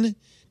 trillion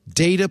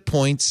data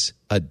points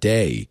a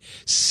day,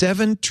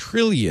 7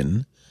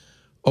 trillion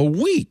a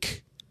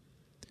week.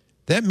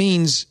 That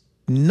means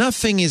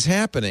nothing is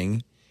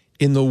happening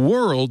in the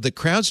world that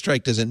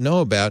CrowdStrike doesn't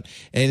know about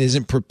and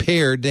isn't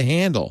prepared to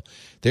handle.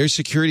 Their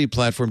security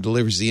platform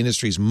delivers the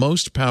industry's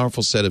most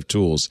powerful set of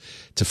tools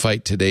to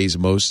fight today's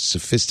most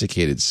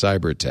sophisticated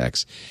cyber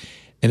attacks.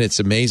 And it's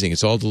amazing.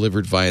 It's all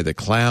delivered via the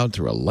cloud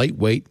through a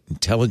lightweight,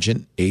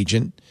 intelligent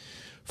agent.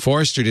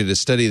 Forrester did a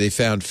study. They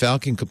found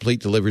Falcon Complete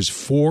delivers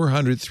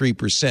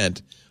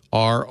 403%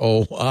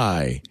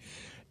 ROI.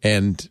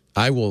 And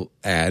I will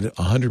add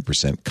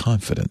 100%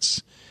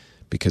 confidence,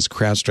 because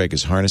CrowdStrike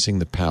is harnessing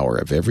the power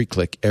of every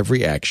click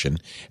and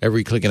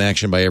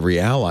action by every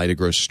ally to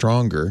grow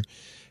stronger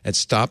and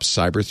stop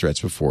cyber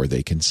threats before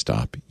they can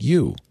stop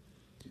you.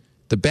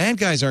 The bad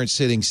guys aren't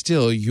sitting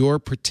still. Your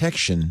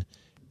protection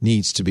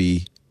needs to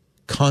be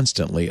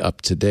constantly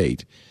up to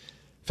date.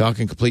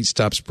 Falcon Complete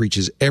stops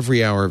breaches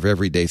every hour of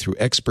every day through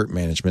expert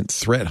management,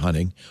 threat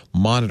hunting,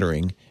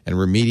 monitoring, and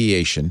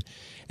remediation.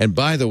 And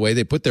by the way,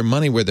 they put their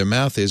money where their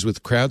mouth is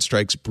with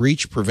CrowdStrike's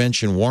breach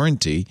prevention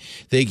warranty.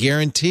 They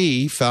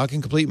guarantee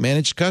Falcon Complete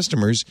managed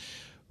customers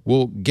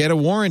will get a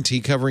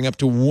warranty covering up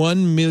to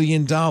 $1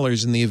 million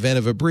in the event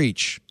of a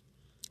breach.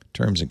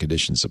 Terms and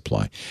conditions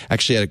apply.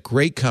 Actually, I had a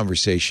great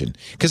conversation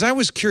because I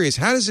was curious,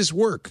 how does this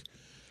work?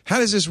 How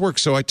does this work?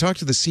 So I talked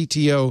to the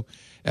CTO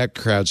at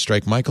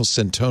CrowdStrike, Michael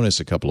Sentonis,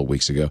 a couple of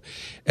weeks ago,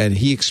 and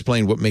he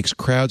explained what makes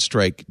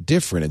CrowdStrike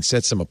different and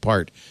sets them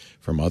apart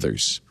from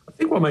others. I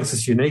think what makes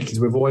us unique is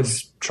we've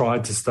always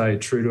tried to stay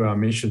true to our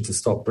mission to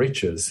stop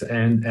breaches,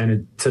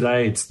 and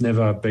today it's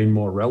never been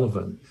more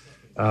relevant.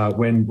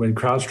 When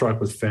CrowdStrike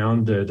was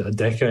founded a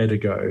decade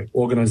ago,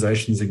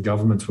 organizations and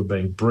governments were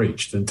being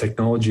breached, and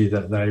technology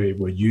that they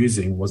were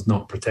using was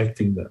not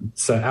protecting them.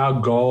 So our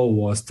goal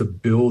was to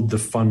build the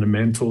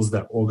fundamentals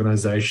that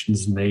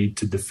organizations need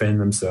to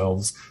defend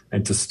themselves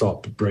and to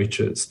stop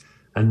breaches.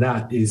 And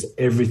that is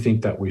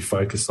everything that we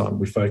focus on.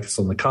 We focus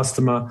on the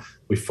customer,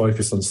 we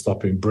focus on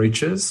stopping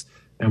breaches,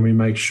 and we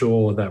make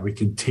sure that we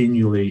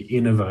continually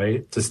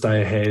innovate to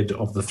stay ahead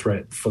of the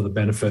threat for the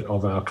benefit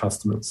of our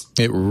customers.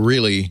 It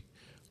really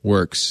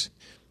works.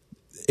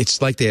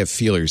 It's like they have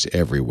feelers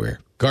everywhere.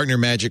 Gartner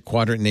Magic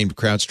Quadrant named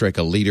CrowdStrike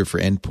a leader for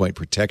endpoint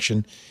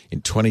protection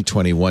in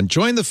 2021.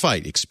 Join the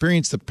fight.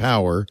 Experience the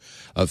power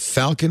of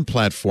Falcon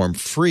Platform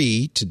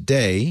free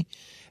today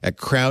at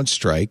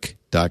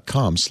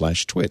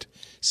crowdstrike.com/twit.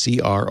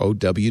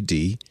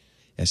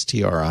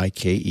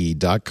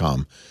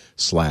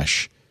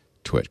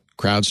 CROWDSTRIKE.com/twit.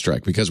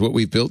 CrowdStrike, because what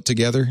we've built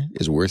together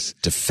is worth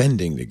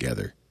defending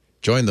together.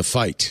 Join the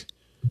fight.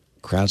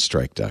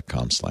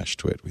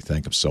 crowdstrike.com/twit. We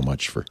thank them so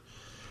much for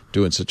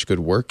doing such good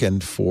work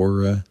and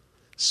for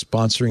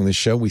sponsoring the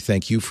show. We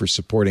thank you for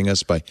supporting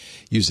us by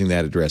using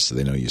that address so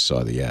they know you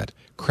saw the ad.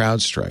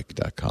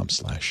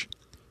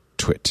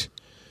 crowdstrike.com/twit.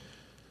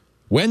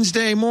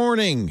 Wednesday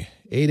morning,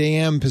 8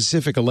 a.m.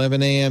 Pacific,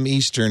 11 a.m.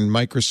 Eastern,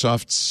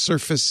 Microsoft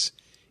Surface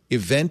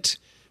event.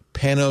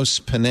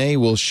 Panos Panay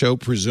will show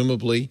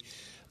presumably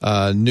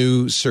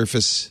new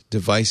Surface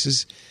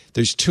devices.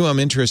 There's two I'm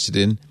interested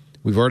in.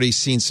 We've already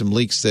seen some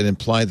leaks that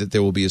imply that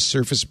there will be a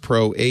Surface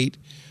Pro 8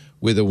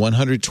 with a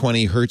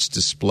 120 hertz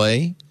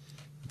display.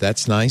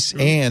 That's nice.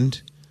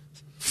 And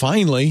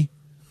finally,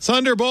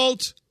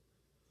 Thunderbolt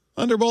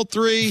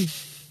 3.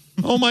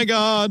 Oh, my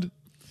God.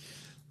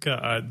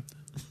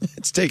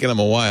 It's taken them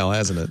a while,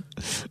 hasn't it?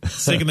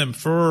 It's taken them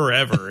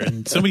forever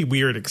and so many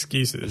weird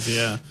excuses.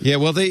 Yeah. Yeah.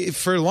 Well,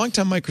 for a long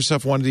time,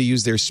 Microsoft wanted to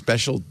use their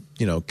special,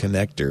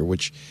 connector,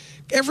 which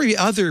every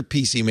other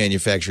PC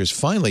manufacturer has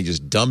finally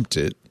just dumped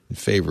it in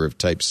favor of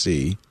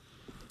Type-C.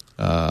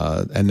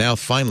 And now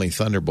finally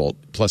Thunderbolt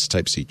plus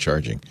Type-C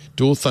charging.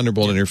 Dual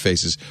Thunderbolt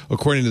interfaces,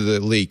 according to the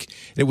leak.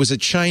 It was a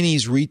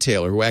Chinese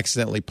retailer who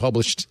accidentally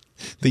published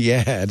the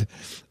ad.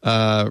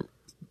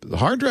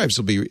 Hard drives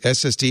will be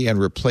SSD and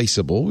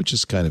replaceable, which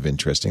is kind of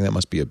interesting. That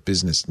must be a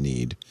business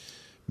need.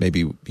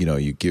 Maybe,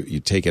 you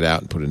take it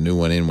out and put a new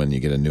one in when you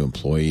get a new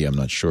employee. I'm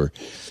not sure.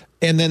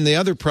 And then the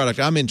other product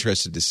I'm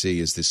interested to see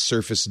is this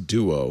Surface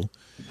Duo.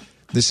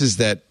 This is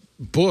that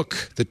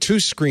book, the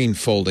two-screen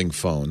folding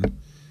phone,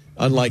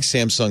 unlike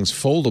Samsung's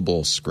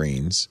foldable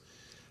screens.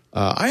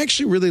 I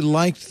actually really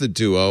liked the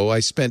Duo. I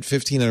spent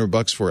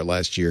 $1,500 for it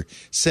last year,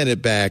 sent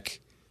it back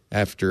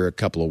after a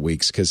couple of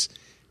weeks because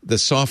the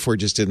software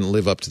just didn't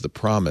live up to the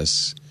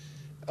promise.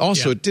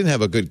 Also, It didn't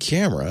have a good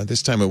camera.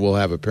 This time it will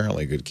have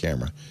apparently a good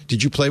camera.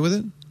 Did you play with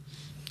it?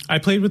 I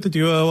played with the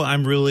Duo.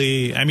 I'm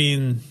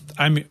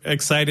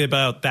excited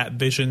about that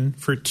vision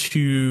for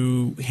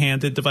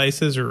two-handed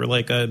devices or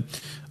like a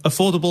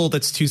foldable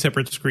that's two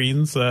separate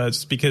screens,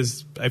 just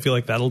because I feel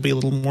like that'll be a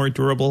little more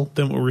durable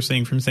than what we're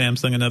seeing from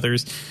Samsung and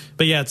others.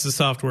 But yeah, it's the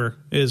software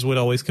is what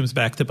always comes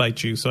back to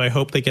bite you. So I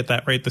hope they get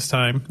that right this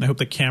time. I hope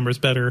the camera's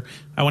better.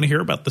 I want to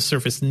hear about the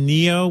Surface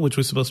Neo, which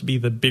was supposed to be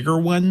the bigger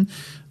one,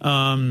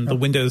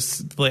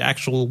 the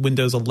actual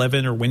Windows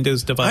 11 or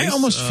Windows device. I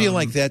almost feel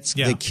like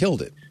they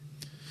killed it.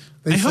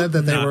 They said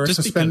that they were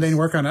suspending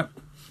work on it.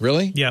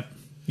 Really? Yep.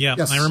 Yeah,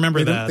 yes, I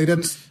remember that. They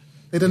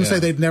didn't say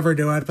they'd never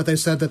do it, but they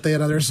said that they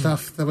had other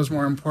stuff that was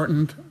more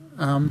important.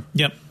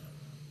 Yep.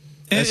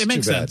 It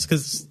makes sense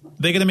because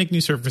they got to make new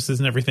Surfaces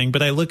and everything.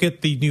 But I look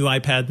at the new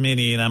iPad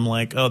Mini and I'm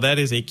like, oh, that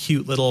is a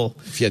cute little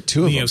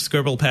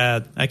scribble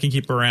pad I can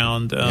keep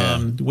around.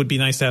 Would be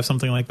nice to have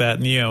something like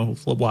that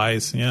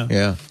Neo-wise. Yeah.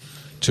 Yeah.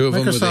 Two of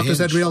them with a hinge.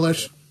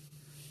 Microsoft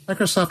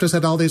Microsoft has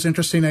had all these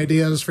interesting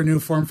ideas for new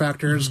form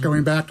factors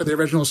going back to the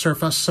original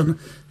Surface, and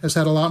has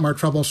had a lot more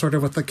trouble sort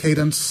of with the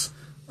cadence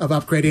of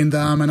upgrading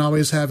them and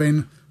always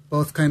having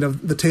both kind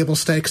of the table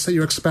stakes that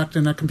you expect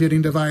in a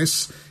computing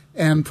device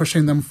and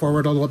pushing them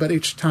forward a little bit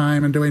each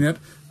time and doing it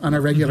on a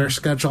regular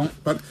schedule.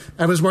 But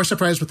I was more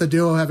surprised with the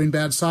Duo having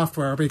bad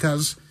software,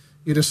 because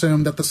you'd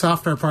assume that the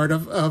software part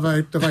of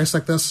a device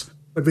like this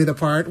would be the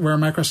part where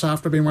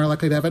Microsoft would be more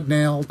likely to have it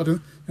nailed. But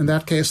in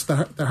that case,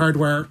 the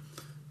hardware,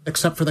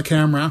 except for the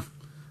camera,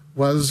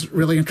 was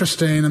really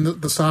interesting, and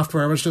the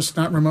software was just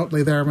not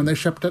remotely there when they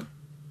shipped it.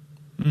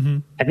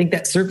 I think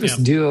that Surface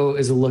Duo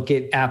is a look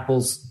at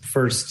Apple's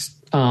first,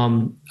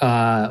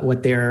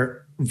 what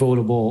their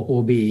votable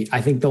will be. I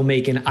think they'll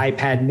make an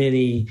iPad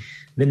mini.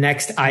 The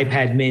next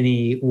iPad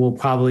mini will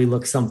probably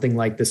look something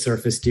like the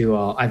Surface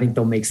Duo. I think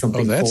they'll make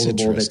something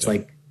foldable that's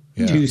like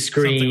two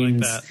screens. Something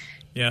like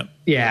that.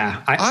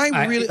 Yeah.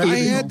 I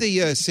had the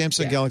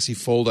Samsung Galaxy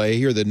Fold. I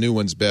hear the new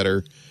one's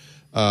better.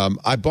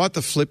 I bought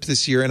the Flip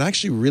this year, and I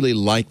actually really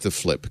like the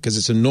Flip because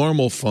it's a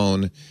normal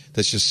phone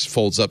that just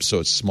folds up so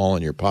it's small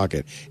in your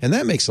pocket. And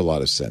that makes a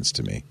lot of sense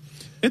to me.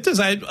 It does.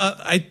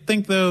 I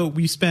think, though,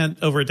 we spent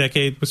over a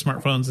decade with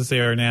smartphones as they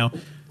are now.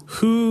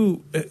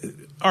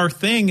 Our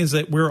thing is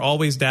that we're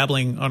always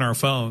dabbling on our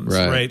phones,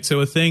 right? So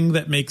a thing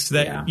that makes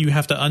that you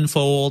have to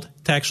unfold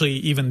to actually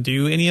even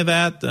do any of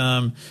that.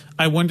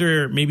 I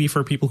wonder, maybe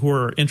for people who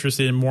are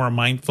interested in more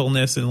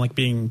mindfulness and like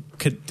being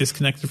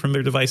disconnected from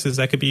their devices,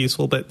 that could be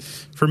useful. But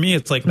for me,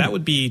 it's like that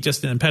would be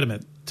just an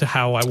impediment to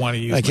how I want to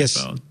use my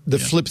phone. The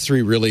Flip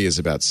 3 really is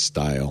about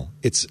style.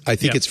 I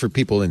think it's for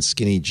people in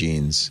skinny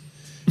jeans.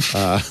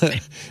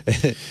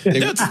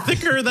 It's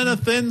thicker than a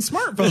thin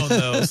smartphone,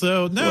 though.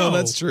 So no, well,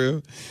 that's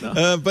true.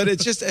 No. But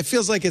it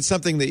feels like it's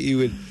something that you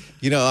would,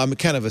 I'm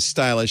kind of a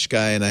stylish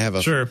guy, and I have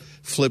a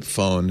flip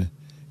phone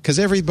because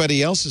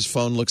everybody else's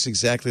phone looks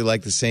exactly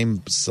like the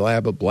same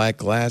slab of black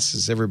glass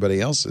as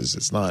everybody else's.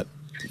 It's not.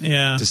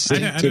 Yeah,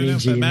 I don't know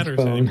if that matters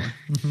anymore.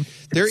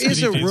 There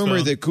is a rumor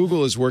that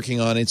Google is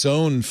working on its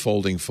own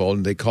folding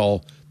phone they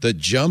call the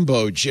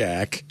Jumbo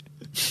Jack,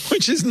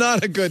 which is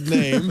not a good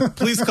name.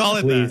 Please call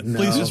it that. No.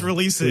 Please just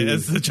release it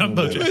as the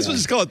Jumbo Jack. Might as well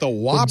just call it the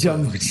Whopper.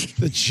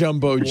 The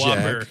Jumbo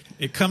Jack.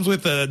 It comes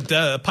with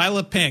a pile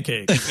of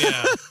pancakes.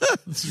 Yeah,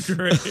 it's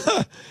great.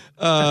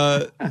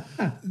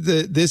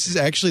 This is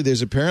actually,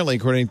 there's apparently,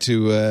 according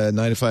to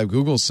 9 to 5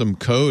 Google, some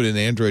code in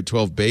Android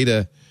 12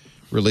 beta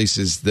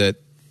releases that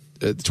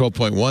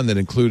 12.1 that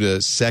include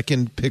a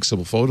second Pixel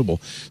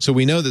foldable. So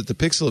we know that the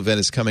Pixel event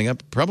is coming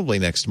up probably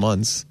next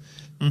month.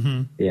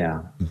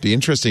 Yeah. It'd be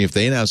interesting if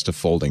they announced a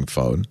folding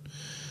phone.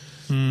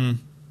 I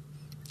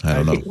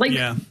don't know.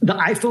 The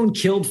iPhone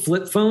killed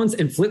flip phones,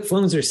 and flip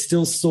phones are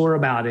still sore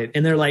about it.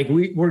 And they're like,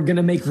 we're going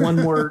to make one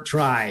more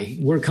try.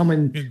 We're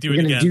coming. We're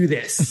going to do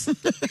this.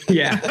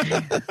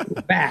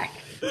 We're back.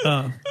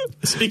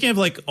 Speaking of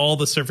like all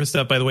the Surface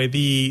stuff, by the way,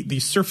 the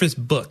Surface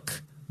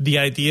Book, the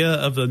idea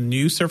of the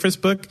new Surface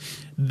Book,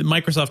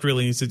 Microsoft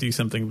really needs to do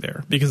something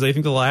there, because I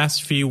think the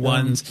last few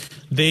ones,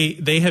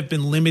 they have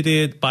been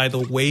limited by the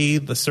way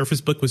the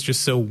Surface Book was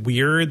just so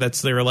weird.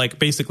 That's their like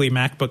basically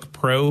MacBook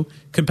Pro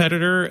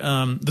competitor.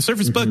 The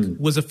Surface Book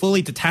was a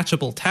fully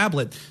detachable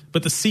tablet,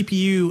 but the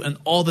CPU and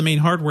all the main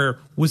hardware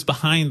was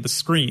behind the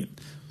screen.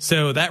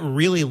 So that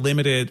really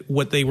limited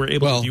what they were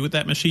able to do with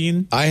that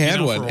machine. I had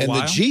one, and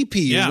the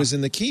GPU was in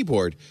the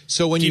keyboard.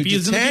 So when you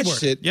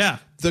detached it,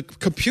 the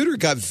computer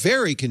got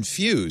very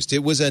confused.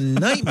 It was a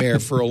nightmare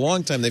for a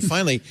long time. They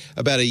finally,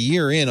 about a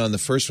year in on the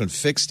first one,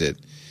 fixed it.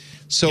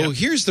 So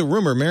here's the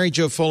rumor. Mary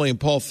Jo Foley and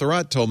Paul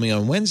Thurrott told me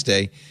on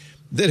Wednesday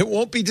that it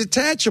won't be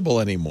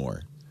detachable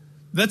anymore.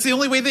 That's the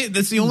only way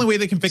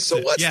they can fix it.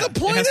 So what's the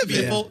point of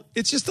it?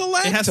 It's just a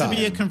laptop. It has to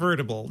be a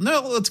convertible.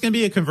 No, it's going to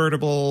be a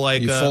convertible,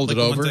 like you fold it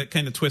over, ones that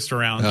kind of twist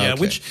around.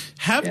 Which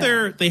have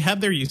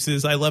their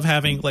uses. I love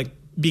having like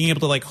being able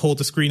to like hold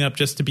the screen up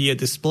just to be a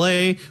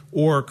display,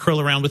 or curl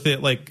around with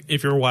it like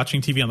if you're watching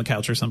TV on the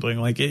couch or something.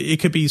 Like it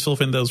could be useful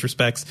in those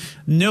respects.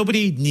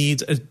 Nobody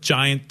needs a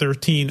giant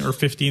 13 or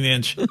 15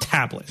 inch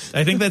tablet.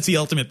 I think that's the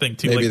ultimate thing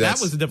too. Maybe like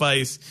that was a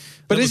device.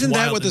 But isn't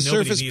that what the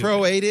Surface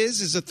Pro 8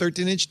 is? Is a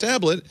 13-inch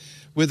tablet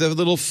with a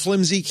little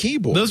flimsy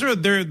keyboard. Those are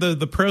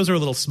the Pros are a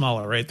little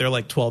smaller, right? They're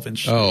like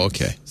 12-inch. Oh,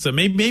 okay. So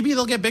maybe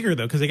they'll get bigger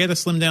though, because they got to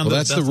slim down. Well,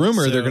 that's the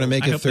rumor. They're going to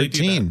make it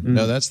 13.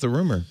 No, that's the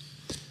rumor.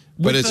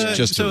 But it's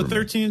just a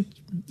 13.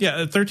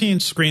 Yeah, a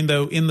 13-inch screen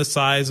though, in the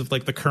size of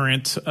like the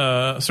current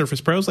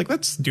Surface Pros, like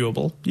that's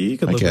doable. You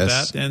could live with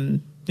that.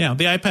 And the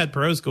iPad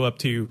Pros go up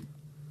to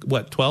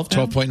what, 12?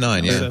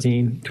 12.9. Yeah,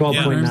 13,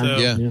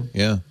 12.9.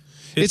 Yeah.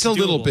 It's a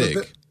little big.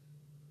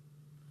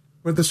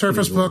 Would the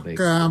Surface Book?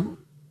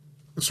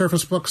 The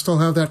Surface Book still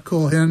have that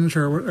cool hinge,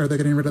 or are they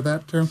getting rid of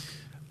that too?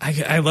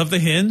 I love the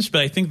hinge,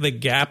 but I think the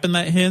gap in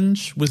that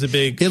hinge was a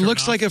big. It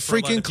looks like a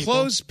freaking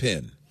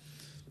clothespin.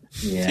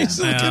 Yeah,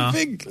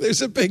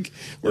 there's a big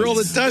where all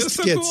the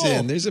dust gets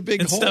in. There's a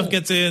big hole. Stuff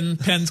gets in,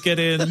 pens get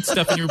in,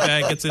 stuff in your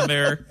bag gets in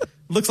there.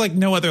 looks like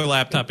no other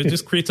laptop. It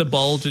just creates a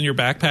bulge in your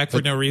backpack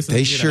for no reason.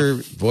 They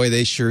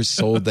sure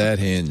sold that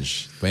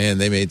hinge. Man,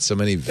 they made so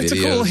many videos. It's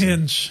a cool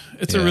hinge.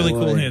 It's a really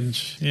cool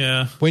hinge.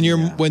 Yeah.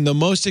 When the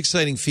most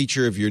exciting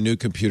feature of your new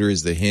computer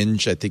is the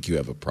hinge, I think you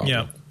have a problem.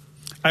 Yeah.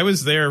 I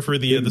was there for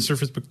the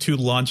Surface Book 2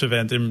 launch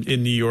event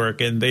in New York,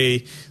 and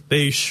they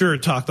sure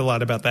talked a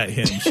lot about that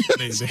hinge.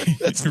 They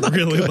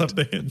really love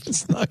the hinge.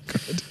 It's not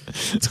good.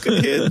 It's a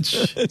good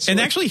hinge. And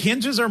actually,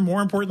 hinges are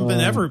more important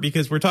than ever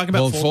because we're talking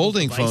about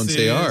folding phones.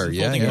 They are.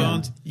 Folding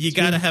phones. You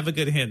got to have a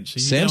good hinge.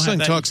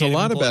 Samsung talks a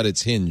lot about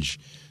its hinge.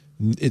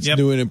 Its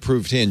new and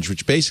improved hinge,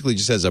 which basically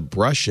just has a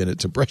brush in it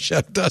to brush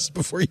out dust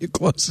before you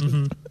close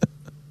it.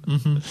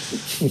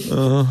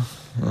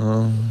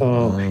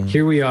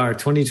 Here we are,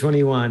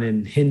 2021,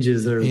 and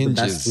hinges are the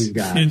best we've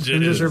got.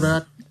 Hinges are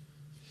back.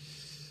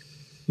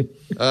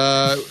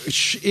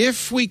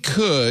 If we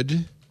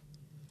could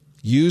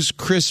use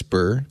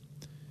CRISPR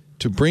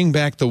to bring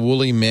back the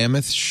woolly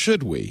mammoth,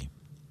 should we?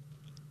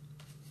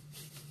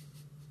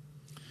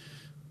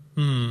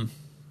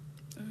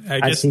 I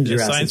guess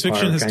science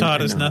fiction has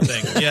taught us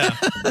nothing. Yeah.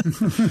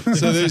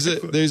 So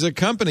there's a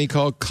company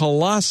called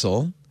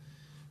Colossal,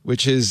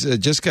 which has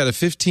just got a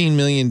 $15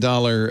 million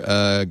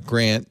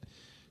grant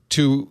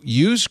to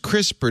use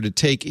CRISPR to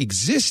take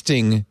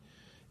existing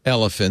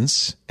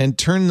elephants and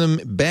turn them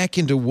back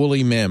into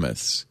woolly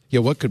mammoths. Yeah,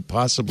 what could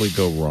possibly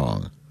go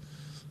wrong?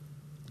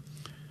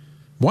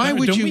 Why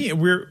would you?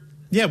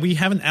 We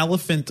have an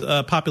elephant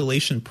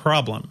population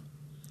problem.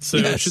 So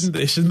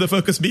shouldn't the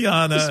focus be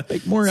on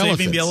make more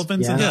saving the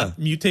elephants and not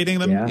mutating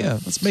them? Yeah,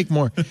 let's make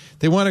more.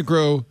 They want to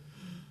grow.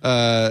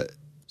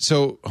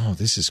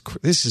 This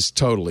is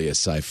totally a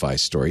sci-fi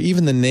story.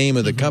 Even the name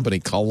of the company,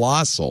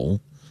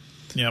 Colossal.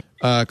 Yep.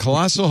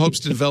 Colossal hopes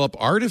to develop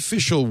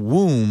artificial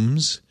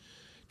wombs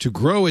to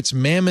grow its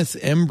mammoth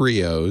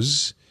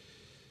embryos.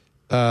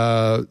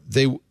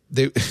 They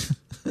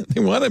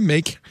want to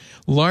make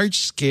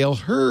large-scale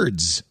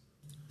herds.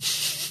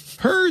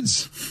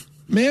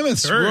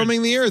 Mammoths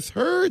roaming the earth.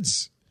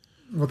 Herds.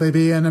 Will they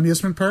be in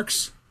amusement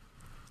parks?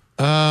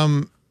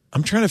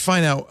 I'm trying to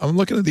find out. I'm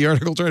looking at the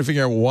article trying to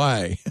figure out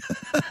why.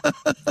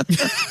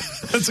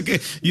 That's okay.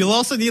 You'll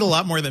also need a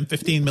lot more than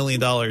 $15 million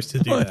to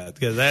do that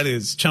because that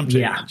is chump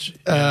change.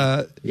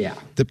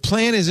 The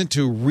plan isn't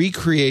to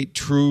recreate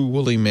true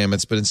woolly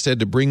mammoths, but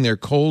instead to bring their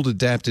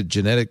cold-adapted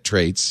genetic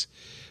traits,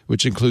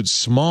 which include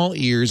small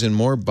ears and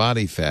more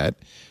body fat,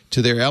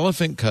 to their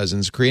elephant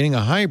cousins, creating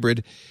a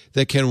hybrid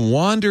that can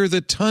wander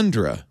the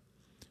tundra,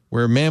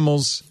 where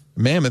mammoths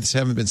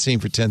haven't been seen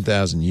for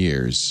 10,000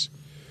 years.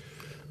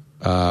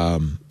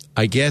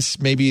 I guess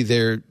maybe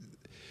the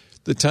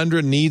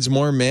tundra needs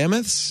more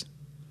mammoths?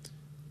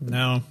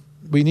 No.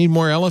 We need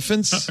more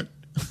elephants?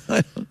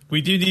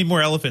 We do need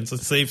more elephants.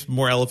 Let's save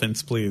more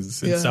elephants,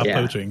 please, and stop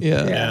poaching.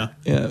 Yeah.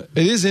 It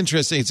is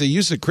interesting. It's a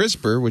use of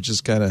CRISPR, which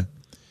is kind of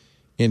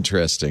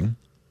interesting.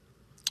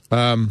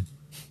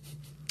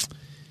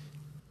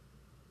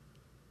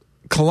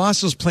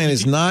 Colossal's plan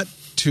is not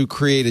to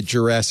create a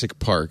Jurassic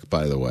Park,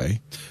 by the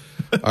way.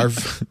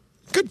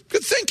 Good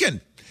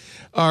thinking.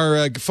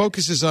 Our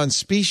focus is on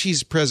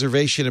species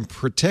preservation and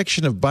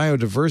protection of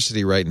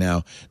biodiversity right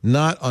now,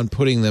 not on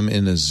putting them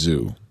in a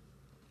zoo.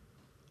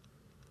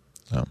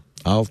 So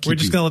we're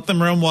just going to let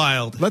them roam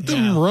wild. Let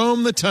them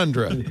roam the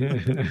tundra.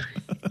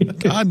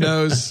 God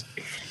knows.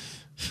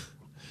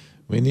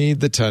 We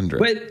need the tundra.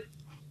 But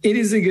it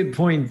is a good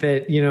point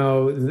that,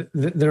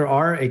 there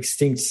are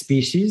extinct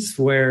species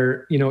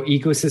where,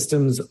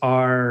 ecosystems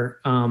are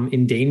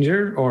in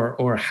danger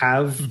or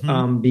have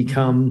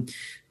become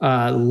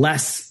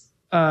less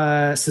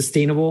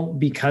sustainable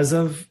because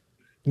of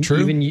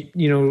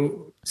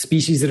even,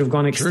 species that have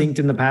gone extinct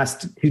in the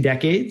past 2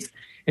 decades.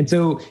 And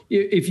so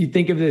if you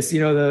think of this,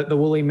 the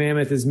woolly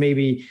mammoth is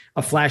maybe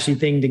a flashy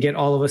thing to get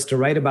all of us to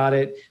write about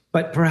it.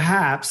 But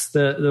perhaps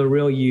the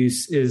real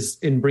use is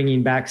in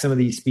bringing back some of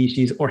these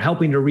species or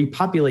helping to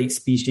repopulate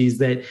species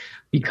that,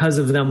 because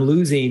of them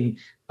losing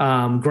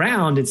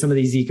ground in some of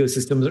these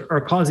ecosystems,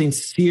 are causing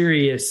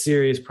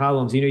serious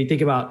problems. You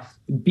think about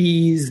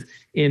bees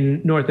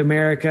in North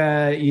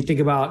America. You think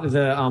about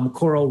the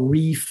coral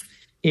reef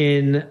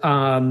in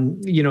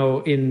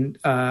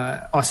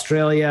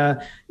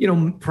Australia.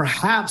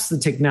 Perhaps the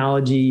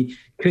technology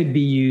could be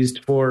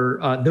used for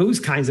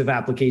those kinds of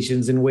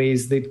applications in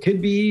ways that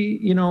could be,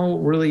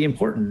 really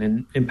important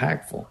and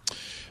impactful.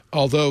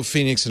 Although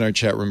Phoenix in our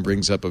chat room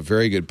brings up a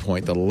very good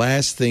point. The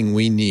last thing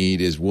we need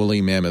is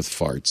woolly mammoth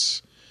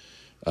farts.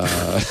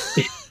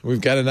 We've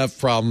got enough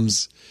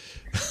problems.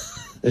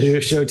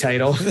 Your show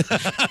title.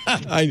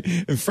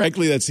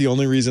 Frankly, that's the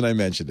only reason I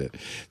mentioned it.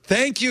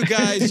 Thank you,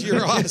 guys.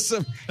 You're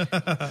awesome.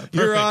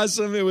 You're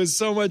awesome. It was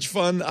so much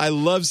fun. I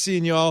love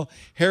seeing y'all.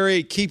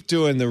 Harry, keep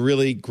doing the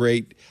really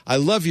great. I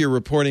love your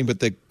reporting, but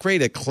the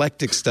great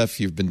eclectic stuff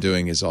you've been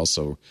doing is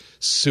also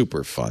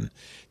super fun.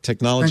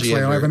 Technology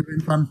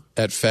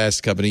at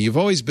Fast Company. You've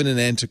always been an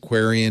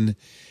antiquarian.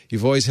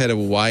 You've always had a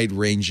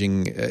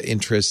wide-ranging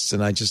interests,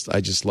 and I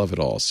just love it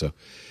all. So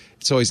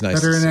it's always nice.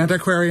 Better an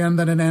antiquarian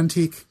than an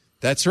antique.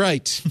 That's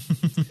right.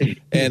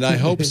 And I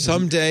hope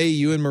someday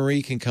you and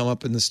Marie can come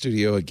up in the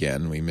studio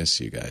again. We miss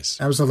you guys.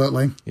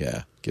 Absolutely.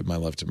 Yeah. Give my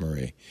love to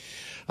Marie.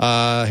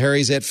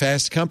 Harry's at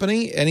Fast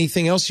Company.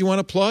 Anything else you want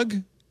to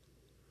plug?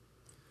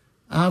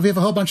 We have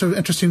a whole bunch of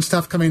interesting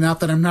stuff coming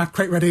up that I'm not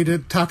quite ready to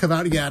talk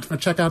about yet,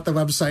 but check out the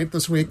website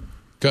this week.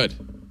 Good.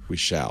 We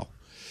shall.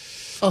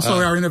 Also,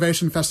 our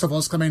Innovation Festival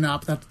is coming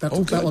up.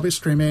 That will be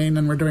streaming,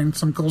 and we're doing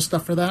some cool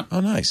stuff for that. Oh,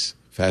 nice.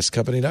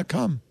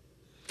 FastCompany.com.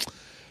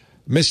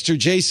 Mr.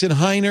 Jason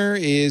Heiner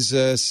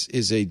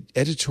is a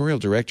editorial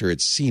director at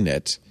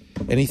CNET.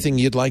 Anything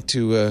you'd like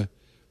to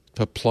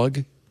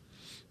plug?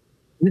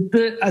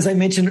 As I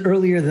mentioned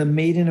earlier, the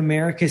Made in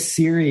America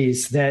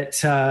series that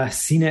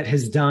CNET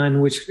has done,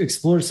 which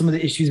explores some of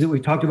the issues that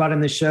we've talked about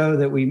in the show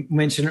that we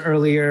mentioned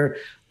earlier,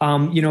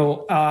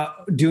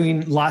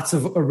 doing lots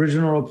of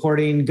original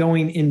reporting,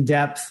 going in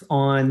depth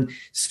on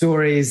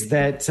stories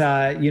that,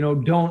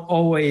 don't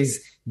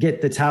always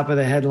get the top of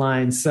the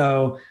headline.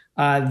 So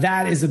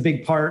that is a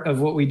big part of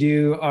what we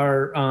do.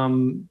 Our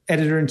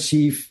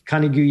editor-in-chief,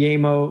 Connie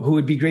Guillermo, who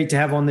would be great to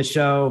have on the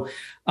show.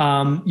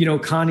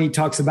 Connie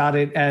talks about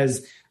it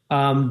as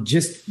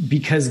just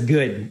because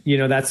good.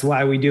 That's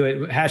why we do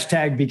it.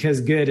 Hashtag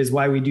because good is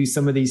why we do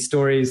some of these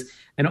stories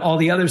and all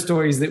the other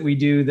stories that we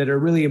do that are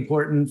really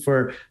important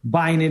for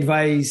buying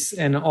advice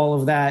and all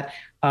of that.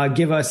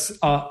 Give us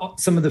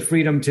some of the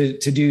freedom to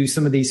do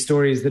some of these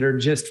stories that are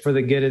just for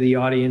the good of the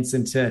audience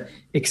and to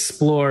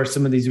explore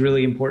some of these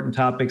really important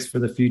topics for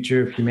the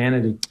future of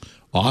humanity.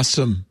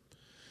 Awesome.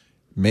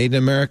 Made in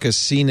America,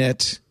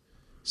 CNET,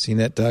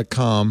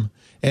 CNET.com.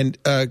 And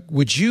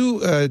would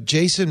you,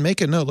 Jason,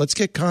 make a note? Let's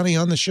get Connie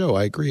on the show.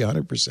 I agree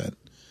 100%.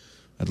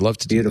 I'd love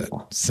to do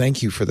that.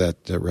 Thank you for that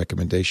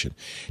recommendation.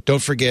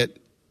 Don't forget,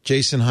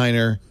 Jason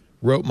Heiner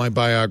wrote my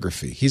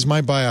biography. He's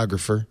my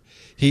biographer.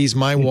 He's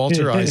my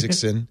Walter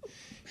Isaacson.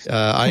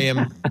 I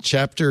am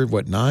chapter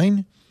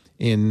 9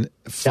 in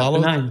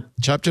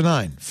Chapter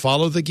 9.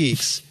 Follow the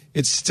Geeks.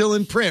 It's still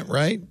in print,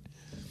 right?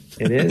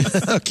 It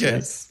is. Okay.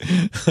 Yes.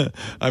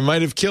 I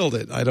might have killed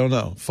it. I don't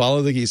know.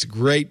 Follow the Geeks.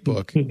 Great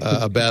book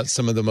about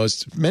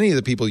many of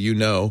the people you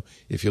know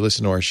if you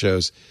listen to our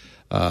shows.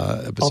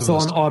 Also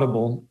on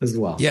Audible as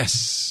well.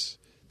 Yes.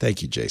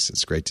 Thank you, Jason.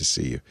 It's great to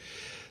see you.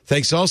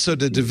 Thanks also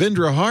to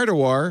Devindra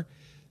Hardawar.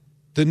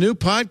 The new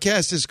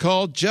podcast is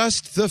called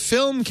Just the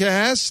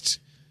Filmcast.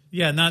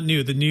 Yeah, not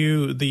new. The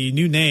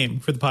new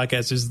name for the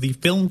podcast is The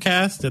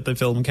Filmcast at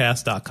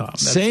thefilmcast.com.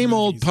 Same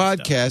old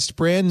podcast, stuff.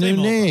 Brand new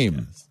name.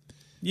 Podcast.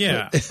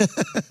 Yeah.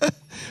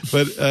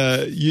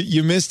 But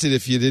you missed it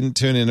if you didn't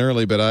tune in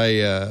early. But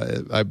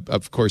I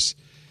of course,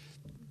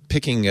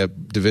 picking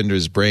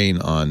Devindra's brain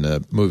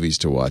on movies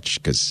to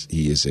watch because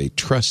he is a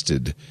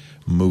trusted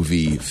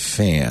movie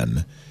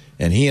fan.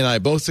 And he and I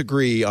both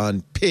agree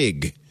on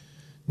Pig.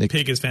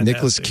 Pig is fantastic.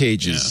 Nicolas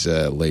Cage's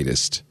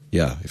latest.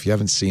 Yeah, if you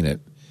haven't seen it,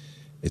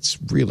 it's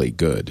really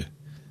good.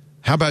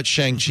 How about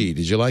Shang-Chi?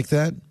 Did you like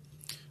that?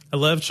 I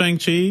love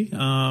Shang-Chi.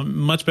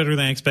 Much better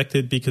than I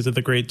expected because of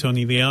the great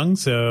Tony Leung.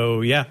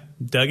 So, yeah,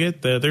 dug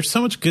it. There's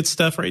so much good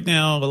stuff right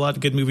now. A lot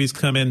of good movies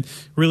coming.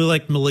 Really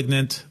like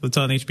Malignant that's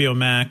on HBO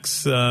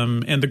Max.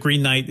 And The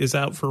Green Knight is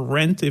out for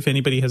rent if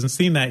anybody hasn't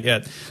seen that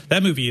yet.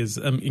 That movie is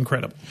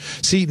incredible.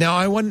 See, now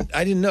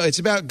I didn't know. It's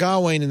about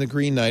Gawain and The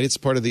Green Knight. It's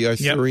part of the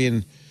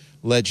Arthurian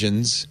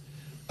legends.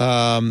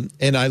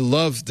 And I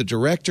love the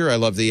director. I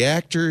love the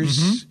actors.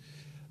 Mm-hmm.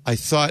 I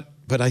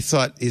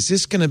thought, is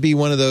this going to be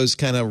one of those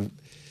kind of,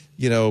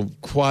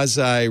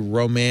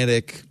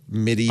 quasi-romantic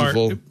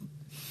medieval?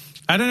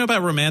 I don't know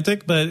about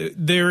romantic, but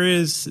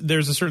there's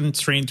a certain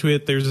strain to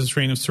it. There's a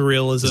strain of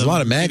surrealism. There's a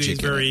lot of magic.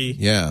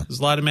 There's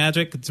a lot of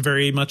magic. It's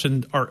very much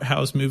an art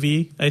house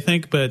movie, I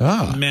think. But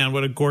man,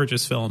 what a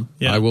gorgeous film!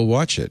 Yeah, I will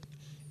watch it.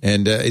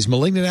 And is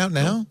Malignant out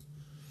now?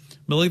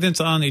 Malignant's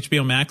on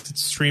HBO Max.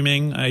 It's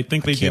streaming. I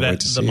think they do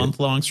the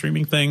month-long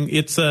streaming thing.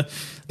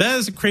 That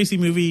is a crazy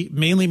movie,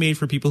 mainly made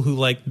for people who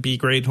like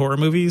B-grade horror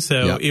movies.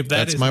 So if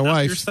that's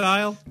not your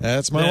style,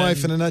 that's my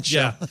wife in a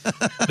nutshell. Yeah,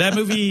 that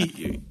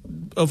movie.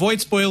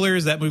 Avoid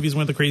spoilers. That movie is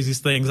one of the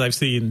craziest things I've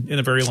seen in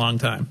a very long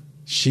time.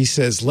 She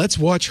says, "Let's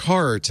watch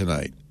horror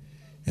tonight."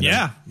 And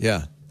yeah.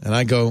 And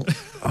I go,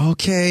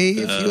 "Okay,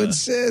 if you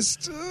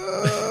insist."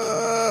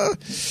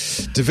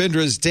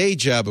 Devindra's day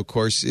job, of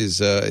course,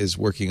 is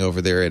working over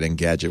there at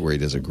Engadget, where he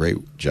does a great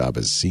job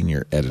as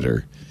senior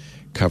editor,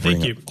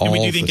 covering Thank you. all and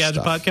we do the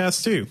Engadget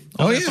podcast too.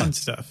 All that fun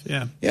stuff.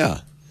 Yeah. Yeah.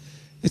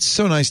 It's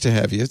so nice to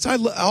have you.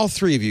 All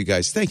three of you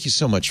guys. Thank you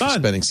so much for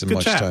spending so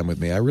much time with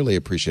me. I really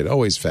appreciate it.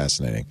 Always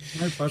fascinating.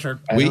 My pleasure.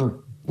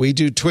 We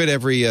do TWiT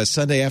every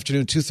Sunday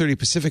afternoon, 2:30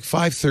 Pacific,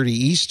 5:30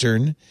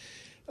 Eastern.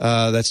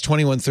 That's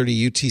 21:30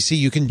 UTC.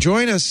 You can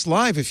join us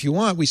live if you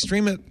want. We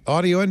stream it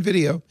audio and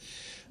video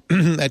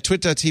at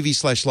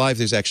twit.tv/live.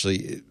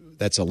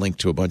 That's a link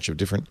to a bunch of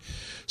different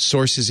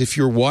sources. If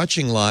you're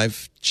watching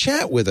live,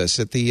 chat with us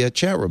at the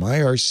chat room,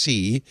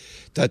 irc.twit.tv.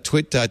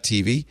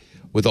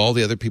 with all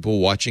the other people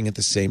watching at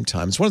the same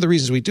time. It's one of the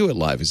reasons we do it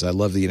live is I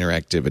love the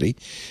interactivity.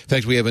 In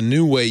fact, we have a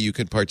new way you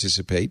can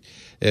participate.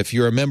 If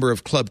you're a member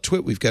of Club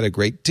Twit, we've got a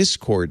great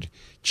Discord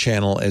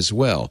channel as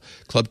well.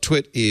 Club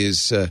Twit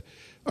is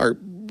our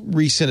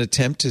recent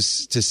attempt to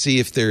see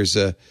if there's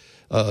a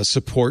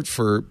support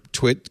for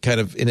Twit, kind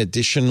of an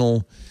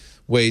additional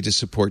way to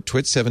support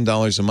Twit,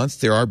 $7 a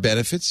month. There are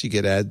benefits. You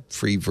get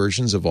ad-free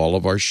versions of all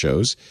of our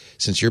shows.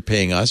 Since you're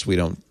paying us, we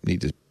don't need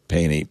to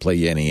play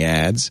you any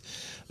ads.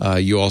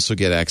 You also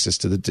get access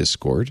to the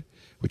Discord,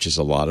 which is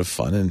a lot of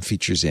fun and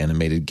features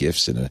animated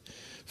GIFs in a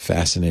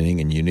fascinating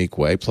and unique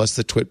way, plus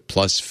the Twit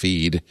Plus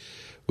feed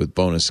with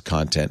bonus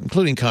content,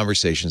 including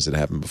conversations that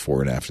happen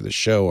before and after the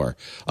show, our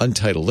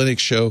Untitled Linux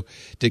show,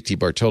 Dick T.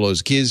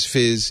 Bartolo's Giz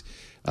Fizz.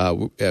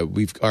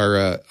 We've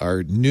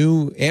our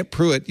new Ant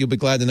Pruitt. You'll be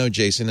glad to know,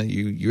 Jason.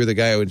 You're the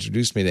guy who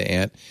introduced me to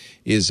Ant.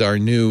 Is our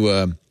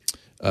new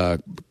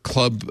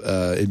club?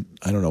 I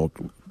don't know,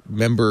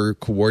 member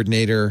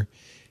coordinator.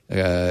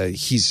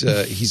 He's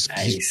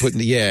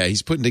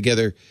putting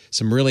together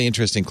some really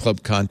interesting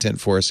club content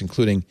for us,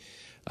 including,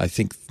 I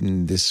think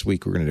this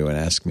week we're going to do an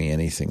Ask Me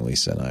Anything.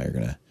 Lisa and I are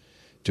going to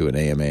do an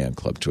AMA on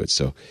Club Twit.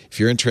 So if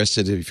you're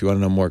interested, if you want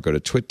to know more, go to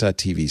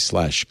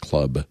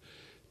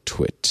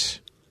twit.tv/clubtwit.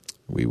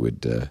 We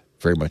would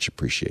very much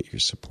appreciate your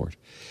support.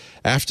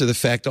 After the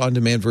fact,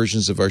 on-demand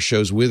versions of our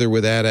shows with or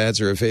without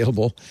ads are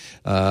available.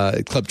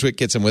 Club Twit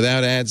gets them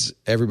without ads.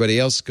 Everybody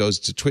else goes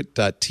to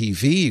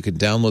twit.tv. You can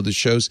download the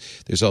shows.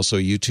 There's also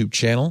a YouTube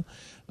channel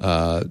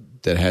that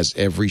has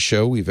every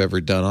show we've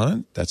ever done on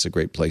it. That's a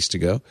great place to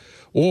go.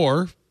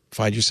 Or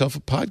find yourself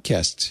a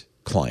podcast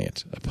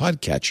client, a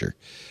podcatcher,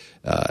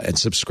 and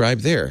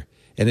subscribe there.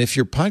 And if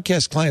your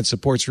podcast client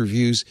supports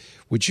reviews,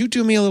 would you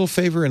do me a little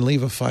favor and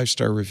leave a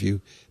 5-star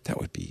review? That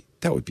would be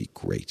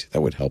great.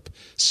 That would help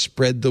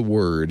spread the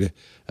word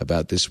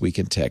about This Week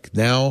in Tech.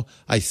 Now,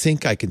 I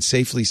think I can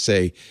safely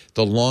say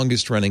the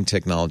longest-running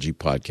technology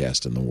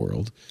podcast in the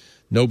world.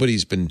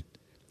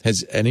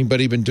 Has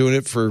anybody been doing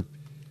it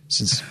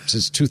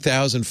since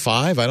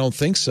 2005? I don't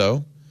think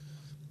so.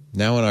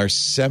 Now in our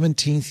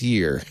 17th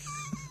year.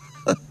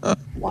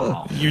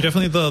 Wow. You're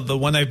definitely the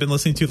one I've been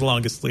listening to the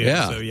longest, Leo.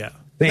 Yeah. So, yeah.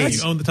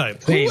 Thanks. You own the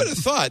title. Who would have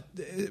thought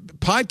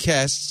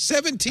podcasts,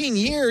 17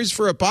 years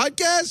for a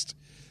podcast?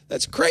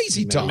 That's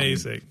crazy talk.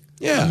 Amazing.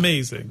 Yeah.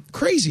 Amazing.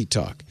 Crazy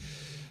talk.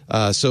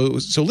 So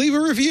leave a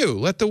review.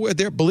 Let the word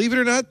there. Believe it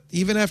or not,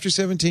 even after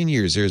 17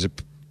 years, there's a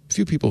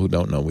few people who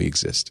don't know we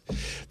exist.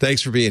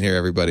 Thanks for being here,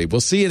 everybody. We'll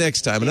see you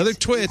next time. Another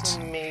Twit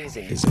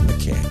is in the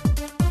can.